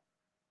ಅರ್ಥ.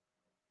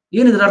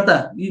 ಏನಿದ್ರ ಅರ್ಥ?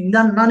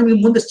 ನಾನು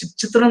ನಿಮ್ಗೆ ಮುಂದೆ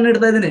ಚಿತ್ರಣ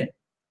ನೀಡ್ತಾ ಇದ್ದೀನಿ.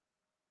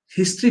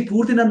 ಹಿಸ್ಟ್ರಿ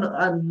ಪೂರ್ತಿ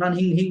ನಾನು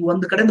ಹಿಂಗ್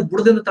ಒಂದ್ ಕಡೆಯಿಂದ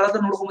ಬುಡದಿಂದ ತಳತ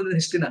ನೋಡ್ಕೊಂಡ್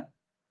ಬಂದಿದ್ದೀನಿ ಹಿಸ್ಟ್ರಿನ.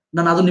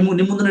 ನಾನು ಅದು ನಿಮ್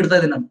ಮುಂದೆ ನೀಡ್ತಾ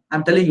ಇದ್ದೀನಿ. ನಾನು ಐ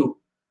ಆಮ್ ಟೆಲಿಂಗ್ ಯು,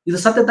 ಇದು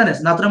ಸತ್ಯ ತಾನೆ.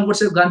 ನಾಥರಾಮ್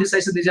ಗೋಡ್ಸೆ ಗಾಂಧಿ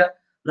ಸಾಯಿಸಿದ್ ನಿಜ,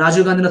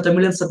 ರಾಜೀವ್ ಗಾಂಧಿನ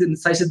ತಮಿಳಿಯನ್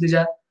ಸಾಯಿಸಿದ್ ನಿಜ.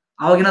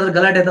 ಅವಾಗ ಏನಾದ್ರು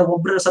ಗಲಾಟೆ ಆಯ್ತಾ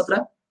ಒಬ್ಬರ ಸತ್ರ?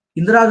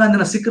 ಇಂದಿರಾ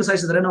ಗಾಂಧಿನ ಸಿಖ್ರು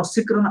ಸಾಯಿಸಿದ್ರೆ ನಾವು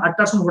ಸಿಖ್ರನ್ನ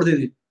ಅಟ್ಟಾಡ್ಸ್ಕೊಂಡು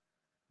ಹೊಡೆದಿದ್ವಿ.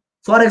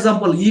 ಫಾರ್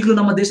ಎಕ್ಸಾಂಪಲ್, ಈಗಲೂ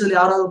ನಮ್ಮ ದೇಶದಲ್ಲಿ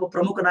ಯಾರಾದ್ರೂ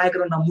ಪ್ರಮುಖ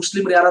ನಾಯಕರನ್ನ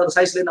ಮುಸ್ಲಿಮರು ಯಾರಾದ್ರೂ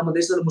ಸಾಯಿಸಲಿ, ನಮ್ಮ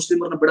ದೇಶದಲ್ಲಿ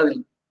ಮುಸ್ಲಿಮರನ್ನ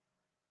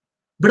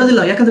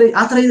ಬಿಡೋದಿಲ್ಲ. ಯಾಕಂದ್ರೆ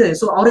ಆತರ ಇದೆ.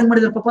 ಸೊ ಅವ್ರೇನ್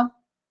ಮಾಡಿದಾರೆ ಪಾಪ,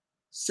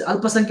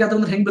 ಅಲ್ಪಸಂಖ್ಯಾತ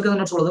ಅಂದ್ರೆ ಹೆಂಗ್ ಬೇಕಾದ್ರೆ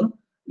ನೋಡ್ಕೊಳ್ಳೋದು.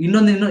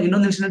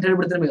 ಇನ್ನೊಂದು ಇನ್ಸಿಡೆಂಟ್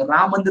ಹೇಳ್ಬಿಡ್ತೀನಿ ನಿಮಗೆ.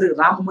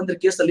 ರಾಮ ಮಂದಿರ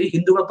ಕೇಸಲ್ಲಿ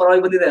ಹಿಂದೂಗಳ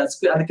ಪರವಾಗಿ ಬಂದಿದೆ,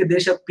 ಅದಕ್ಕೆ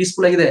ದೇಶ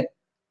ಪೀಸ್ಫುಲ್ ಆಗಿದೆ.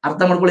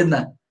 ಅರ್ಥ ಮಾಡ್ಕೊಳ್ಳಿದ್ನ.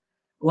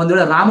 ಒಂದ್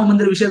ವೇಳೆ ರಾಮ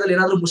ಮಂದಿರ ವಿಷಯದಲ್ಲಿ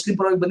ಏನಾದ್ರು ಮುಸ್ಲಿಂ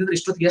ಪರವಾಗಿ ಬಂದಿದ್ರೆ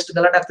ಇಷ್ಟೊತ್ತಿಗೆ ಎಷ್ಟು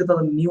ಗಲಾಟೆ ಆಗ್ತಿತ್ತು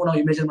ಅದನ್ನ ನಾವು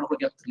ಇಮೇಜಿನ್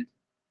ಮಾಡ್ಕೊಳಕ್ಕೆ ಆಗ್ತಿರ್ಲಿಲ್ಲ.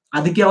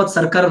 ಅದಕ್ಕೆ ಅವತ್ತು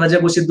ಸರ್ಕಾರ ರಜೆ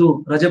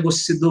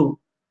ಘೋಷಿಸಿದ್ದು.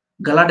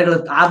 ಗಲಾಟೆಗಳು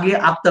ಆಗೇ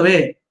ಆಗ್ತವೆ,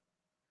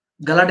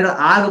 ಗಲಾಟೆಗಳು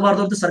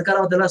ಆಗಬಾರ್ದು ಅಂತ ಸರ್ಕಾರ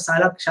ಅವತ್ತೆಲ್ಲ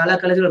ಶಾಲಾ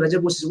ಕಾಲೇಜುಗಳ ರಜೆ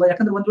ಘೋಷಿಸುವ.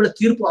 ಯಾಕಂದ್ರೆ ಒಂದ್ ವೇಳೆ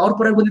ತೀರ್ಪು ಅವ್ರ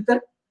ಪರವಾಗಿ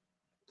ಬಂದಿರ್ತಾರೆ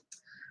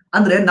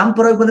ಅಂದ್ರೆ ನಮ್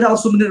ಪರವಾಗಿ ಬಂದ್ರೆ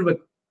ಅವ್ರು ಸುಮ್ಮನೆ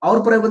ಇರ್ಬೇಕು, ಅವ್ರ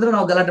ಪರವಾಗಿ ಬಂದ್ರೆ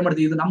ನಾವು ಗಲಾಟೆ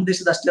ಮಾಡ್ತೀವಿ. ಇದು ನಮ್ಮ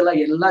ದೇಶದ ಅಷ್ಟೇ ಅಲ್ಲ,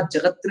 ಎಲ್ಲಾ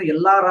ಜಗತ್ತಿನ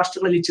ಎಲ್ಲಾ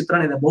ರಾಷ್ಟ್ರಗಳಲ್ಲಿ ಈ ಚಿತ್ರಣ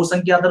ಇದೆ.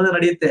 ಬಹುಸಂಖ್ಯಾತರೇ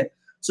ನಡೆಯುತ್ತೆ.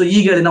 ಸೊ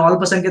ಈಗ ಹೇಳಿ ನಾವು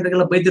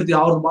ಅಲ್ಪಸಂಖ್ಯಾತರಿಗೆಲ್ಲ ಬೈತಿರ್ತೀವಿ,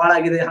 ಅವ್ರದ್ದು ಬಾಳ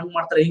ಆಗಿದೆ, ಹಂಗ್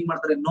ಮಾಡ್ತಾರೆ ಹಿಂಗ್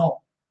ಮಾಡ್ತಾರೆ. ನೋ,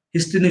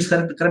 ಹಿಸ್ಟ್ರಿ ನೀವು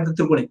ಕರೆಕ್ಟ್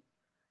ತಿಳ್ಕೊಳ್ಳಿ.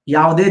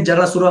 ಯಾವುದೇ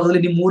ಜಗಳ ಶುರು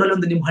ಆಗೋದ್ರಲ್ಲಿ ನಿಮ್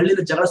ಊರಲ್ಲಿ ನಿಮ್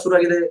ಹಳ್ಳಿಯಲ್ಲಿ ಜಗಳ ಶುರು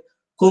ಆಗಿದೆ,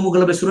 ಕೋಮು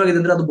ಗಲಭೆ ಶುರು ಆಗಿದೆ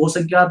ಅಂದ್ರೆ ಅದು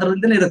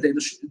ಬಹುಸಂಖ್ಯಾತರಿಂದನೇ ಇರುತ್ತೆ.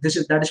 ಇದು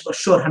ದಟ್ ಇಸ್ ಫಾರ್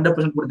ಶೋರ್,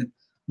 100% ಕೊಡ್ತೀನಿ.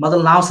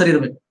 ಮೊದಲು ನಾವು ಸರಿ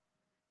ಇರ್ಬೇಕು,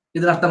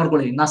 ಇದನ್ನ ಅರ್ಥ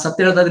ಮಾಡ್ಕೊಳ್ಳಿ. ನಾ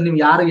ಸತ್ಯ ಹೇಳ್ತಾ ಇದ್ದೀನಿ, ನೀವು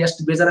ಯಾರು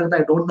ಎಷ್ಟು ಬೇಜಾರಾಗುತ್ತೆ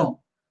I don't know,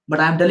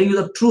 but I am telling you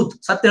the truth.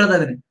 ಸತ್ಯ ಹೇಳ್ತಾ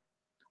ಇದ್ದೀನಿ.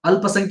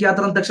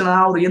 ಅಲ್ಪಸಂಖ್ಯಾತರ ಅಂದ ತಕ್ಷಣ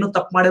ಅವ್ರು ಏನು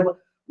ತಪ್ಪು ಮಾಡಿ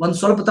ಒಂದ್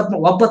ಸ್ವಲ್ಪ ತಪ್ಪು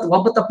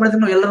ಒಬ್ಬ ತಪ್ಪು ಮಾಡಿದ್ರೆ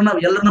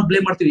ನಾವು ಎಲ್ಲರನ್ನ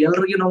ಬ್ಲೇಮ್ ಮಾಡ್ತೀವಿ,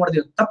 ಎಲ್ಲರಿಗೂ ನಾವು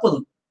ಮಾಡ್ತೀವಿ. ತಪ್ಪದು.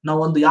 ನಾವು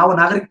ಒಂದು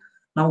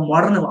ನಾವು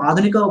ಮಾಡರ್ನ್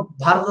ಆಧುನಿಕ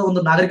ಭಾರತದ ಒಂದು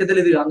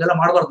ನಾಗರಿಕತೆಯಲ್ಲಿ ಇದೀವಿ, ಹಂಗೆಲ್ಲ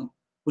ಮಾಡಬಾರ್ದು.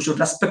 We should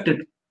respect it.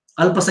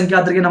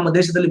 ಅಲ್ಪಸಂಖ್ಯಾತರಿಗೆ ನಮ್ಮ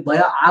ದೇಶದಲ್ಲಿ ಭಯ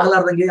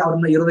ಆಗ್ಲಾರ್ದಂಗೆ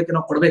ಅವ್ರನ್ನ ಇರೋದಕ್ಕೆ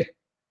ನಾವು ಕೊಡ್ಬೇಕು,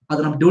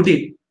 ಅದು ನಮ್ಮ ಡ್ಯೂಟಿ.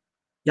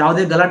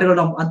 ಯಾವುದೇ ಗಲಾಟೆಗಳು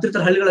ನಮ್ಮ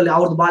ಅಂತಿರ್ತರ ಹಳ್ಳಿಗಳಲ್ಲಿ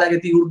ಅವ್ರದ್ದು ಬಾಳ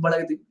ಆಗೈತಿ, ಇವ್ರದ್ದು ಬಾಳ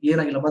ಆಗೈತಿ,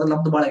 ಏನಾಗಿಲ್ಲ. ಮೊದಲು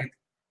ನಮ್ದು ಬಾಳ ಆಗೈತಿ,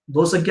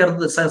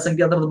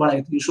 ಬಹುಸಂಖ್ಯಾತರದ್ದು ಬಾಳ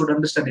ಆಗೈತಿ. You should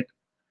understand it.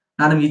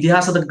 ನಾನು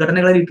ಇತಿಹಾಸದ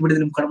ಘಟನೆಗಳಲ್ಲಿ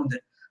ಇಟ್ಬಿಟ್ಟಿದ್ದೀನಿ ನಿಮ್ ಕಣ್ಣ ಮುಂದೆ.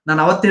 ನಾನು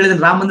ಅವತ್ತು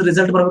ಹೇಳಿದ್ದೀನಿ, ರಾಮ ಮಂದಿರ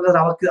ರಿಸಲ್ಟ್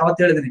ಬರ್ಬೇಕಾದ್ರೆ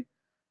ಅವತ್ತು ಹೇಳಿದ್ದೀನಿ.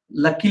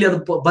 ಲಕ್ಕಿಲಿ ಅದು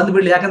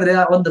ಬಂದ್ಬಿಡ್ಲಿ. ಯಾಕಂದ್ರೆ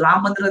ಒಂದು ರಾಮ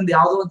ಮಂದಿರ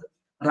ಯಾವುದೋ ಒಂದು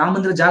ರಾಮ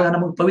ಮಂದಿರ ಜಾಗ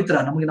ನಮಗೆ ಪವಿತ್ರ,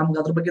 ನಮ್ಗೆ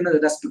ಅದ್ರ ಬಗ್ಗೆ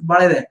ರೆಸ್ಪೆಕ್ಟ್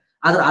ಬಾಳ ಇದೆ.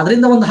 ಆದ್ರೆ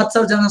ಅದರಿಂದ ಒಂದು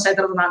 10,000 ಜನ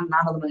ಸಾಯ್ತಾರೆ,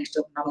 ನಾನು ಅದನ್ನ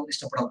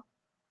ಇಷ್ಟಪಡೋದು.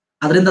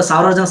 ಅದರಿಂದ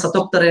 1000 ಜನ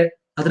ಸತ್ತೋಗ್ತಾರೆ,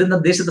 ಅದರಿಂದ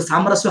ದೇಶದ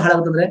ಸಾಮರಸ್ಯ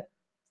ಹಾಳಾಗುತ್ತಂದ್ರೆ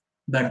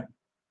ಬೇಡ.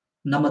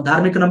 ನಮ್ಮ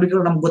ಧಾರ್ಮಿಕ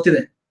ನಂಬಿಕೆಗಳು ನಮ್ಗೆ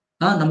ಗೊತ್ತಿದೆ,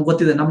 ನಮ್ಗೆ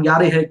ಗೊತ್ತಿದೆ. ನಮ್ಗೆ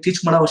ಯಾರು ಟೀಚ್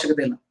ಮಾಡೋ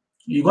ಅವಶ್ಯಕತೆ ಇಲ್ಲ.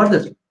 You got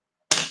this.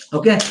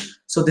 Okay,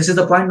 so this is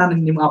the point. ನಾನು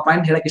ನಿಮ್ ಆ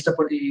ಪಾಯಿಂಟ್ ಹೇಳಕ್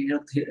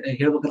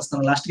ಹೇಳ್ಬೇಕು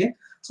ಅನ್ಸ್ತಾನೆ ಲಾಸ್ಟ್ಗೆ.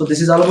 So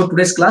this is all about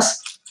today's class.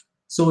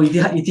 So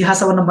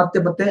ಇತಿಹಾಸವನ್ನ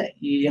ಮತ್ತೆ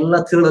ಈ ಎಲ್ಲಾ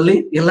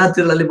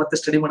ತಿರುಳಲ್ಲಿ ಮತ್ತೆ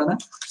ಸ್ಟಡಿ ಮಾಡೋಣ.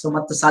 ಸೊ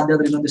ಮತ್ತೆ ಸಾಧ್ಯ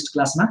ಆದ್ರೆ ಇನ್ನೊಂದಿಷ್ಟು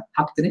ಕ್ಲಾಸ್ ನ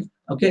ಹಾಕ್ತೀನಿ.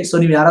 ಓಕೆ, ಸೊ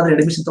ನೀವು ಯಾರಾದ್ರೂ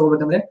admission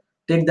ತಗೋಬೇಕಂದ್ರೆ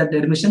take that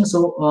admission. So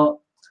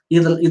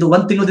ಇದು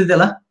 1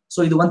 ತಿಂಗಳದಿದೆಯಲ್ಲ, ಸೊ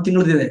ಇದು 1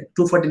 ತಿಂಗಳದಿದೆ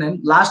 249.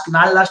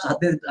 ನಾಳೆ ಲಾಸ್ಟ್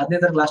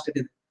 15 ಲಾಸ್ಟ್ ಡೇಟ್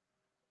ಇದೆ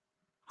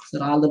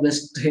sir. All the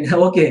best.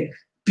 Okay,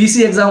 PC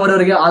exam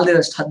ಅವರವರಿಗೆ ಆಲ್ ದಿ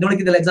ಬೆಸ್ಟ್.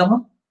 17 ಇದೆಯಲ್ಲ ಎಕ್ಸಾಮ್,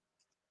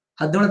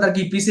 17ನೇ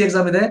ತಾರೀಕು PC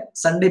ಎಕ್ಸಾಮ್ ಇದೆ,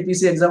 Sunday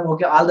PC exam.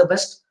 Okay, all the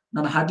best.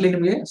 ನಾನು ಹಾರ್ಟ್ಲಿ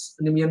ನಿಮ್ಗೆ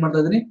ಏನ್ ಮಾಡ್ತಾ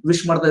ಇದೀನಿ,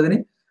 ವಿಶ್ ಮಾಡ್ತಾ ಇದೀನಿ.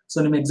 ಸೊ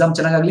ನಿಮ್ ಎಕ್ಸಾಮ್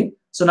ಚೆನ್ನಾಗಾಗ್ಲಿ.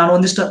 ಸೊ ನಾನು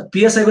ಒಂದಿಷ್ಟು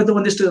PSI ಗೊತ್ತು,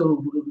 ಒಂದಿಷ್ಟು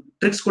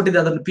ಟ್ರಿಕ್ಸ್ ಕೊಟ್ಟಿದ್ದೆ,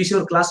 ಅದನ್ನ PC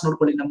ಅವ್ರ ಕ್ಲಾಸ್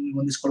ನೋಡ್ಕೊಳ್ಳಿ. ನಮ್ಗೆ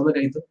ಒಂದಿಷ್ಟು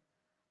ಕೊಡ್ಬೇಕಾಗಿತ್ತು.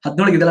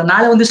 17 ಇದೆಲ್ಲ,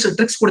 ನಾಳೆ ಒಂದಿಷ್ಟು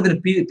ಟ್ರಿಕ್ಸ್ ಕೊಡ್ತೀನಿ.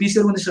 PC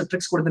ಅವ್ರಿಗೆ ಒಂದಿಷ್ಟು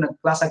ಟ್ರಿಕ್ಸ್ ಕೊಡ್ತೀನಿ,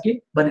 ಕ್ಲಾಸ್ ಹಾಕಿ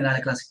ಬನ್ನಿ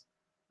ನಾಳೆ class.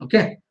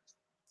 Okay,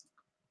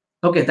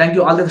 thank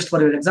you. All the best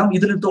for your exam.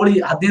 ಇದನ್ನ ತಗೊಳ್ಳಿ,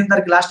 15ನೇ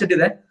ತಾರೀಕು ಲಾಸ್ಟ್ ಡೇಟ್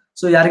ಇದೆ.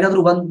 ಸೊ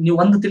ಯಾರಿಗಾದ್ರೂ ನೀವು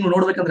ಒಂದು ತಿಂಗಳು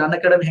ನೋಡ್ಬೇಕಂದ್ರೆ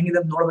ಅನ್ಅಕಾಡೆಮಿ ಹೆಂಗಿದೆ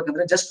ಅಂತ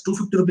ನೋಡ್ಬೇಕಂದ್ರೆ ಜಸ್ಟ್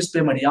 250 rupees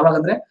ಪೇ ಮಾಡಿ.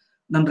 ಯಾವಾಗಂದ್ರೆ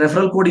ನನ್ನ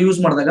ರೆಫರಲ್ ಕೋಡ್ ಯೂಸ್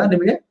ಮಾಡಿದಾಗ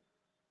ನಿಮಗೆ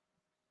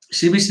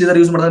ಶ್ರೀಧರ್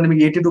ಯೂಸ್ ಮಾಡಿದಾಗ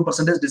ನಿಮಗೆ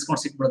 82%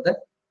 ಡಿಸ್ಕೌಂಟ್ ಸಿಕ್ಬಿಡುತ್ತೆ.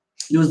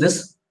 Use this.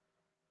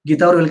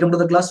 ಗೀತಾ ಅವ್ರು welcome to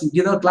the class.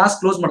 Geetha ಅವ್ರ ಕ್ಲಾಸ್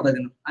ಕ್ಲೋಸ್ ಮಾಡ್ತಾ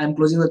ಇದ್ದೀನಿ. I am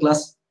closing the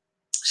class.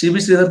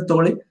 Sridhar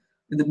ತಗೊಳ್ಳಿ.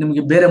 ಇದು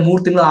ನಿಮಗೆ ಬೇರೆ 3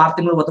 ತಿಂಗಳು 6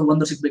 ತಿಂಗಳು ಅಥವಾ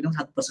 1 ವರ್ಷ ಬೇಕಂದ್ರೆ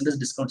 10%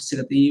 ಡಿಸ್ಕೌಂಟ್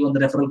ಸಿಗುತ್ತೆ ಈ ಒಂದು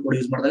ರೆಫರಲ್ ಕೋಡ್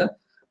ಯೂಸ್ ಮಾಡಿದಾಗ.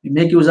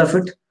 Make use of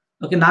it.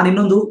 Okay, ನಾನು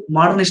ಇನ್ನೊಂದು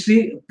ಮಾಡರ್ನ್ ಹಿಸ್ಟ್ರಿ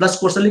ಪ್ಲಸ್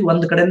ಕೋರ್ಸ್ ಅಲ್ಲಿ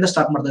ಒಂದು ಕಡೆಯಿಂದ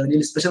ಸ್ಟಾರ್ಟ್ ಮಾಡ್ತಾ ಇದ್ದೀನಿ.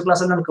 ಇಲ್ಲಿ ಸ್ಪೆಷಲ್ ಕ್ಲಾಸ್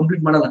ಅಲ್ಲಿ ನಾನು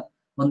ಕಂಪ್ಲೀಟ್ ಮಾಡಲ್ಲ,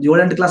 ಒಂದು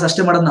 7-8 ಕ್ಲಾಸ್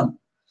ಅಷ್ಟೇ ಮಾಡೋದು ನಾನು.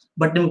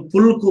 ಬಟ್ ನಿಮ್ಗೆ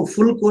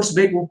ಫುಲ್ ಕೋರ್ಸ್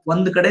ಬೇಕು,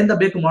 ಒಂದು ಕಡೆಯಿಂದ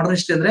ಬೇಕು ಮಾಡರ್ನ್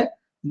ಹಿಸ್ಟ್ರಿ ಅಂದ್ರೆ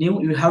ನೀವು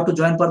you have to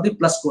join for the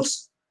plus course.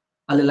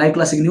 ಅಲ್ಲಿ ಲೈವ್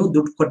ಕ್ಲಾಸಿಗೆ ನೀವು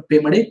ದುಡ್ಡು ಕೊಟ್ಟು ಪೇ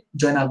ಮಾಡಿ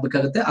ಜಾಯಿನ್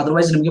ಆಗ್ಬೇಕಾಗುತ್ತೆ,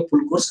 ಅದರ್ವೈಸ್ ನಿಮಗೆ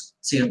ಫುಲ್ ಕೋರ್ಸ್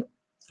ಸಿಗಲ್ಲ.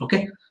 ಓಕೆ,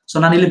 ಸೊ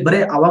ನಾನು ಇಲ್ಲಿ ಬರೀ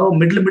ಅವಾಗ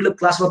ಮಿಡ್ಲ್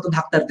ಕ್ಲಾಸ್ ಹೊತ್ತೊಂದು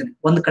ಹಾಕ್ತಾ ಇರ್ತೀನಿ,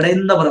 ಒಂದ್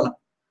ಕಡೆಯಿಂದ ಬರಲ್ಲ.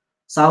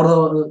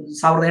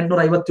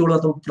 1857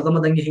 ಅಥವಾ ಪ್ರಥಮ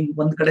ದಂಗೆ ಹಿಂಗ್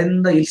ಒಂದ್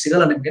ಕಡೆಯಿಂದ ಇಲ್ಲಿ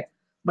ಸಿಗಲ್ಲ ನಿಮ್ಗೆ,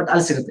 ಬಟ್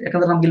ಅಲ್ಲಿ ಸಿಗುತ್ತೆ.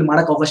 ಯಾಕಂದ್ರೆ ನಮ್ಗೆ ಇಲ್ಲಿ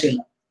ಮಾಡಕ್ ಅವಕಾಶ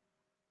ಇಲ್ಲ.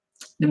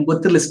 ನಿಮ್ಗೆ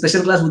ಗೊತ್ತಿರಲಿ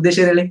ಸ್ಪೆಷಲ್ ಕ್ಲಾಸ್ ಉದ್ದೇಶ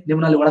ಹೇಳಿ,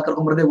 ನಿಮ್ನ ಅಲ್ಲಿ ಒಳಗೆ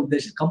ಕರ್ಕೊಂಡ್ ಬರೋದೇ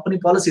ಉದ್ದೇಶ. ಕಂಪನಿ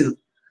ಪಾಲಿಸಿ ಇದು,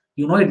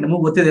 ಯು ನೋ ಇಟ್,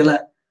 ನಿಮಗ್ ಗೊತ್ತಿದೆ ಎಲ್ಲ.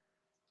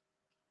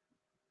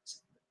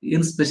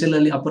 ಏನ್ ಸ್ಪೆಷಲ್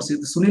ಅಲ್ಲಿ ಆಫರ್ಸ್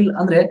ಇದೆ ಸುನಿಲ್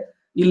ಅಂದ್ರೆ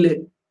ಇಲ್ಲಿ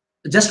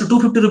ಜಸ್ಟ್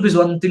 250 rupees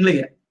 1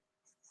 ತಿಂಗಳಿಗೆ.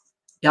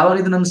 ಯಾವಾಗ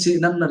ಇದು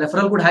ನನ್ನ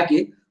ರೆಫರಲ್ ಕೋಡ್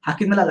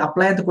ಹಾಕಿದ್ಮೇಲೆ ಅದು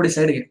ಅಪ್ಲೈ ಅಂತ ಕೊಡಿ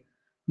ಸೈಡ್ಗೆ,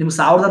 ನಿಮ್ಗೆ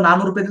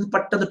 1400 ರೂಪಾಯಿ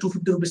ಪಟ್ಟದ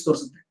 250 rupees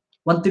ತೋರಿಸುತ್ತೆ.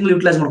 1 ತಿಂಗಳು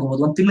ಯೂಟಿಲೈಸ್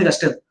ಮಾಡ್ಕೋಬಹುದು, 1 ತಿಂಗಳಿಗೆ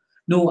ಅಷ್ಟೇ.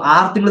 ನೀವು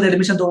 6 ತಿಂಗಳ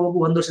ಅಡ್ಮಿಷನ್ ತಗೋಬೇಕು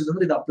 1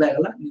 ವರ್ಷದಿಂದ, ಇದು ಅಪ್ಲೈ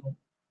ಆಗಲ್ಲ. ನೀವು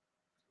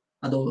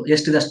ಅದು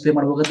ಎಷ್ಟಿದೆ ಅಷ್ಟು ಪೇ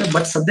ಮಾಡ್ಬೇಕಾಗುತ್ತೆ.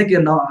 ಬಟ್ ಸದ್ಯಕ್ಕೆ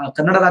ನಾವು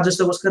ಕನ್ನಡ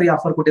ರಾಜ್ಯೋತ್ಸವಗೋಸ್ಕರ ಈ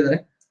ಆಫರ್ ಕೊಟ್ಟಿದ್ದಾರೆ.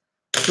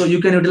 So you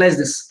can utilise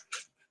this,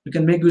 you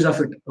can make use of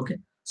it. Okay,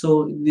 so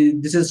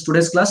this is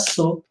today's class.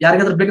 So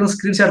ಯಾರಿಗಾದ್ರೂ ಬೇಕಂದ್ರೆ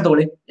ಸ್ಕ್ರೀನ್ ಶಾಟ್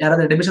ತಗೊಳ್ಳಿ.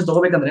 ಯಾರಾದ್ರೂ admission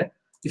ತಗೋಬೇಕಂದ್ರೆ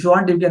if you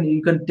want you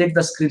can take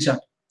the screen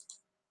shot.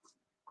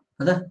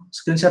 ಹೌದಾ?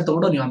 Screen shot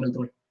ತಗೊಂಡು ನೀವು ಆಮೇಲೆ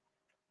ತಗೊಳ್ಳಿ.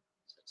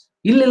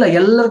 ಇಲ್ಲ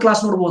ಎಲ್ಲರ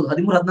ಕ್ಲಾಸ್ ನೋಡ್ಬೋದು.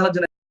 13-14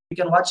 ಜನ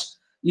can watch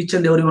each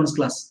and every once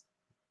class.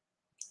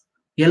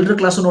 ಎಲ್ಲರ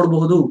ಕ್ಲಾಸ್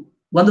ನೋಡಬಹುದು.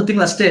 1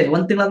 ತಿಂಗಳು ಅಷ್ಟೇ.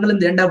 1 ತಿಂಗಳಾದ್ಮೇಲೆ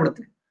ನಿಮ್ದು ಎಂಡ್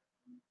ಆಗ್ಬಿಡುತ್ತೆ.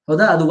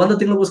 ಹೌದಾ? ಅದು 1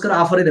 ತಿಂಗಳಿಗೋಸ್ಕರ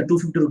ಆಫರ್ ಇದೆ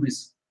 250 rupees.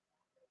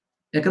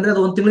 ಯಾಕಂದ್ರೆ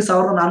ಅದು 1 ತಿಂಗಳಿಗೆ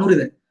 1400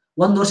 ಇದೆ.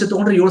 1 ವರ್ಷ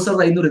ತಗೊಂಡ್ರೆ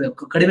 7500 ಇದೆ.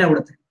 ಕಡಿಮೆ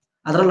ಆಗ್ಬಿಡುತ್ತೆ.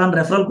 ಅದ್ರಲ್ಲಿ ನಾನು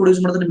ರೆಫರಲ್ ಕೋಡ್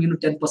ಯೂಸ್ ಮಾಡಿದ್ರೆ ನಿಮ್ಗೆ ಇನ್ನು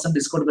 10%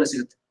 ಡಿಸ್ಕೌಂಟ್ ಬೇರೆ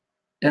ಸಿಗುತ್ತೆ.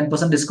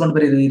 10% ಡಿಸ್ಕೌಂಟ್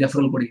ಬೇರೆ ಇದೆ ಈ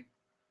ರೆಫರಲ್ ಕೋಡ್ಗೆ.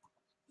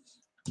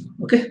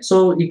 ಓಕೆ, ಸೊ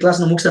ಈ ಕ್ಲಾಸ್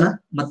ಮುಗಿಸೋಣ.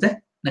 ಮತ್ತೆ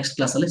ನೆಕ್ಸ್ಟ್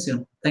ಕ್ಲಾಸ್ ಅಲ್ಲಿ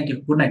ಸಿಗೋಣ. Thank you.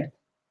 Good night.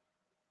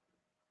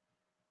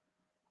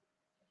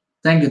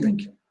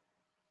 Thank you.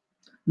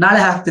 ನಾಳೆ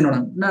ಹಾಕ್ತೀನಿ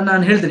ನೋಡೋಣ.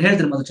 ನಾನು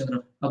ಹೇಳ್ತೀನಿ ಮಧುಚಂದ್ರ.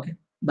 Okay,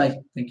 bye.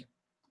 Thank you.